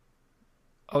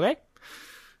 Okay.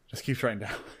 Just keeps writing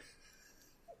down.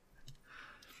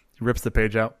 He rips the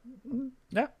page out.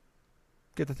 Yeah.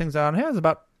 Get the things out on here. There's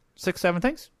about 6-7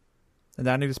 things. And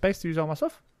then I need a space to use all my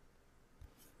stuff.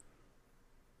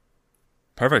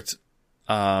 Perfect.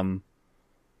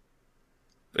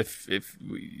 If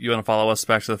you want to follow us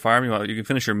back to the farm, you can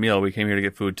finish your meal. We came here to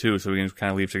get food too, so we can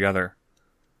kind of leave together.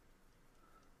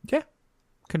 Yeah,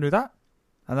 can do that.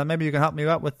 And then maybe you can help me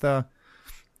out with the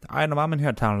item I'm in here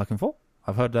in town looking for.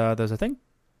 I've heard there's a thing.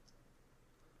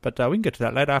 But we can get to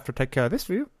that later after I take care of this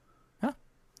for you. Yeah.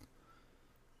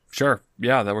 Sure.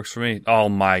 Yeah, that works for me. Oh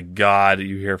my god,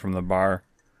 you hear from the bar.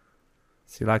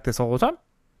 So you like this all the time?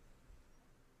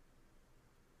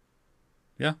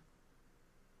 Yeah.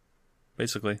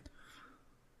 Basically.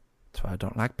 That's why I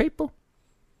don't like people.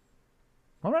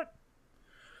 All right.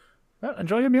 Well,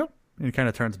 enjoy your meal. And he kind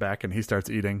of turns back and he starts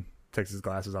eating, takes his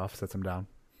glasses off, sets them down.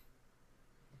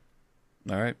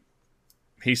 All right.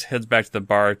 He heads back to the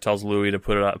bar, tells Louie to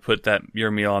put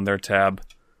your meal on their tab.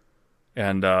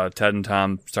 And Ted and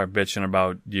Tom start bitching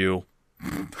about you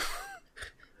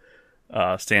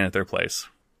staying at their place.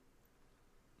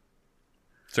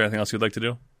 Is there anything else you'd like to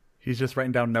do? He's just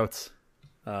writing down notes.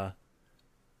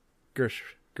 Gersh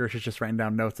is just writing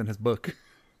down notes in his book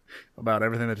about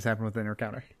everything that just happened within your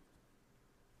encounter.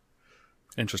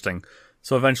 Interesting.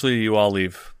 So eventually you all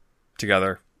leave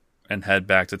together and head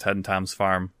back to Ted and Tom's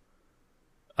farm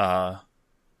to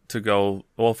go...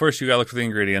 Well, first you gotta look for the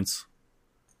ingredients.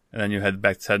 And then you head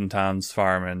back to Ted and Tom's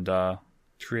farm and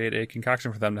create a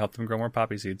concoction for them to help them grow more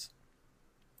poppy seeds.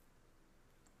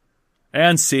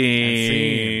 And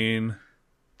scene.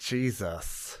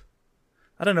 Jesus.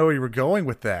 I don't know where you were going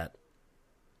with that.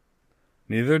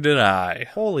 Neither did I.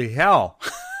 Holy hell.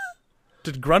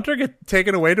 Did Grunter get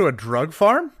taken away to a drug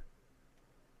farm?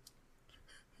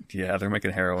 Yeah, they're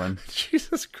making heroin.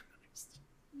 Jesus Christ.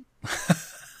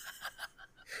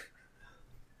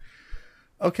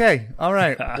 Okay, all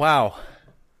right. Wow.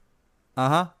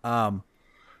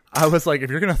 I was like, if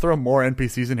you're going to throw more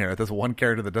NPCs in here at this one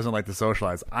character that doesn't like to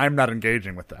socialize, I'm not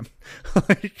engaging with them.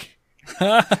 Like,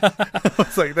 I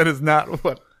was like, that is not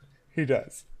what he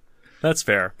does. That's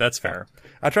fair. That's fair.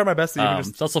 I tried my best to even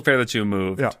It's also fair that you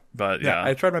moved. Yeah. But yeah.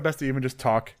 I tried my best to even just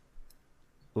talk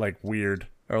like weird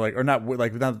or not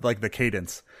like the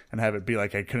cadence and have it be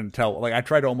like I couldn't tell. Like I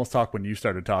tried to almost talk when you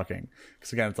started talking.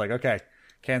 Because again, it's like, okay,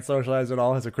 can't socialize at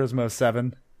all. Has a charisma of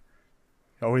 7.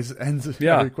 Always ends.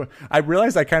 Yeah. I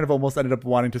realized I kind of almost ended up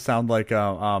wanting to sound like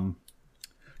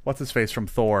what's his face from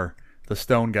Thor, the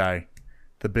stone guy,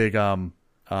 the big Yeah,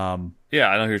 I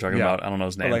know who you're talking about. I don't know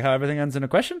his name. But like how everything ends in a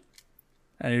question,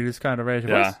 and you just kind of raise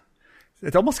your Yeah. voice.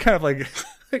 It's almost kind of like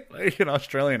like an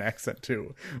Australian accent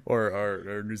too,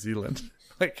 or New Zealand.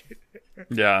 Like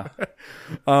Yeah.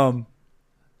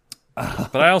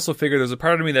 But I also figured there's a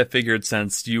part of me that figured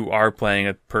since you are playing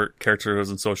a character who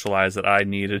doesn't socialize that I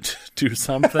needed to do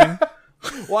something.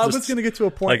 Well, I was going to get to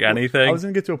a point. Like anything? I was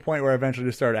going to get to a point where I eventually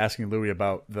just started asking Louis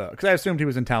about because I assumed he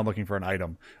was in town looking for an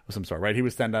item of some sort, right? He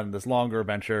was sent on this longer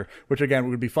adventure, which again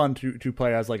would be fun to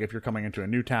play as like if you're coming into a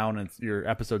new town and it's your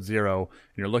episode 0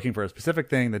 and you're looking for a specific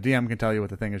thing, the DM can tell you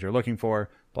what the thing is you're looking for,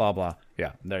 blah, blah.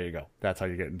 Yeah, there you go. That's how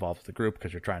you get involved with the group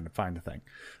because you're trying to find the thing.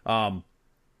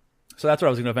 So that's what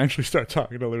I was going to eventually start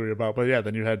talking to Louis about. But yeah,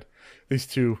 then you had these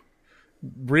two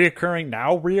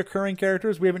reoccurring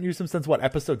characters. We haven't used them since what,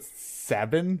 episode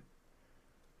 7?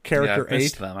 Character I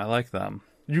missed 8. them. I like them.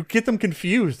 You get them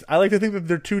confused. I like to think that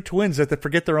they're two twins that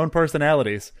forget their own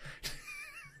personalities.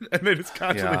 And they just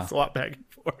constantly swap back and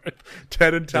forth.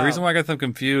 Ted and Tom. The reason why I got them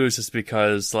confused is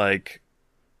because like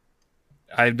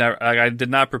I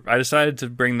decided to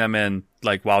bring them in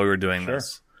like while we were doing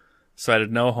this. So I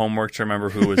did no homework to remember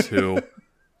who was who.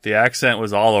 The accent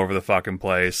was all over the fucking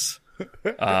place.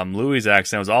 Louis'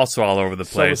 accent was also all over the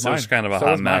place. It was kind of a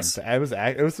hot mess. It was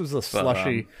a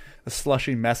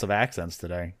slushy mess of accents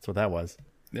today. That's what that was.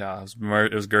 Yeah,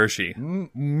 it was Gershy.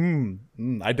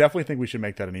 I definitely think we should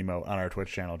make that an emote on our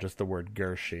Twitch channel. Just the word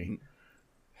Gershy.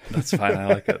 That's fine. I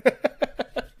like it.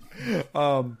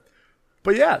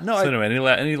 But yeah, no. So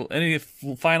anyway, any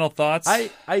final thoughts?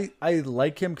 I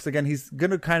like him because again, he's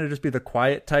gonna kind of just be the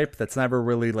quiet type that's never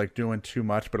really like doing too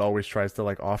much, but always tries to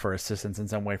like offer assistance in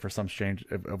some way for some exchange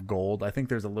of gold. I think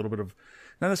there's a little bit of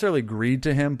not necessarily greed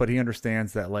to him, but he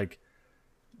understands that like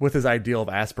with his ideal of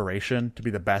aspiration to be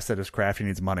the best at his craft, he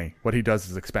needs money. What he does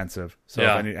is expensive, so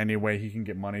any way he can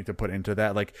get money to put into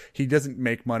that, like he doesn't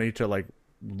make money to like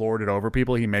lord it over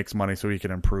people. He makes money so he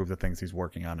can improve the things he's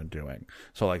working on and doing.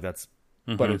 So like that's.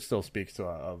 But it still speaks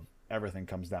to everything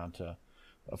comes down to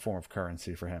a form of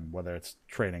currency for him, whether it's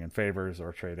trading in favors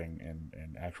or trading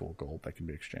in actual gold that can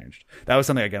be exchanged. That was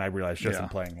something, again, I realized just in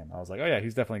playing him. I was like, oh, yeah,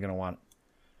 he's definitely going to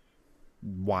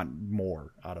want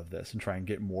more out of this and try and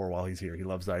get more while he's here. He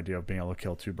loves the idea of being able to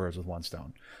kill 2 birds with 1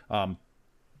 stone. But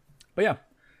yeah,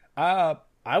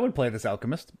 I would play this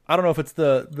alchemist. I don't know if it's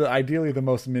the ideally the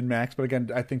most min-max, but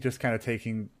again, I think just kind of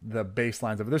taking the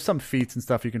baselines of it. There's some feats and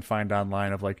stuff you can find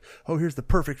online of like, oh, here's the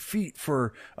perfect feat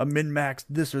for a min-max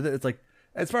this or that. It's like,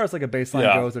 as far as like a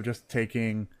baseline goes of just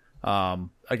taking,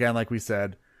 again, like we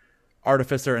said,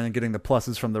 artificer and then getting the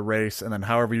pluses from the race, and then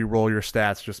however you roll your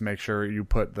stats, just make sure you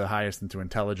put the highest into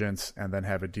intelligence and then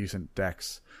have a decent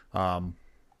dex.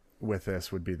 with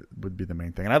this would be the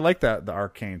main thing. And I like the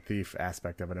arcane thief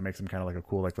aspect of it. It makes him kind of like a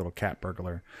cool like little cat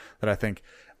burglar that I think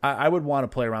I would want to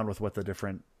play around with what the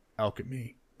different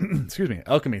alchemy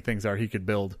things are he could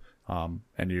build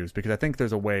and use, because I think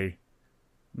there's a way,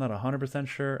 I'm not 100%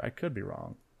 sure, I could be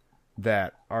wrong,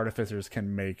 that artificers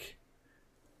can make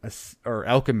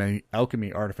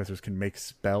alchemy artificers can make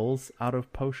spells out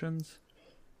of potions.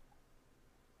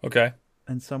 Okay.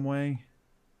 In some way.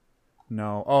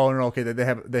 No. Oh no. Okay. They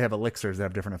have elixirs that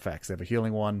have different effects. They have a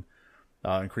healing one,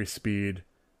 increase speed,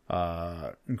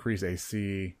 increase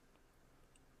AC.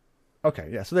 Okay.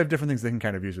 Yeah. So they have different things they can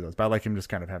kind of use with those. But I like him just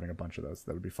kind of having a bunch of those.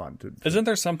 That would be fun. Isn't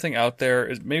there something out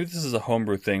there? Maybe this is a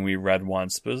homebrew thing we read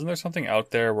once, but isn't there something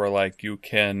out there where like you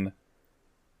can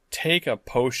take a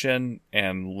potion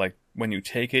and like when you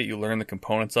take it, you learn the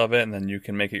components of it, and then you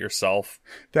can make it yourself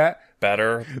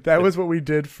better? That was what we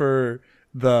did for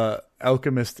the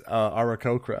alchemist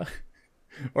Aarakocra.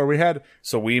 Or we had.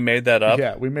 So we made that up.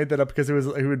 Yeah, we made that up because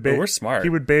we're smart. He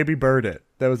would baby bird it.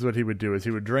 That was what he would do. Is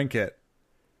he would drink it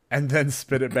and then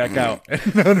spit it back out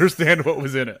and understand what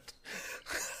was in it.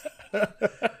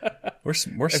 We're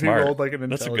smart. He rolled like an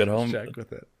That's a good home check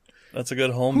with it. That's a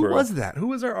good homebrew. Who was that? Who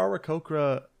was our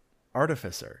Aarakocra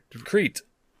artificer? Creek.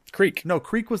 No,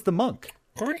 Creek was the monk.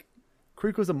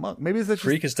 Creek was a monk. Maybe it's just...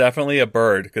 Creek is definitely a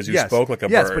bird because you spoke like a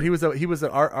bird. Yes, but he was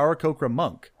an Aarakocra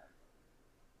monk.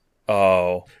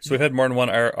 Oh, so we've had more than one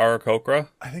Aarakocra?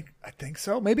 I think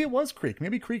so. Maybe it was Creek.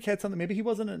 Maybe Creek had something. Maybe he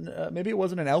wasn't. Maybe it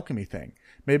wasn't an alchemy thing.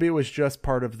 Maybe it was just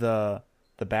part of the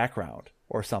background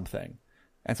or something.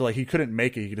 And so like he couldn't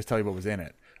make it. He could just tell you what was in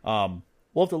it. We'll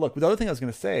have to look. But the other thing I was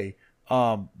going to say,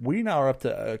 we now are up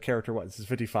to character. What, this is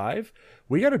 55.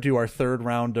 We got to do our third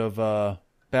round of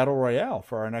Battle Royale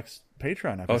for our next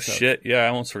Patreon episode. Oh shit! Yeah, I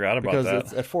almost forgot about that.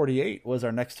 Because it's at 48 was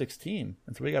our next 16,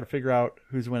 and so we got to figure out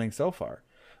who's winning so far.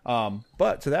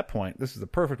 But to that point, this is a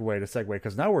perfect way to segue,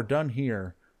 because now we're done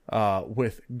here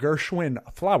with Gershwin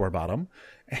Flowerbottom.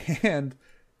 And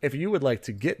if you would like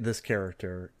to get this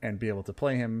character and be able to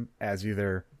play him as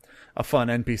either a fun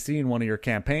NPC in one of your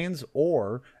campaigns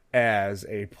or as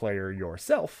a player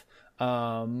yourself,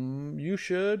 you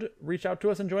should reach out to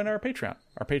us and join our Patreon.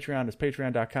 Our Patreon is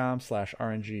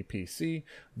patreon.com/RNGPC.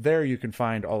 There you can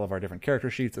find all of our different character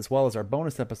sheets, as well as our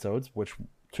bonus episodes,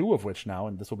 two of which now,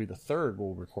 and this will be the third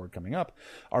we'll record coming up,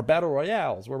 are Battle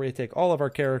Royales, where we take all of our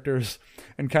characters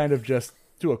and kind of just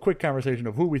do a quick conversation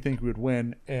of who we think would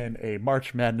win in a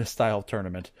March Madness style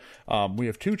tournament. We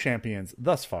have 2 champions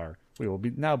thus far. We will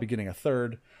now be getting a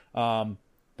third. But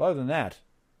other than that,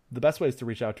 the best ways to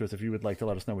reach out to us if you would like to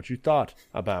let us know what you thought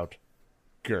about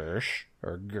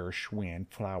Gershwin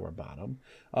Flowerbottom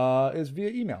is via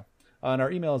email. And our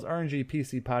email is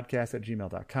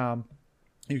rngpcpodcast@gmail.com.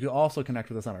 You can also connect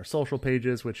with us on our social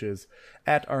pages, which is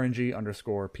at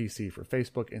 @RNG_PC for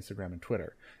Facebook, Instagram, and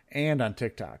Twitter, and on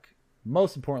TikTok.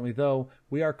 Most importantly, though,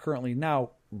 we are currently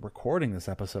now recording this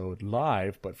episode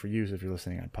live, but for you, if you're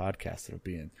listening on podcasts, it'll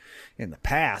be in the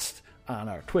past on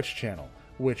our Twitch channel,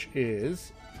 which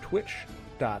is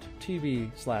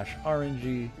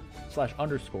twitch.tv/RNG/_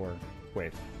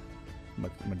 wait,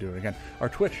 I'm gonna do it again. Our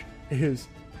Twitch is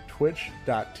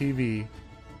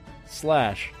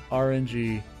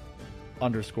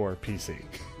twitch.tv/RNG_PC. A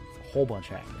whole bunch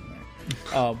happening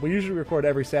there. We usually record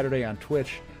every Saturday on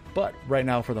Twitch, but right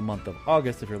now for the month of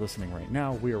August, if you're listening right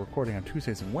now, we are recording on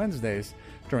Tuesdays and Wednesdays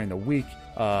during the week,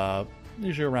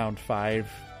 usually around 5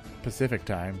 Pacific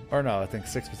time, or no, I think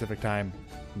 6 Pacific time,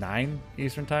 9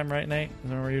 Eastern time, right, Nate? Is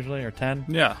that where we're usually, or 10?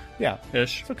 Yeah,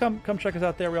 ish. So come check us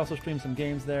out there. We also stream some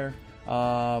games there,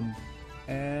 and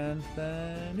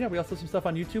then we also have some stuff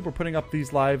on YouTube. We're putting up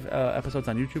these live episodes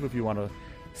on YouTube if you want to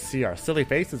see our silly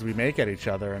faces we make at each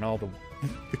other and all the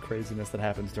craziness that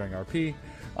happens during RP.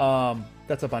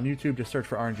 That's up on YouTube. Just search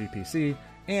for RNGPC.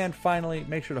 And finally,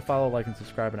 make sure to follow, like, and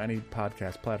subscribe on any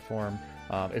podcast platform.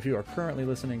 If you are currently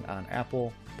listening on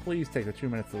Apple, please take the 2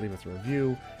 minutes to leave us a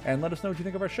review and let us know what you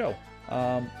think of our show.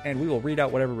 And we will read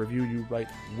out whatever review you write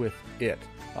with it.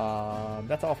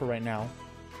 That's all for right now.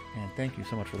 And thank you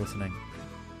so much for listening.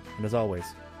 And as always,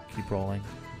 keep rolling,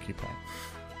 keep playing.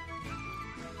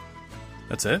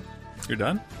 That's it? You're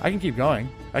done? I can keep going.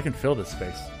 I can fill this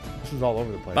space. This is all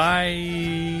over the place.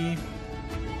 Bye.